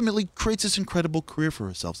she ultimately creates this incredible career for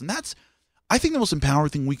herself. And that's, I think the most empowering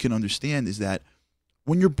thing we can understand is that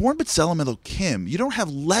when you're born B'Tselem Elokim, you don't have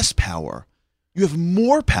less power. You have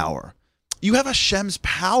more power. You have Hashem's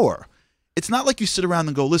power. It's not like you sit around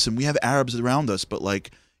and go, listen, we have Arabs around us, but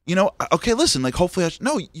like, okay, listen, like hopefully,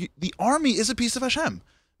 the army is a piece of Hashem,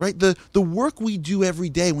 right? The work we do every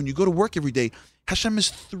day, when you go to work every day, Hashem is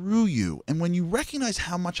through you. And when you recognize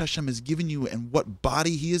how much Hashem has given you and what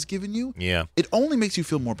body he has given you, it only makes you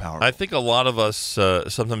feel more powerful. I think a lot of us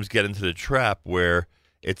sometimes get into the trap where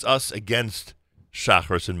it's us against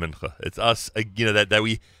Shacharis and Mincha. It's us, that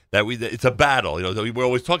we it's a battle. We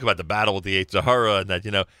always talk about the battle with the Yetzer Hara, and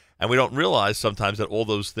that, and we don't realize sometimes that all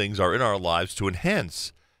those things are in our lives to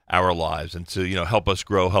enhance our lives and to, help us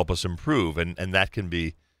grow, help us improve. And that can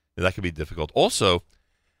be difficult. Also,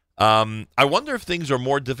 I wonder if things are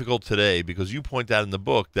more difficult today because you point out in the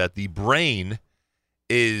book that the brain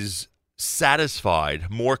is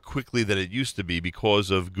satisfied more quickly than it used to be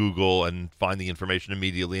because of Google and finding information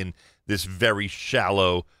immediately, and this very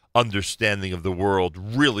shallow understanding of the world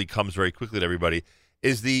really comes very quickly to everybody.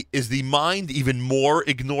 Is the mind even more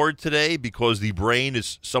ignored today because the brain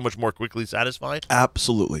is so much more quickly satisfied?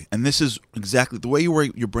 Absolutely. And this is exactly the way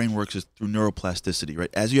your brain works is through neuroplasticity, right?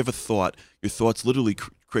 As you have a thought, your thoughts literally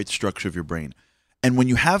create the structure of your brain. And when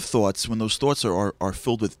you have thoughts, when those thoughts are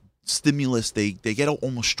filled with stimulus, they get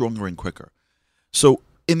almost stronger and quicker. So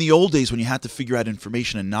in the old days when you had to figure out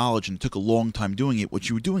information and knowledge and it took a long time doing it, what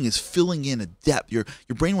you were doing is filling in a depth. Your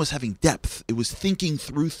brain was having depth. It was thinking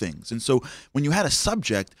through things. And so when you had a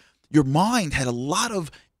subject, your mind had a lot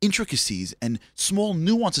of intricacies and small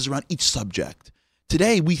nuances around each subject.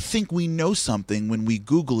 Today, we think we know something when we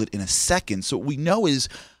Google it in a second. So what we know is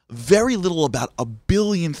very little about a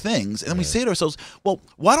billion things. And then we say to ourselves, well,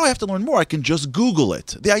 why do I have to learn more? I can just Google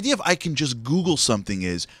it. The idea of I can just Google something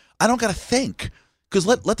is I don't got to think. Because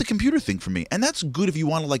let the computer think for me. And that's good if you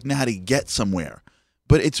want to know how to get somewhere.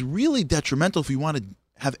 But it's really detrimental if you want to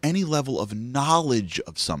have any level of knowledge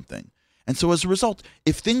of something. And so as a result,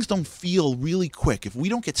 if things don't feel really quick, if we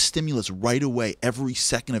don't get stimulus right away every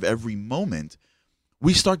second of every moment,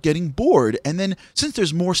 we start getting bored. And then since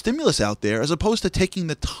there's more stimulus out there, as opposed to taking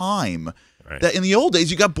the time that in the old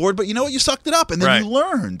days you got bored, but you know what? You sucked it up and then you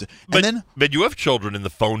learned. But you have children in the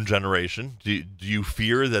phone generation. Do you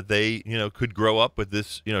fear that they could grow up with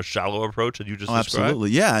this shallow approach that you just described?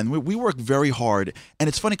 Absolutely, yeah. And we work very hard. And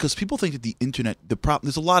it's funny because people think that the internet,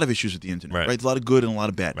 there's a lot of issues with the internet, right? A lot of good and a lot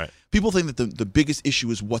of bad. Right. People think that the biggest issue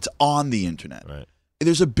is what's on the internet. Right.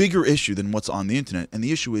 There's a bigger issue than what's on the internet. And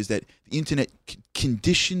the issue is that the internet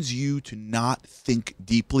conditions you to not think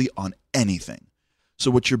deeply on anything. So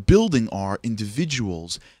what you're building are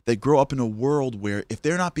individuals that grow up in a world where if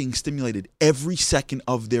they're not being stimulated every second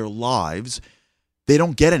of their lives, they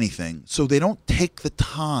don't get anything. So they don't take the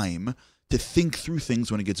time to think through things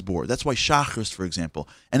when it gets bored. That's why Shacharis, for example.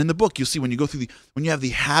 And in the book, you'll see when you go through when you have the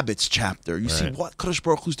habits chapter, you see what Kadosh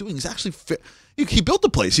Baruch Hu's doing. He's actually he built the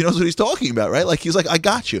place. He knows what he's talking about, right? Like he's like, I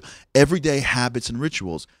got you. Everyday habits and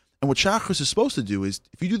rituals. And what Shachris is supposed to do is,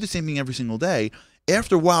 if you do the same thing every single day,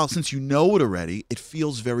 after a while, since you know it already, it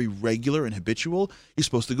feels very regular and habitual. You're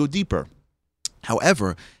supposed to go deeper.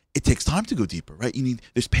 However, it takes time to go deeper, right?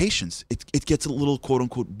 There's patience. It gets a little quote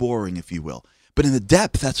unquote boring, if you will. But in the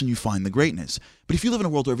depth, that's when you find the greatness. But if you live in a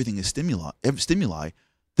world where everything is stimuli,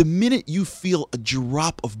 the minute you feel a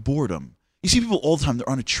drop of boredom, you see people all the time, they're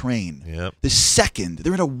on a train. Yep. The second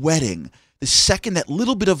they're at a wedding, the second that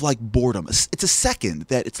little bit of like boredom, it's a second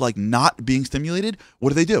that it's like not being stimulated,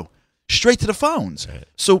 what do? Straight to the phones. Right.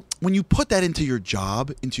 So when you put that into your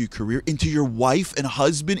job, into your career, into your wife and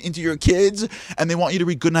husband, into your kids, and they want you to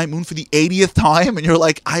read Goodnight Moon for the 80th time, and you're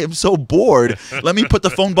like, I am so bored. Let me put the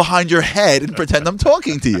phone behind your head and pretend I'm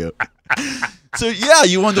talking to you. So yeah,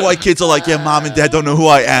 you wonder why kids are like, yeah, mom and dad don't know who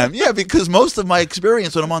I am. Yeah, because most of my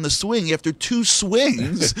experience when I'm on the swing, after 2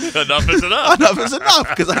 swings, enough is enough. Enough is enough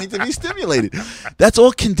because I need to be stimulated. That's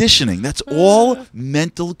all conditioning. That's all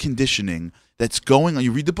mental conditioning that's going on.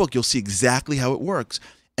 You read the book, you'll see exactly how it works,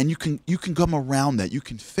 and you can come around that. You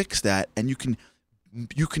can fix that, and you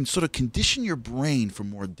can sort of condition your brain for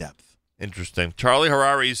more depth. Interesting. Charlie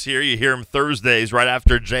Harary's here. You hear him Thursdays right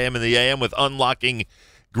after JM in the AM with Unlocking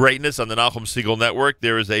Greatness on the Nachum Segal Network.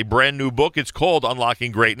 There is a brand new book. It's called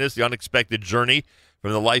Unlocking Greatness, The Unexpected Journey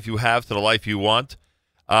from the Life You Have to the Life You Want.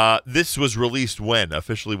 This was released when?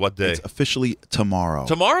 Officially what day? It's officially tomorrow.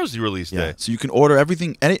 Tomorrow's the release day. So you can order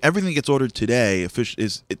everything. Everything that gets ordered today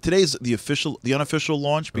today's the unofficial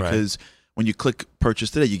launch, because when you click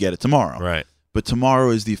purchase today, you get it tomorrow. Right. But tomorrow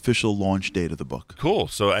is the official launch date of the book. Cool.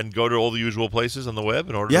 So, and go to all the usual places on the web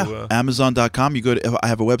in order to... Amazon.com. You go to. I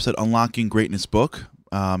have a website, Unlocking Greatness Book.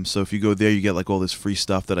 So if you go there, you get like all this free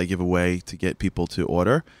stuff that I give away to get people to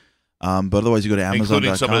order. But otherwise, you go to Amazon.com.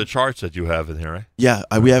 Including some of the charts that you have in here, right? Yeah,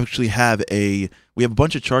 we actually have a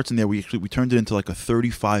bunch of charts in there. We turned it into like a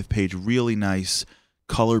 35-page, really nice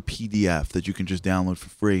color PDF that you can just download for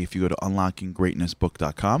free if you go to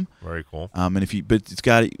unlockinggreatnessbook.com. Very cool. But it's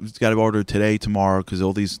got to be ordered today, tomorrow, because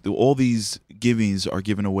all these givings are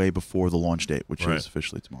given away before the launch date, which is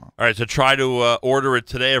officially tomorrow. All right, so try to order it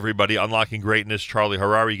today, everybody. Unlocking Greatness, Charlie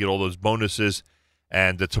Harary. You get all those bonuses.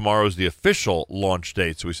 And tomorrow's the official launch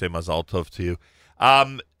date, so we say Mazal Tov to you.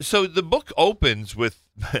 So the book opens with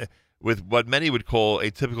with what many would call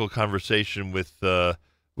a typical conversation with the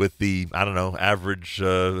average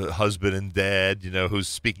husband and dad, who's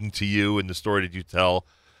speaking to you in the story that you tell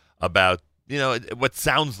about what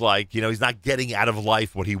sounds like he's not getting out of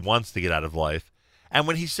life what he wants to get out of life. And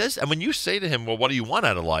when he says, and when you say to him, well, what do you want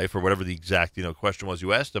out of life, or whatever the exact question was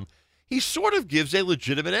you asked him, he sort of gives a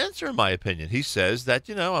legitimate answer, in my opinion. He says that,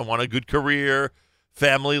 I want a good career,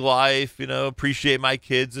 family life, appreciate my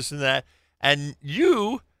kids, this and that. And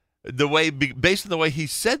you, based on the way he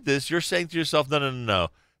said this, you're saying to yourself, no.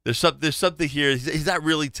 There's something here. He's not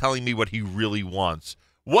really telling me what he really wants.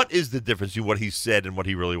 What is the difference between what he said and what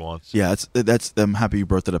he really wants? Yeah, that's. I'm happy you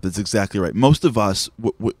brought that up. That's exactly right. Most of us,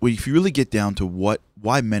 if you really get down to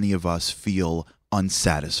why many of us feel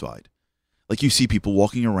unsatisfied. Like you see people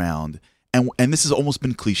walking around, and this has almost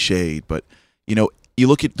been cliched, but you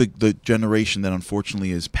look at the generation that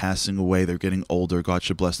unfortunately is passing away. They're getting older. God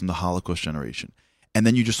should bless them, the Holocaust generation. And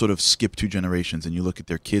then you just sort of skip 2 generations, and you look at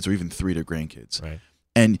their kids, or even 3 their grandkids. Right.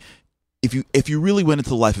 And if you really went into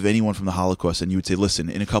the life of anyone from the Holocaust, and you would say, listen,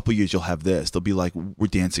 in a couple of years you'll have this, they'll be like, we're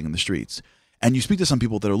dancing in the streets. And you speak to some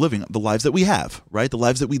people that are living the lives that we have, right? The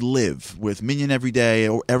lives that we live with minyan every day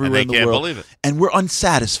or everywhere in the world. And they can't believe it. And we're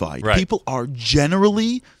unsatisfied. Right. People are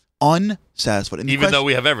generally unsatisfied. And even though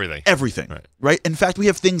we have everything. Everything. Right? In fact, we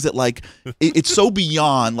have things that it's so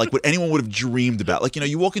beyond like what anyone would have dreamed about. Like,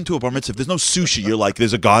 you walk into a bar mitzvah, if there's no sushi, you're like,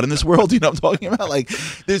 there's a God in this world. You know what I'm talking about? Like,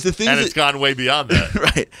 there's the things and it's gone way beyond that.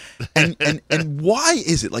 Right. And why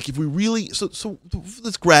is it? Like, if we really, so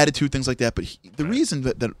there's gratitude, things like that. But the reason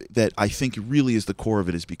that I think really is the core of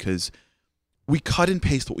it is because we cut and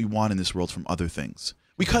paste what we want in this world from other things.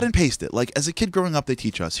 We cut and paste it. Like, as a kid growing up, they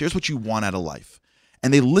teach us, here's what you want out of life.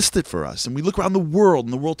 And they list it for us, and we look around the world,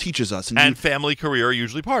 and the world teaches us. And family, career are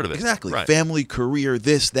usually part of it. Exactly. Right. Family, career,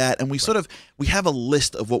 this, that, and we we have a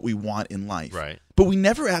list of what we want in life. Right. But we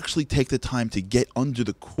never actually take the time to get under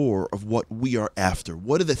the core of what we are after.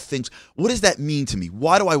 What are the things? What does that mean to me?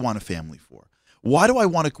 Why do I want a family for? What do I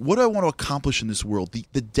want to accomplish in this world?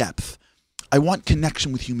 The depth. I want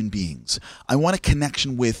connection with human beings. I want a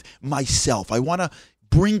connection with myself. I want to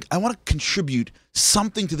contribute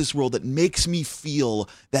something to this world that makes me feel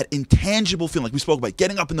that intangible feeling, like we spoke about,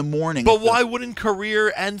 getting up in the morning. But why wouldn't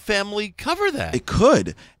career and family cover that? It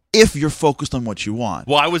could, if you're focused on what you want.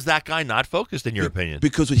 Why was that guy not focused, in your opinion?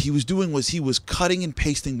 Because what he was doing was he was cutting and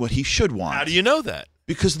pasting what he should want. How do you know that?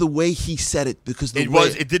 because of the way he said it. Because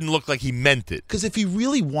it didn't look like he meant it. Because if he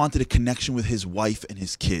really wanted a connection with his wife and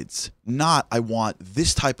his kids, not I want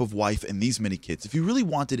this type of wife and these many kids. If he really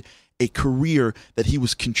wanted a career that he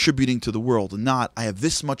was contributing to the world, and not I have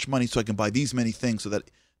this much money so I can buy these many things so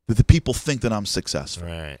that the people think that I'm successful.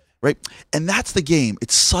 Right? And that's the game.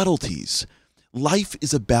 It's subtleties. Life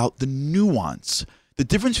is about the nuance. The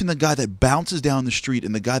difference between the guy that bounces down the street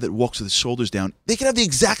and the guy that walks with his shoulders down, they can have the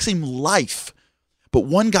exact same life, but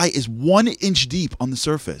one guy is 1 inch deep on the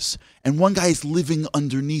surface, and one guy is living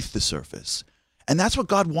underneath the surface. And that's what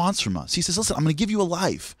God wants from us. He says, listen, I'm going to give you a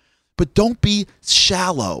life, but don't be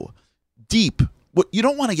shallow, deep. You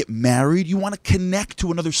don't want to get married. You want to connect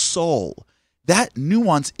to another soul. That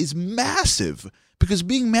nuance is massive. Because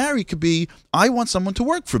being married could be, I want someone to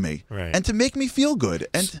work for me and to make me feel good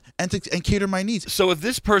and cater my needs. So if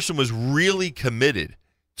this person was really committed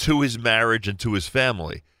to his marriage and to his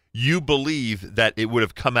family, you believe that it would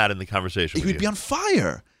have come out in the conversation. He would be on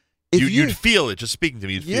fire. You'd feel it just speaking to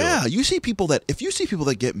me. You'd feel it. Yeah, if you see people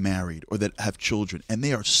that get married or that have children and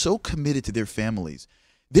they are so committed to their families,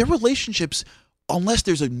 their relationships, unless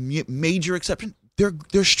there's a major exception,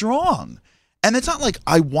 they're strong. And it's not like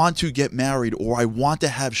I want to get married or I want to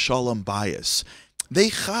have shalom bayis.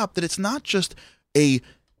 They chap that it's not just a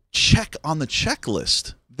check on the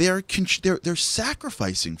checklist. They're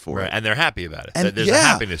sacrificing for it, and they're happy about it. And there's a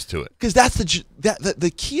happiness to it. Because that's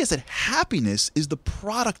the key is that happiness is the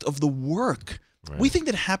product of the work. We think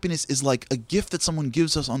that happiness is like a gift that someone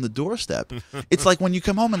gives us on the doorstep. It's like when you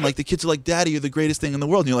come home and like the kids are like, "Daddy, you're the greatest thing in the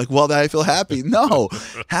world." And you're like, "Well, I feel happy." No,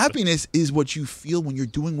 happiness is what you feel when you're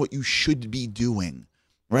doing what you should be doing,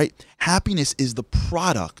 right? Happiness is the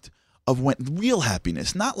product of real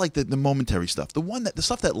happiness, not like the momentary stuff. The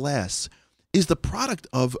stuff that lasts is the product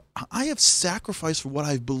of I have sacrificed for what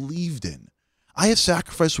I've believed in. I have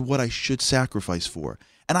sacrificed for what I should sacrifice for.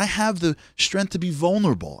 And I have the strength to be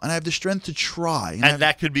vulnerable, and I have the strength to try. And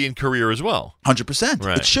that could be in career as well. 100%.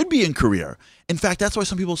 Right. It should be in career. In fact, that's why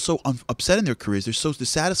some people are so upset in their careers. They're so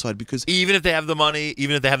dissatisfied because... Even if they have the money,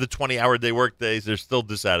 even if they have the 20-hour day work days, they're still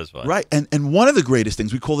dissatisfied. Right. And one of the greatest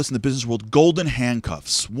things, we call this in the business world, golden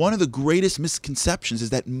handcuffs. One of the greatest misconceptions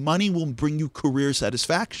is that money will bring you career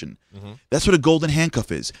satisfaction. Mm-hmm. That's what a golden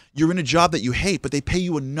handcuff is. You're in a job that you hate, but they pay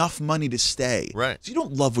you enough money to stay. Right. So you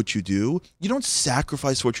don't love what you do. You don't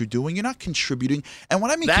sacrifice what you're doing. You're not contributing. And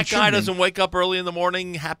when I mean that guy doesn't wake up early in the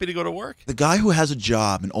morning happy to go to work. The guy who has a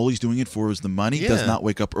job and all he's doing it for is the money does not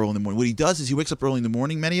wake up early in the morning. What he does is he wakes up early in the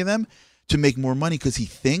morning, many of them, to make more money because he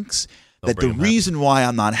thinks that the reason why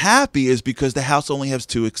I'm not happy is because the house only has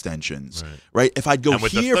 2 extensions, right? If I'd go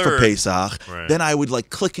here for Pesach, then I would like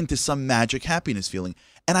click into some magic happiness feeling.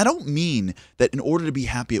 And I don't mean that in order to be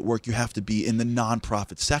happy at work, you have to be in the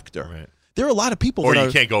nonprofit sector. Right. There are a lot of people or that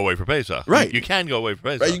you can't go away for Pesach. Right. You can go away for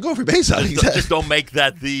Pesach. Right, you go for Pesach. Just don't make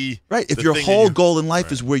that the... Right, if your whole goal in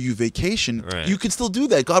life is where you vacation, you can still do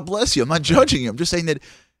that. God bless you. I'm not judging you. I'm just saying that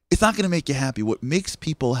it's not going to make you happy. What makes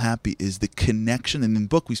people happy is the connection. And in the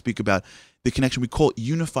book, we speak about the connection. We call it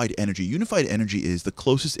unified energy. Unified energy is the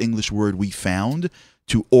closest English word we found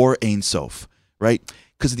to Or Ein Sof, right?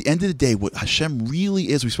 Because at the end of the day, what Hashem really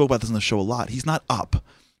is, we spoke about this on the show a lot, he's not up.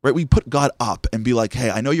 Right, we put God up and be like, hey,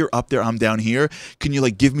 I know you're up there, I'm down here. Can you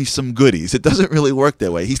like give me some goodies? It doesn't really work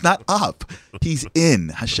that way. He's not up. He's in.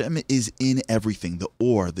 Hashem is in everything.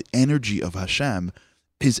 The energy of Hashem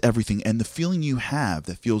is everything. And the feeling you have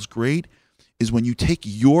that feels great is when you take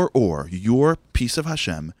your piece of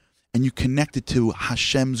Hashem, and you connect it to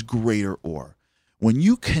Hashem's greater or. When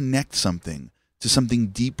you connect something to something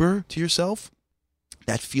deeper to yourself,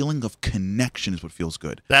 that feeling of connection is what feels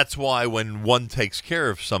good. That's why when one takes care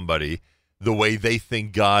of somebody the way they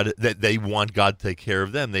think God, that they want God to take care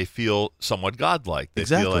of them, they feel somewhat godlike. They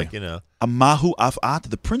feel like, Amahu af'at,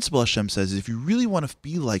 the principle Hashem says is if you really want to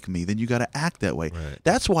be like me, then you got to act that way. Right.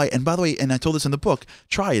 That's why, and by the way, and I told this in the book,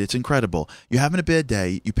 try it. It's incredible. You're having a bad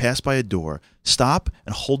day, you pass by a door, stop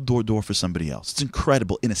and hold door for somebody else. It's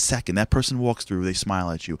incredible. In a second, that person walks through, they smile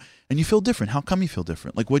at you, and you feel different. How come you feel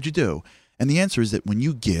different? Like, what'd you do? And the answer is that when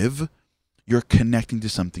you give, you're connecting to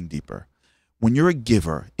something deeper. When you're a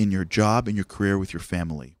giver in your job, in your career, with your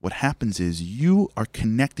family, what happens is you are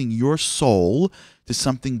connecting your soul to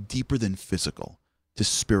something deeper than physical, to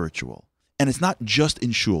spiritual. And it's not just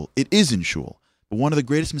in shul. It is in shul. But one of the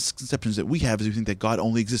greatest misconceptions that we have is we think that God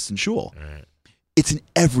only exists in shul. Right. It's in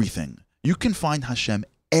everything. You can find Hashem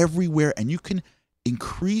everywhere, and you can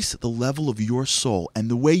increase the level of your soul and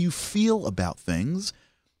the way you feel about things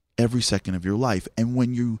every second of your life. And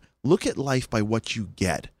when you look at life by what you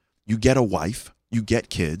get a wife, you get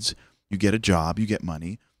kids, you get a job, you get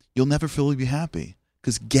money, you'll never fully be happy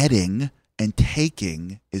because getting and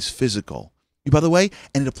taking is physical. By the way,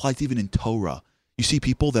 and it applies even in Torah. You see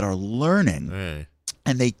people that are learning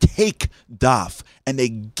and they take daf and they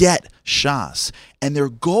get shas, and their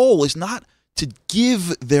goal is not to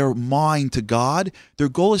give their mind to God. Their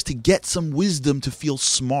goal is to get some wisdom, to feel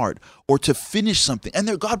smart, or to finish something.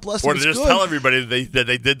 And God bless them. Or to just tell everybody that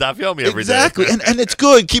they did daf yomi every day. Exactly, and it's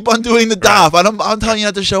good. Keep on doing the daf. I'm telling you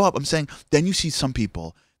not to show up. I'm saying then you see some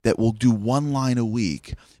people that will do one line a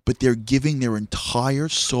week, but they're giving their entire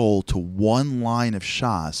soul to one line of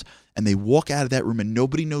shas, and they walk out of that room and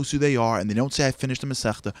nobody knows who they are, and they don't say, I finished the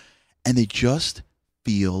Masechta, and they just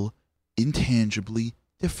feel intangibly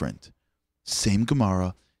different. Same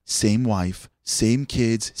Gemara, same wife, same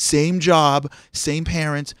kids, same job, same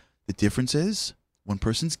parents. The difference is one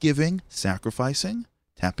person's giving, sacrificing,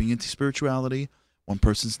 tapping into spirituality, one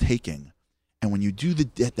person's taking. And when you do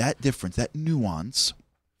that difference, that nuance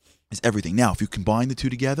is everything. Now, if you combine the two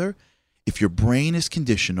together, if your brain is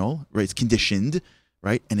conditional, right, it's conditioned,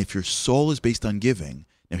 right, and if your soul is based on giving,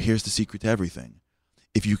 now here's the secret to everything.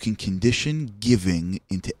 If you can condition giving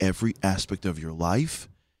into every aspect of your life,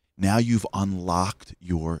 now you've unlocked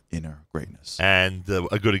your inner greatness. And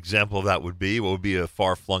a good example of that would be, what would be a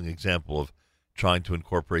far-flung example of trying to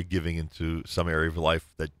incorporate giving into some area of your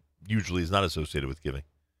life that usually is not associated with giving?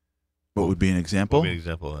 What would be an example? What would be an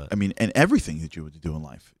example of that? I mean, and everything that you would do in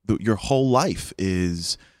life. Your whole life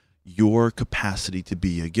is your capacity to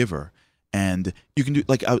be a giver. And you can do,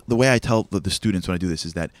 like, the way I tell the students when I do this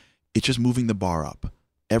is that it's just moving the bar up.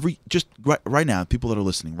 Just right now, people that are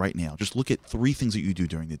listening right now, just look at 3 things that you do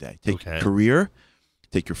during the day. Take career,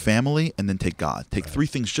 take your family, and then take God. Take 3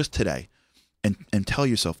 things just today. And tell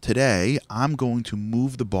yourself, today, I'm going to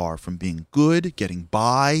move the bar from being good, getting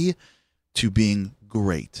by, to being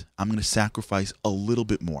great. I'm going to sacrifice a little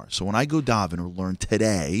bit more. So when I go daven or learn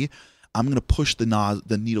today, I'm going to push the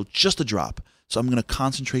needle just a drop. So I'm going to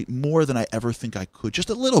concentrate more than I ever think I could, just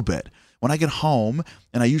a little bit. When I get home,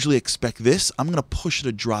 and I usually expect this, I'm going to push it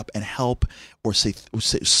a drop and help, or say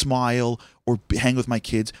smile, or hang with my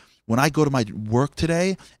kids. When I go to my work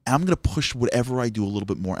today, I'm going to push whatever I do a little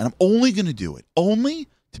bit more. And I'm only going to do it, only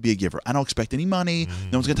to be a giver. I don't expect any money.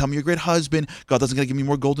 No one's going to tell me you're a great husband. God doesn't going to give me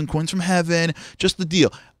more golden coins from heaven. Just the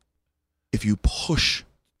deal. If you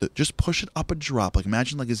just push it up a drop, like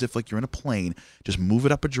imagine like as if like you're in a plane, just move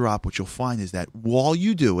it up a drop. What you'll find is that while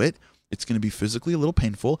you do it, it's going to be physically a little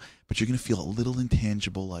painful, but you're going to feel a little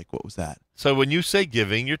intangible, like, what was that? So when you say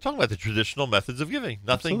giving, you're talking about the traditional methods of giving.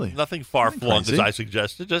 Nothing far-flung, as I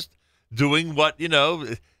suggested. Just doing what,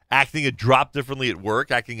 acting a drop differently at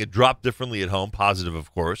work, acting a drop differently at home, positive,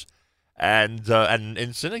 of course. And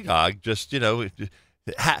in synagogue, just,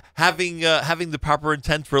 having the proper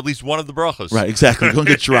intent for at least one of the brachos. Right, exactly. Don't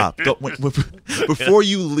get dropped. Before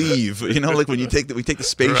you leave, like when we take the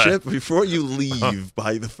spaceship, before you leave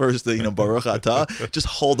by the first, Baruch Atah, just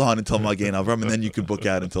hold on until Magen Avram, and then you can book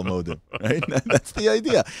out until Modim. Right? That's the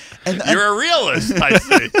idea. And you're a realist, I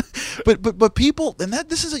see. But people, and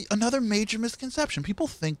this is another major misconception. People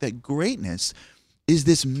think that greatness is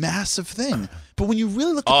this massive thing. But when you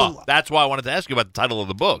really look at that's why I wanted to ask you about the title of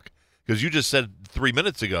the book. Because you just said 3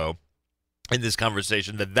 minutes ago in this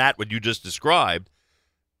conversation that what you just described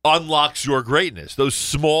unlocks your greatness. Those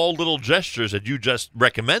small little gestures that you just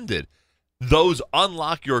recommended, those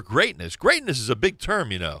unlock your greatness. Greatness is a big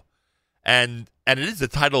term, and it is the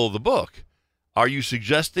title of the book. Are you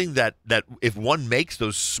suggesting that if one makes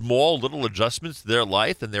those small little adjustments to their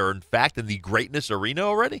life, and they're in fact in the greatness arena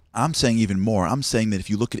already? I'm saying even more. I'm saying that if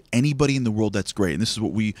you look at anybody in the world that's great, and this is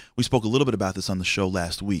what we spoke a little bit about this on the show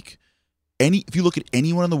last week. If you look at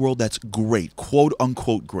anyone in the world that's great, quote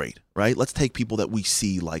unquote great, right? Let's take people that we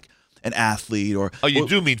see like an athlete or you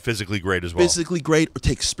do mean physically great as well. Physically great, or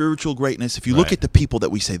take spiritual greatness. If you look at the people that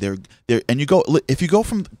we say they're and if you go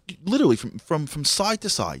from literally from side to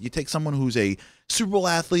side, you take someone who's a Super Bowl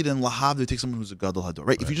athlete and Lahav, you take someone who's a Gadol Hador,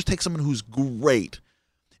 right? If you just take someone who's great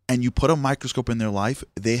and you put a microscope in their life,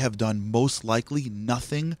 they have done most likely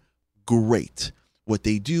nothing great. What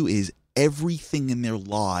they do is everything in their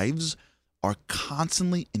lives are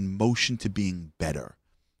constantly in motion to being better,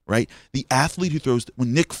 right? The athlete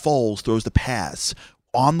when Nick Foles throws the pass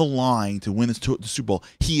on the line to win the Super Bowl,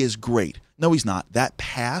 he is great. No, he's not. That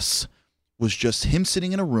pass was just him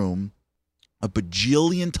sitting in a room a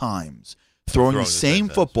bajillion times, throwing the same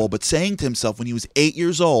football, but saying to himself when he was 8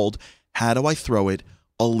 years old, how do I throw it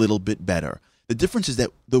a little bit better? The difference is that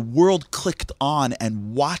the world clicked on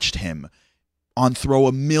and watched him on throw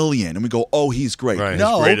 1,000,000, and we go, oh, he's great. Right,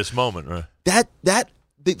 no, his greatest moment, right?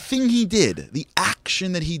 The thing he did, the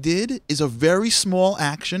action that he did is a very small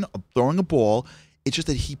action of throwing a ball. It's just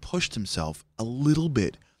that he pushed himself a little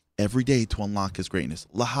bit every day to unlock his greatness.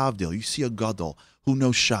 Lahavdil, you see a gadol who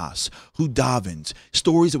knows Shas, who davens.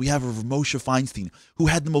 Stories that we have of Moshe Feinstein, who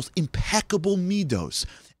had the most impeccable midos.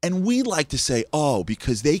 And we like to say, oh,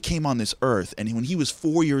 because they came on this earth, and when he was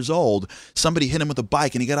 4 years old, somebody hit him with a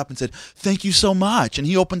bike, and he got up and said, thank you so much. And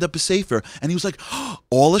he opened up a sefer, and he was like, oh,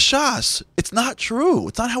 all a Shas. It's not true.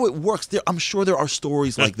 It's not how it works. I'm sure there are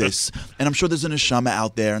stories like this, and I'm sure there's an neshama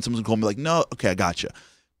out there, and someone's going to be like, no, okay, I got you.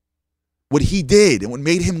 What he did, and what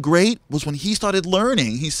made him great, was when he started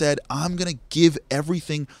learning, he said, I'm going to give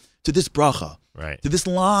everything to this bracha. Right. To this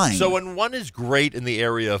line. So when one is great in the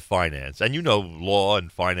area of finance, and you know law and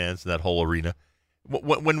finance and that whole arena,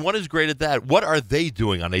 when one is great at that, what are they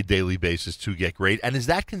doing on a daily basis to get great? And is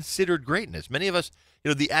that considered greatness? Many of us,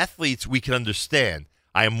 the athletes, we can understand.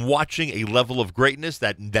 I am watching a level of greatness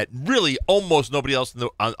that really almost nobody else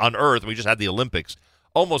on earth, we just had the Olympics,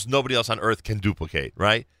 almost nobody else on earth can duplicate,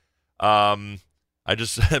 right? I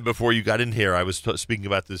just, before you got in here, I was speaking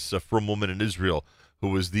about this frum woman in Israel who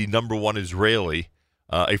was the number one Israeli,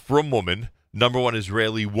 a frum woman, number one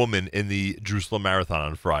Israeli woman in the Jerusalem Marathon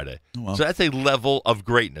on Friday. Oh, wow. So that's a level of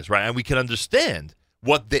greatness, right? And we can understand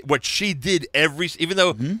what she did even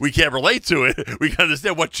though we can't relate to it, we can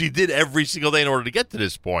understand what she did every single day in order to get to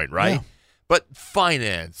this point, right? Yeah. But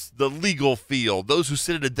finance, the legal field, those who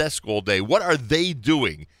sit at a desk all day, what are they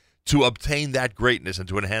doing to obtain that greatness and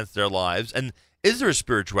to enhance their lives? And is there a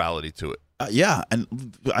spirituality to it? Yeah, and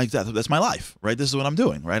that's my life, right? This is what I'm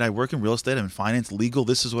doing, right? I work in real estate, I'm in finance, legal.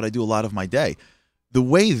 This is what I do a lot of my day. The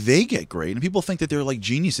way they get great, and people think that they're like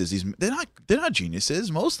geniuses. They're not geniuses.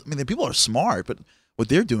 The people are smart, but what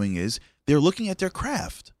they're doing is they're looking at their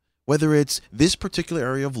craft, whether it's this particular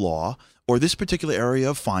area of law or this particular area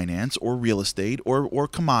of finance or real estate or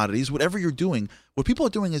commodities, whatever you're doing. What people are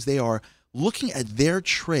doing is they are looking at their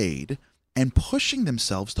trade and pushing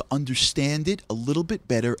themselves to understand it a little bit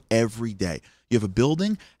better every day. You have a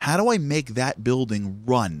building. How do I make that building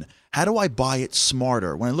run? How do I buy it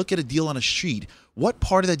smarter? When I look at a deal on a sheet, what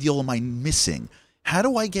part of that deal am I missing? How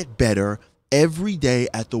do I get better every day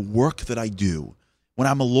at the work that I do? When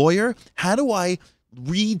I'm a lawyer, how do I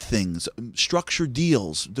read things, structure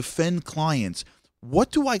deals, defend clients?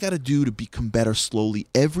 What do I got to do to become better slowly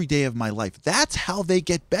every day of my life? That's how they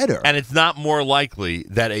get better. And it's not more likely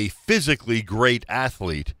that a physically great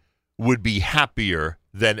athlete would be happier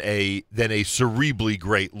than a cerebrally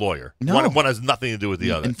great lawyer. No. One has nothing to do with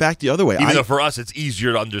the other. In fact, the other way. Even though for us it's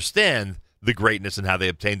easier to understand the greatness and how they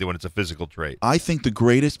obtained it when it's a physical trait. I think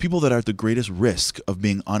people that are at the greatest risk of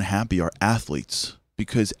being unhappy are athletes.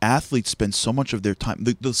 Because athletes spend so much of their time.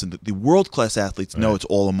 Listen, the world-class athletes know it's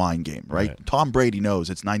all a mind game, right? Tom Brady knows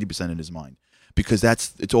it's 90% in his mind because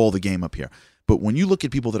it's all the game up here. But when you look at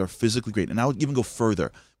people that are physically great, and I would even go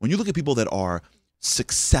further, when you look at people that are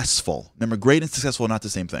successful, remember, great and successful are not the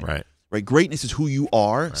same thing. Right? Greatness is who you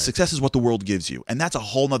are. Right. Success is what the world gives you. And that's a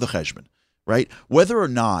whole nother cheshbon, right? Whether or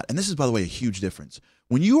not, and this is, by the way, a huge difference.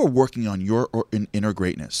 When you are working on your inner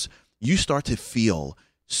greatness, you start to feel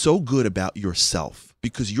so good about yourself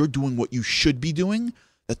because you're doing what you should be doing,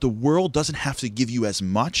 that the world doesn't have to give you as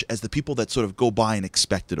much as the people that sort of go by and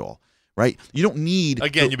expect it all, right? You don't need...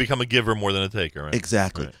 Again, you become a giver more than a taker, right?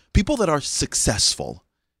 Exactly. Right. People that are successful,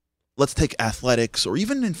 let's take athletics or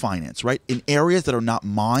even in finance, right? In areas that are not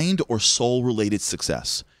mind or soul-related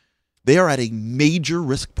success, they are at a major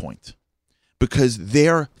risk point because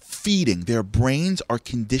their brains are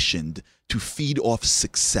conditioned to feed off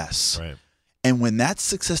success. Right. And when that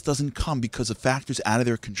success doesn't come because of factors out of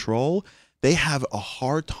their control, they have a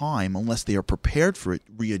hard time, unless they are prepared for it,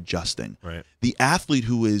 readjusting. Right. The athlete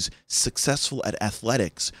who is successful at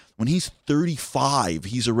athletics, when he's 35,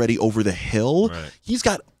 he's already over the hill. Right. He's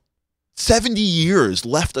got 70 years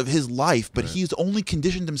left of his life, but he's only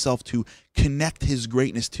conditioned himself to connect his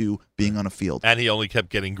greatness to being on a field. And he only kept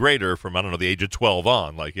getting greater from, the age of 12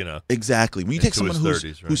 on, Exactly. When you take someone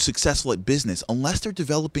who's successful at business, unless they're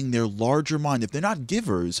developing their larger mind, if they're not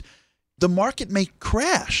givers, the market may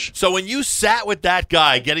crash. So when you sat with that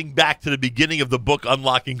guy, getting back to the beginning of the book,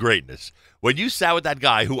 Unlocking Greatness, when you sat with that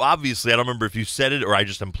guy who obviously, I don't remember if you said it or I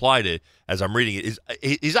just implied it as I'm reading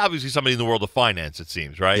it, he's obviously somebody in the world of finance, it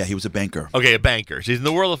seems, right? Yeah, he was a banker. Okay, a banker. So he's in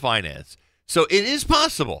the world of finance. So it is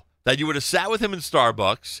possible that you would have sat with him in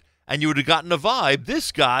Starbucks and you would have gotten a vibe,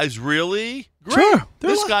 this guy's really great. Sure.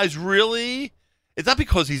 This guy's really... It's not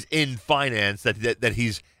because he's in finance that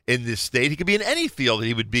he's in this state. He could be in any field that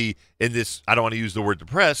he would be in this. I don't want to use the word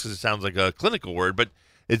depressed because it sounds like a clinical word, but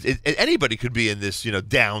anybody could be in this,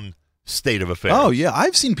 down state of affairs. Oh, yeah.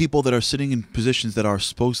 I've seen people that are sitting in positions that are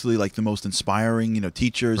supposedly like the most inspiring,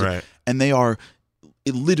 teachers. Right. And they are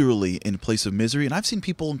literally in a place of misery. And I've seen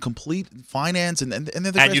people in complete finance, and they're the And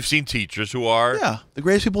greatest, you've seen teachers who are the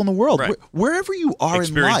greatest people in the world. Right. Wherever you are in life,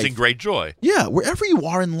 experiencing great joy. yeah, wherever you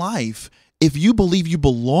are in life, if you believe you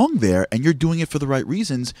belong there and you're doing it for the right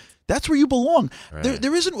reasons, that's where you belong. Right.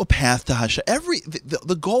 There isn't a path to Hashem.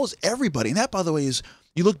 The goal is everybody, and that, by the way, is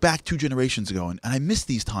you look back 2 generations ago, and I miss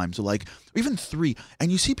these times, or even 3,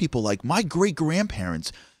 and you see people like my great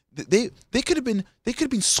grandparents. They could have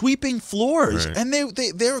been sweeping floors, Right. and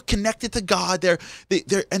they're connected to God.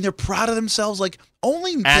 They're proud of themselves.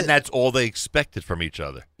 That's all they expected from each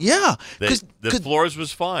other. Yeah, the floors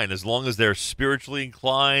was fine as long as they're spiritually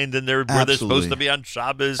inclined and they're where they're supposed to be on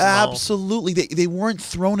Shabbos. Absolutely, they weren't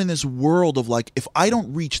thrown in this world of if I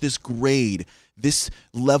don't reach this grade, this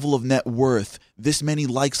level of net worth, this many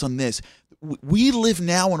likes on this. We live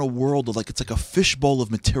now in a world of it's like a fishbowl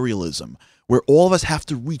of materialism, where all of us have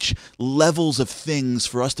to reach levels of things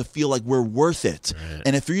for us to feel like we're worth it. Right.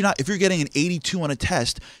 And if you're getting an 82 on a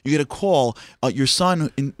test, you get a call. Your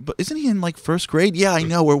son, but isn't he in first grade? Yeah, I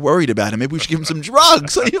know. We're worried about him. Maybe we should give him some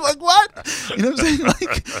drugs. So you're like, what? You know what I'm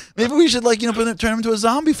saying? Maybe we should turn him into a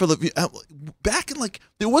zombie for back in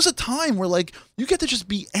there was a time where you get to just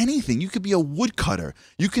be anything. You could be a woodcutter.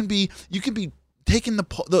 You can be taking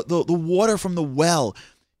the water from the well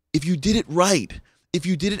if you did it right. If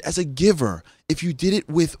you did it as a giver, if you did it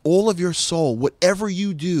with all of your soul, whatever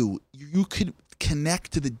you do, you could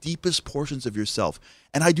connect to the deepest portions of yourself.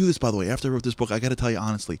 And I do this, by the way. After I wrote this book, I got to tell you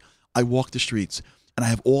honestly, I walk the streets and I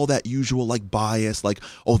have all that usual bias,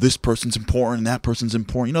 oh, this person's important and that person's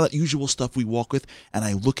important. You know, that usual stuff we walk with. And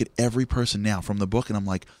I look at every person now from the book and I'm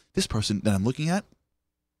like, this person that I'm looking at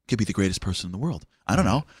could be the greatest person in the world. I don't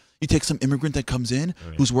know. You take some immigrant that comes in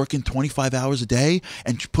who's working 25 hours a day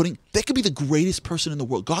and they could be the greatest person in the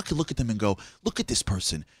world. God could look at them and go, look at this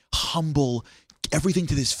person, humble, everything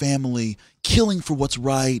to this family, killing for what's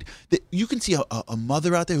right. You can see a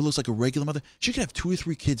mother out there who looks like a regular mother. She could have 2 or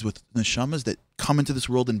 3 kids with neshamas that come into this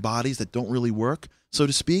world in bodies that don't really work, so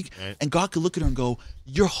to speak. Right. And God could look at her and go,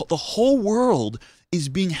 the whole world is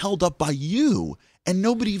being held up by you and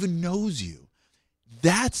nobody even knows you.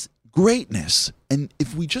 That's greatness. And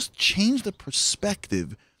if we just change the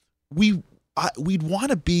perspective, we'd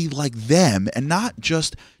want to be like them and not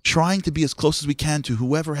just trying to be as close as we can to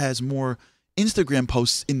whoever has more Instagram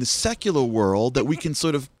posts in the secular world that we can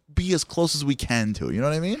sort of be as close as we can to. You know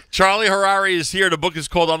what I mean? Charlie Harary is here. The book is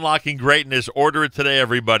called Unlocking Greatness. Order it today,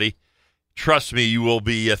 everybody. Trust me, you will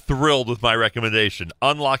be thrilled with my recommendation.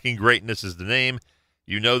 Unlocking Greatness is the name.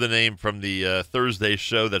 You know the name from the Thursday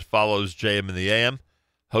show that follows JM in the AM.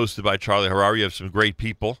 Hosted by Charlie Harary. You have some great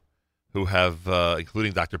people who have,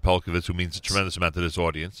 including Dr. Pelkovitz, who means a tremendous amount to this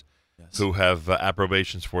audience, who have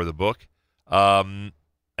approbations for the book. And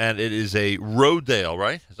it is a Rodale,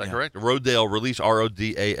 right? Is that correct? Rodale release,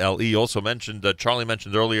 Rodale. Also mentioned, Charlie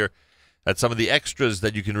mentioned earlier that some of the extras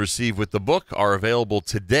that you can receive with the book are available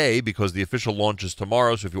today because the official launch is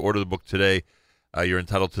tomorrow. So if you order the book today, you're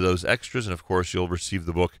entitled to those extras. And, of course, you'll receive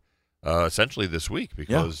the book essentially this week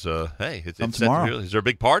because, hey, it's tomorrow. Is there a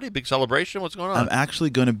big party, big celebration? What's going on? I'm actually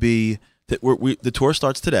going to be the tour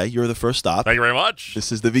starts today. You're the first stop. Thank you very much.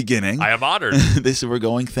 This is the beginning. I am honored. We're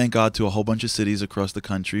going, thank God, to a whole bunch of cities across the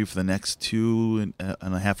country for the next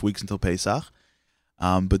 2.5 weeks until Pesach.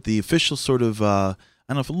 But the official sort of, I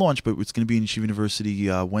don't know if it launched, but it's going to be in Yeshiva University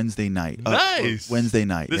Wednesday night. Nice. Wednesday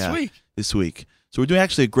night. This week. So we're doing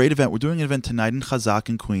actually a great event. We're doing an event tonight in Chazak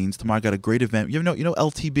in Queens. Tomorrow I got a great event. You know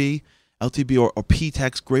LTB or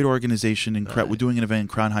PTEX, great organization. Nice. We're doing an event in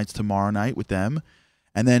Crown Heights tomorrow night with them.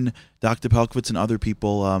 And then Dr. Pelkovitz and other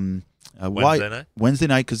people Wednesday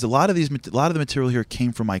night, because a lot of the material here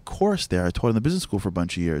came from my course there. I taught in the business school for a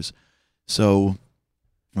bunch of years. So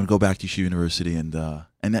I'm going to go back to Yeshiva University and that,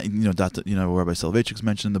 Rabbi Soloveitchik's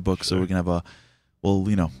mentioned in the book. Sure. So we're going to have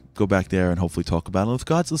we'll go back there and hopefully talk about it. If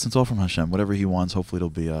God's listen, it's all from Hashem. Whatever He wants, hopefully it'll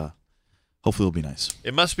be nice.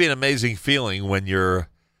 It must be an amazing feeling when you're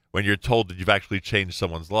told that you've actually changed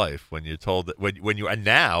someone's life. When you're told that and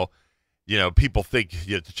now, people think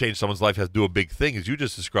to change someone's life has to do a big thing, as you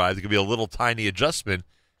just described. It could be a little tiny adjustment,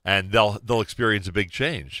 and they'll experience a big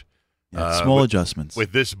change. Yeah, small adjustments.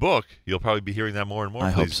 With this book, you'll probably be hearing that more and more.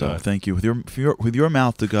 I hope so. Thank you. With your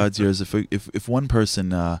mouth to God's ears, if one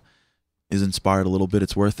person is inspired a little bit,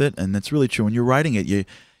 it's worth it, and that's really true. When you're writing it,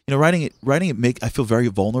 writing it I feel very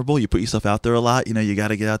vulnerable. You put yourself out there a lot. You got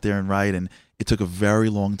to get out there and write, and it took a very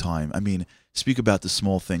long time. I mean, speak about the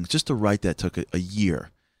small things. Just to write that took a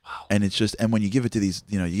year. Wow. And it's just, and when you give it to these,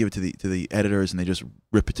 you give it to the editors, and they just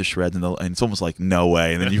rip it to shreds, and it's almost like no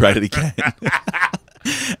way, and then you write it again.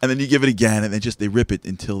 And then you give it again, and they rip it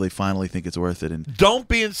until they finally think it's worth it. And Don't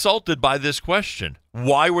be insulted by this question.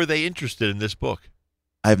 Why were they interested in this book?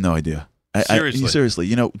 I have no idea. Seriously.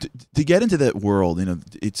 Seriously, to get into that world,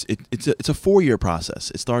 it's a 4-year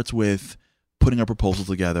process. It starts with putting a proposal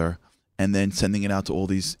together, and then sending it out to all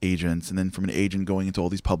these agents, and then from an agent going into all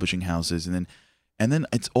these publishing houses, and then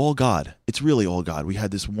it's all God. It's really all God. We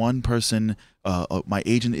had this one person. My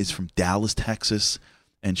agent is from Dallas, Texas,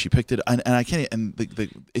 and she picked it. And I can't. And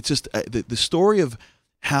it's just the story of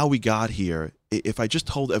how we got here. If I just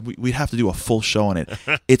told, we'd have to do a full show on it.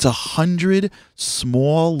 It's 100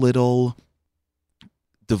 small little.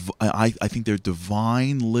 I think they're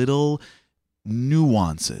divine little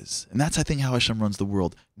nuances, and that's I think how Hashem runs the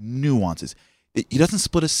world. Nuances. He doesn't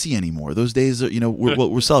split a C anymore. Those days are,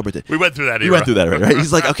 we're celebrated. We went through that. We went through that, right?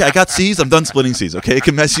 He's like, okay, I got C's. I'm done splitting C's. Okay, it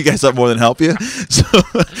can mess you guys up more than help you. So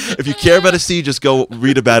if you care about a C, just go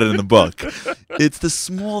read about it in the book. It's the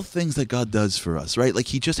small things that God does for us, right? Like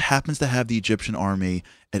he just happens to have the Egyptian army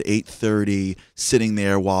at 8:30 sitting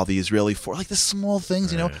there while the Israeli like the small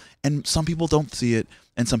things, And some people don't see it,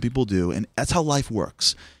 and some people do, and that's how life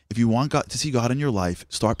works. If you want God to see God in your life,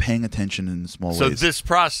 start paying attention in small ways. So this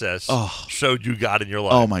process showed you God in your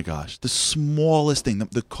life. Oh my gosh, the smallest thing.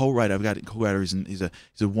 The co-writer, I've got a co-writer. He's a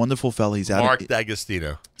wonderful fellow. He's out. Mark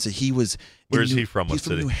D'Agostino. So he was. Where's he from? He's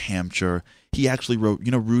from New Hampshire. He actually wrote,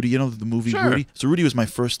 Rudy. The movie Rudy. So Rudy was my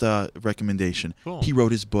first recommendation. Cool. He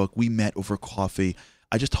wrote his book. We met over coffee.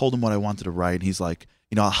 I just told him what I wanted to write, and he's like,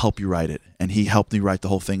 I'll help you write it. And he helped me write the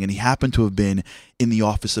whole thing. And he happened to have been in the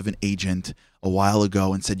office of an agent a while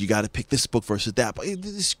ago and said, you got to pick this book versus that. But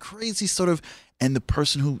this crazy sort of, and the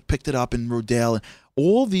person who picked it up in Rodale, and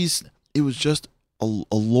all these, it was just a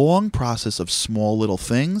long process of small little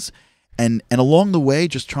things. And along the way,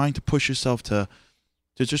 just trying to push yourself to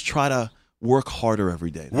just try to work harder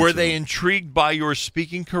every day. Were they intrigued by your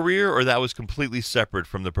speaking career, or that was completely separate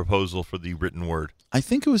from the proposal for the written word? I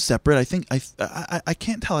think it was separate. I think I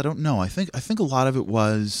can't tell. I don't know. I think a lot of it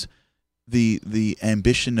was the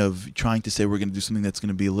ambition of trying to say we're going to do something that's going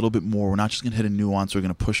to be a little bit more. We're not just going to hit a nuance. We're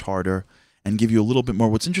going to push harder and give you a little bit more.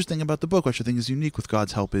 What's interesting about the book, which I think is unique with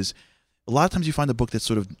God's help, is a lot of times you find a book that's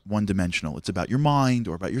sort of one-dimensional. It's about your mind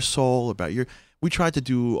or about your soul, we tried to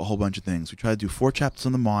do a whole bunch of things. We tried to do 4 chapters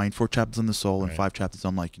on the mind, 4 chapters on the soul, and 5 chapters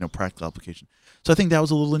on practical application. So I think that was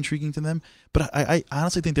a little intriguing to them. But I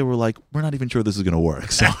honestly think they were like, we're not even sure this is going to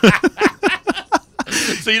work. So.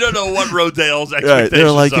 So you don't know what Rodale's expectations right.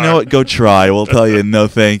 They're like, you know what, go try. We'll tell you no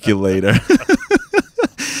thank you later.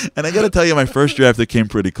 And I got to tell you, my first draft, it came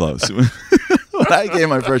pretty close. When I gave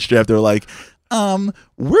my first draft, they were like,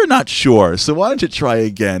 we're not sure, so why don't you try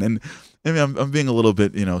again? And I mean, I'm being a little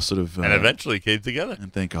bit, sort of. And eventually came together.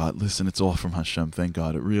 And thank God. Listen, it's all from Hashem. Thank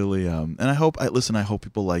God. It really. And I hope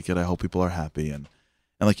people like it. I hope people are happy. And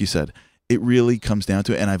like you said, it really comes down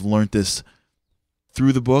to it. And I've learned this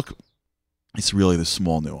through the book. It's really the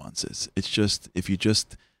small nuances. It's just if you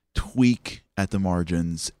just tweak at the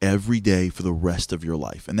margins every day for the rest of your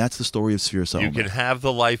life, and that's the story of Sphere Salome. You can have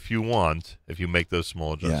the life you want if you make those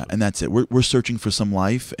small adjustments. Yeah, and that's it. We're searching for some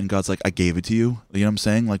life, and God's like, I gave it to you. You know what I'm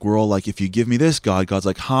saying? Like, we're all like, if you give me this, God's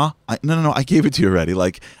like, huh? No, I gave it to you already.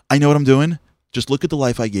 Like, I know what I'm doing. Just look at the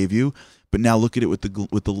life I gave you, but now look at it with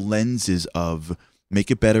the lenses of make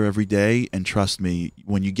it better every day, and trust me,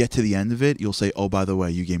 when you get to the end of it, you'll say, oh, by the way,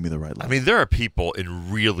 you gave me the right life. I mean, there are people in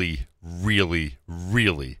really, really,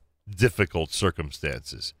 really difficult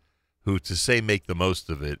circumstances who to say make the most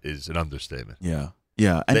of it is an understatement. Yeah.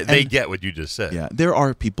 And they get what you just said. Yeah, there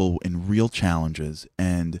are people in real challenges,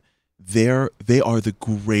 and they are the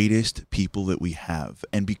greatest people that we have.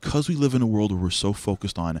 And because we live in a world where we're so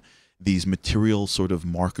focused on these material sort of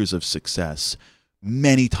markers of success,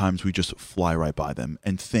 many times we just fly right by them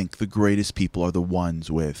and think the greatest people are the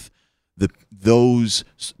ones with the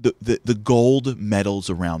gold medals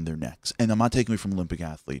around their necks. And I'm not taking away from Olympic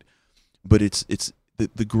athlete, but it's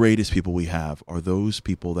the greatest people we have are those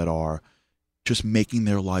people that are just making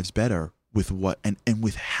their lives better with and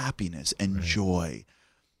with happiness and joy.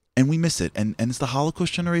 And we miss it. And it's the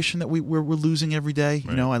Holocaust generation that we're losing every day.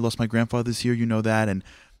 Right. I lost my grandfather this year, that.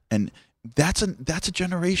 And that's a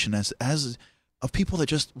generation as of people that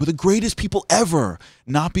just were the greatest people ever,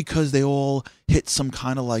 not because they all hit some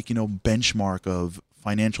kind of benchmark of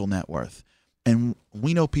financial net worth. And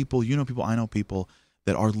we know people, I know people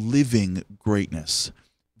that are living greatness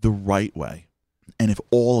the right way. And if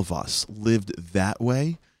all of us lived that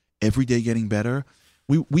way, every day getting better,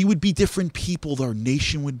 we would be different people. Our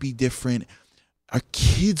nation would be different. Our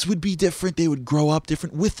kids would be different. They would grow up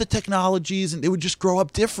different with the technologies, and they would just grow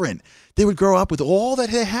up different. They would grow up with all that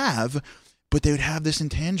they have, but they would have this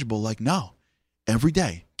intangible, no, every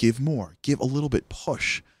day. Give more. Give a little bit.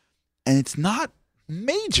 Push. And it's not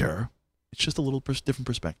major. It's just a little different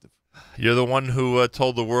perspective. You're the one who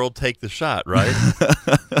told the world, take the shot, right?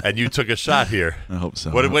 And you took a shot here. I hope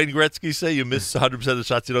so. What did Wayne Gretzky say? You miss 100% of the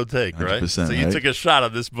shots you don't take, right? So you took a shot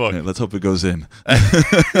on this book. Right, let's hope it goes in. I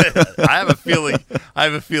have a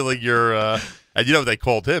feeling you're... and you know what they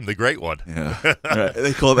called him? The Great One. Yeah. Right.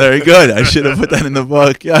 They called very good. I should have put that in the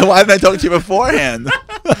book. Yeah, why haven't I talked to you beforehand?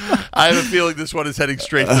 I have a feeling this one is heading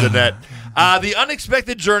straight to the net. The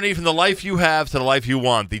Unexpected Journey from the Life You Have to the Life You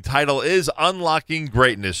Want. The title is Unlocking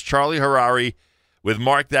Greatness. Charlie Harary with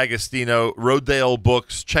Mark D'Agostino, Rodale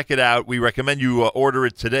Books. Check it out. We recommend you order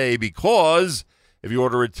it today because if you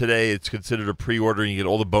order it today, it's considered a pre-order and you get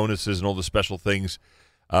all the bonuses and all the special things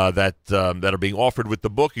that are being offered with the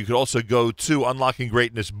book. You could also go to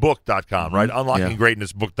unlockinggreatnessbook.com, right?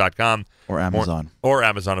 Unlockinggreatnessbook.com. Or Amazon. Or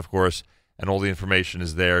Amazon, of course. And all the information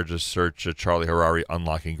is there. Just search Charlie Harary,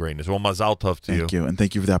 Unlocking Greatness. Well, mazal tov to you. Thank you. And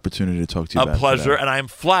thank you for the opportunity to talk to you about it. A pleasure. Today. And I am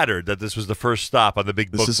flattered that this was the first stop on the Big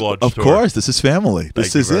Book Launch Of Tour. course. This is family.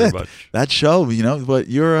 This is it. Much. That show, you know, but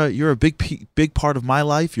you're a big part of my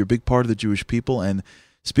life. You're a big part of the Jewish people. And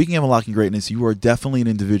speaking of unlocking greatness, you are definitely an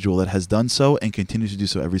individual that has done so and continues to do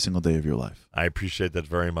so every single day of your life. I appreciate that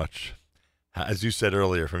very much. As you said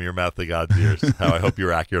earlier, from your mouth to God's ears. How I hope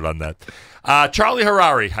you're accurate on that. Charlie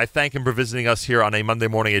Harary, I thank him for visiting us here on a Monday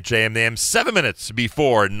morning at JMNAM, 7 minutes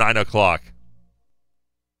before 9 o'clock.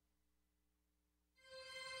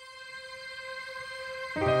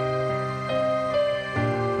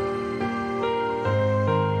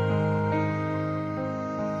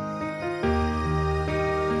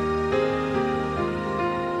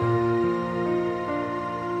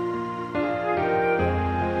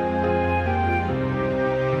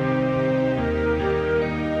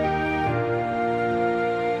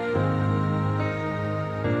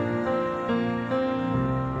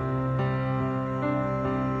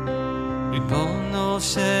 ריבונו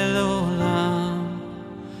של עולם,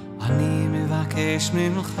 אני מבקש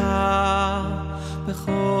ממך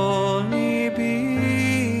בכל ליבי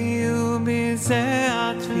ובזה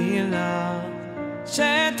התפילה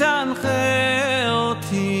שתנחה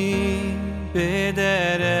אותי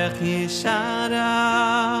בדרך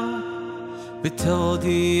ישרה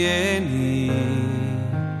ותודיעני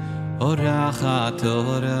אורח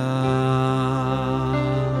התורה.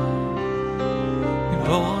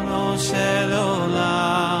 ריבונו של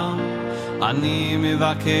עולם, אני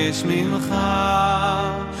מבקש ממך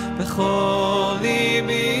בכל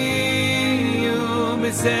ליבי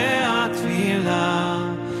ובזה התפילה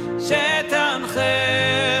שתנחה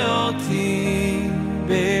אותי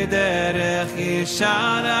בדרך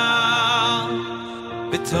ישרה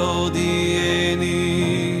ותודיעני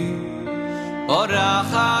אורח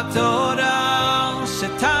התורה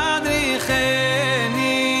שתדריכני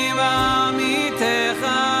בעמיתך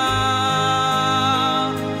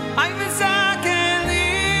אי וזכר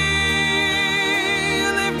לי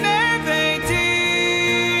לבני ביתי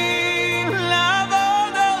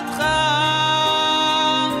לעבוד אותך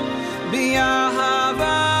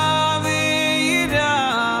באהבה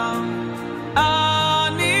ויראה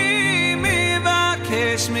אני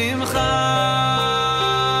מבקש ממך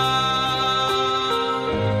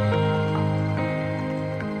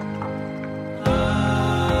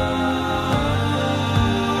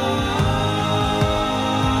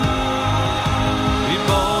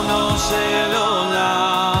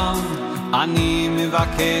אני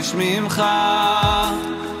מבקש ממך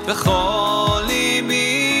בכל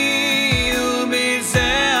ליבי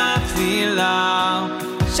ובזה התפילה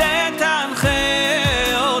שתנחה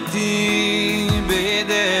אותי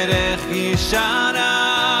בדרך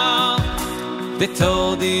ישרה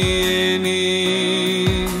ותודיעני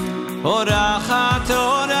אורח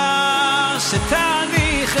התורה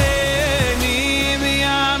שתניחני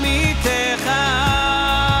בעמיתך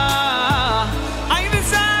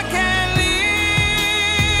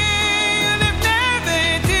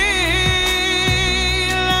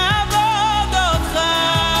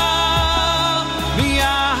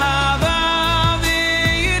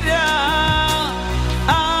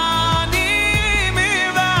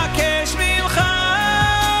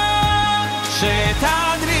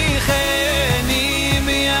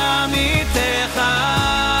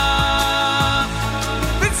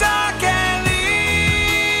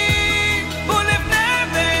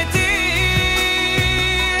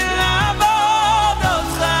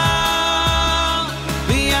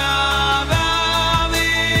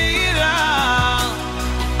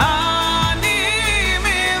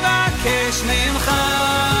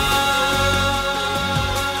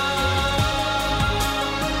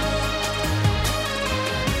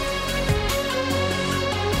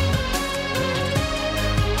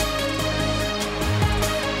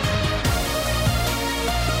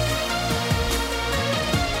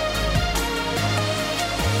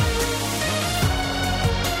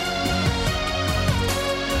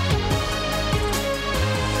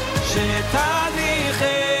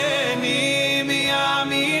שתדיחני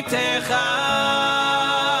מעמיתך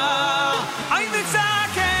אי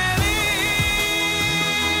וצעקני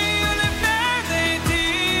לפני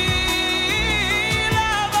ביתי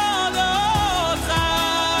לעבוד אותך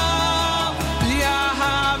בלי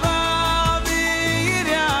אהבה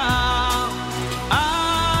ויראה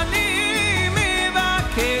אני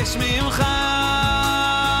מבקש ממך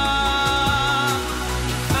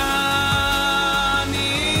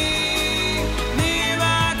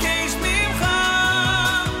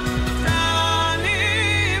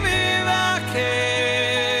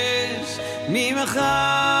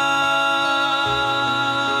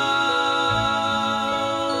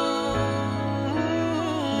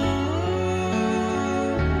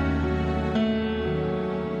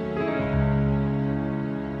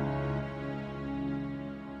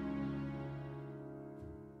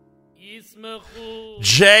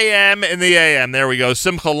JM in the AM. There we go.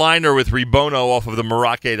 Simcha Leiner with Rebono off of the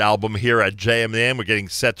Moroccan album here at JM in the AM. We're getting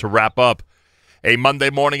set to wrap up a Monday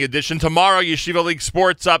morning edition. Tomorrow, Yeshiva League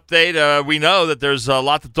Sports Update. We know that there's a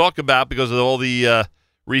lot to talk about because of all the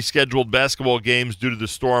rescheduled basketball games due to the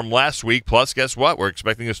storm last week. Plus, guess what? We're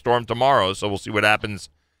expecting a storm tomorrow, so we'll see what happens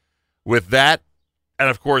with that. And,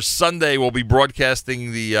 of course, Sunday we'll be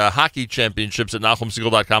broadcasting the hockey championships at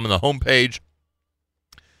NachumSegal.com on the homepage,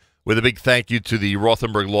 with a big thank you to the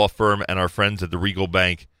Rothenberg Law Firm and our friends at the Regal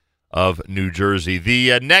Bank of New Jersey.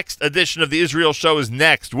 The next edition of the Israel Show is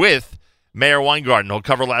next with Mayor Weingarten. He'll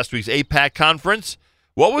cover last week's AIPAC conference.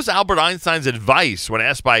 What was Albert Einstein's advice when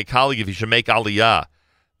asked by a colleague if he should make Aliyah?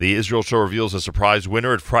 The Israel Show reveals a surprise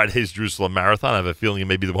winner at Friday's Jerusalem Marathon. I have a feeling it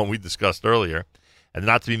may be the one we discussed earlier. And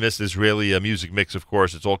not to be missed, Israeli music mix, of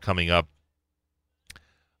course. It's all coming up.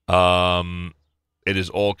 It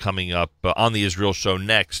is all coming up on the Israel Show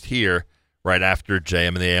next here, right after JM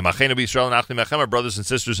and the AM. Achenu b'Yisrael and Achim Echem, our brothers and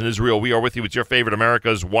sisters in Israel. We are with you with your favorite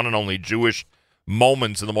America's one and only Jewish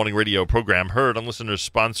Moments in the Morning radio program, heard on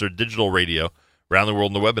listeners-sponsored digital radio around the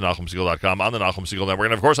world on the web at NachumSegal.com, on the Nachum Segal Network,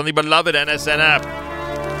 and, of course, on the beloved NSN app.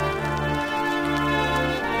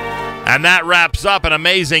 And that wraps up an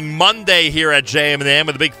amazing Monday here at JM and the AM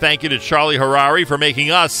with a big thank you to Charlie Harary for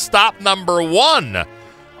making us stop number one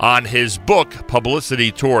on his book,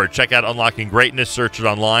 Publicity Tour. Check out Unlocking Greatness, search it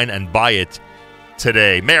online, and buy it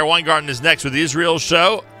today. Mayor Weingarten is next with the Israel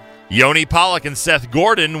Show. Yoni Pollack and Seth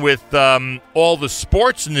Gordon with all the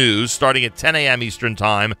sports news starting at 10 a.m. Eastern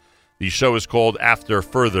Time. The show is called After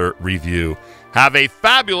Further Review. Have a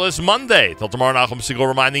fabulous Monday. Till tomorrow, Nachum Segal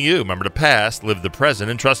reminding you, remember the past, live the present,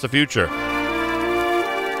 and trust the future.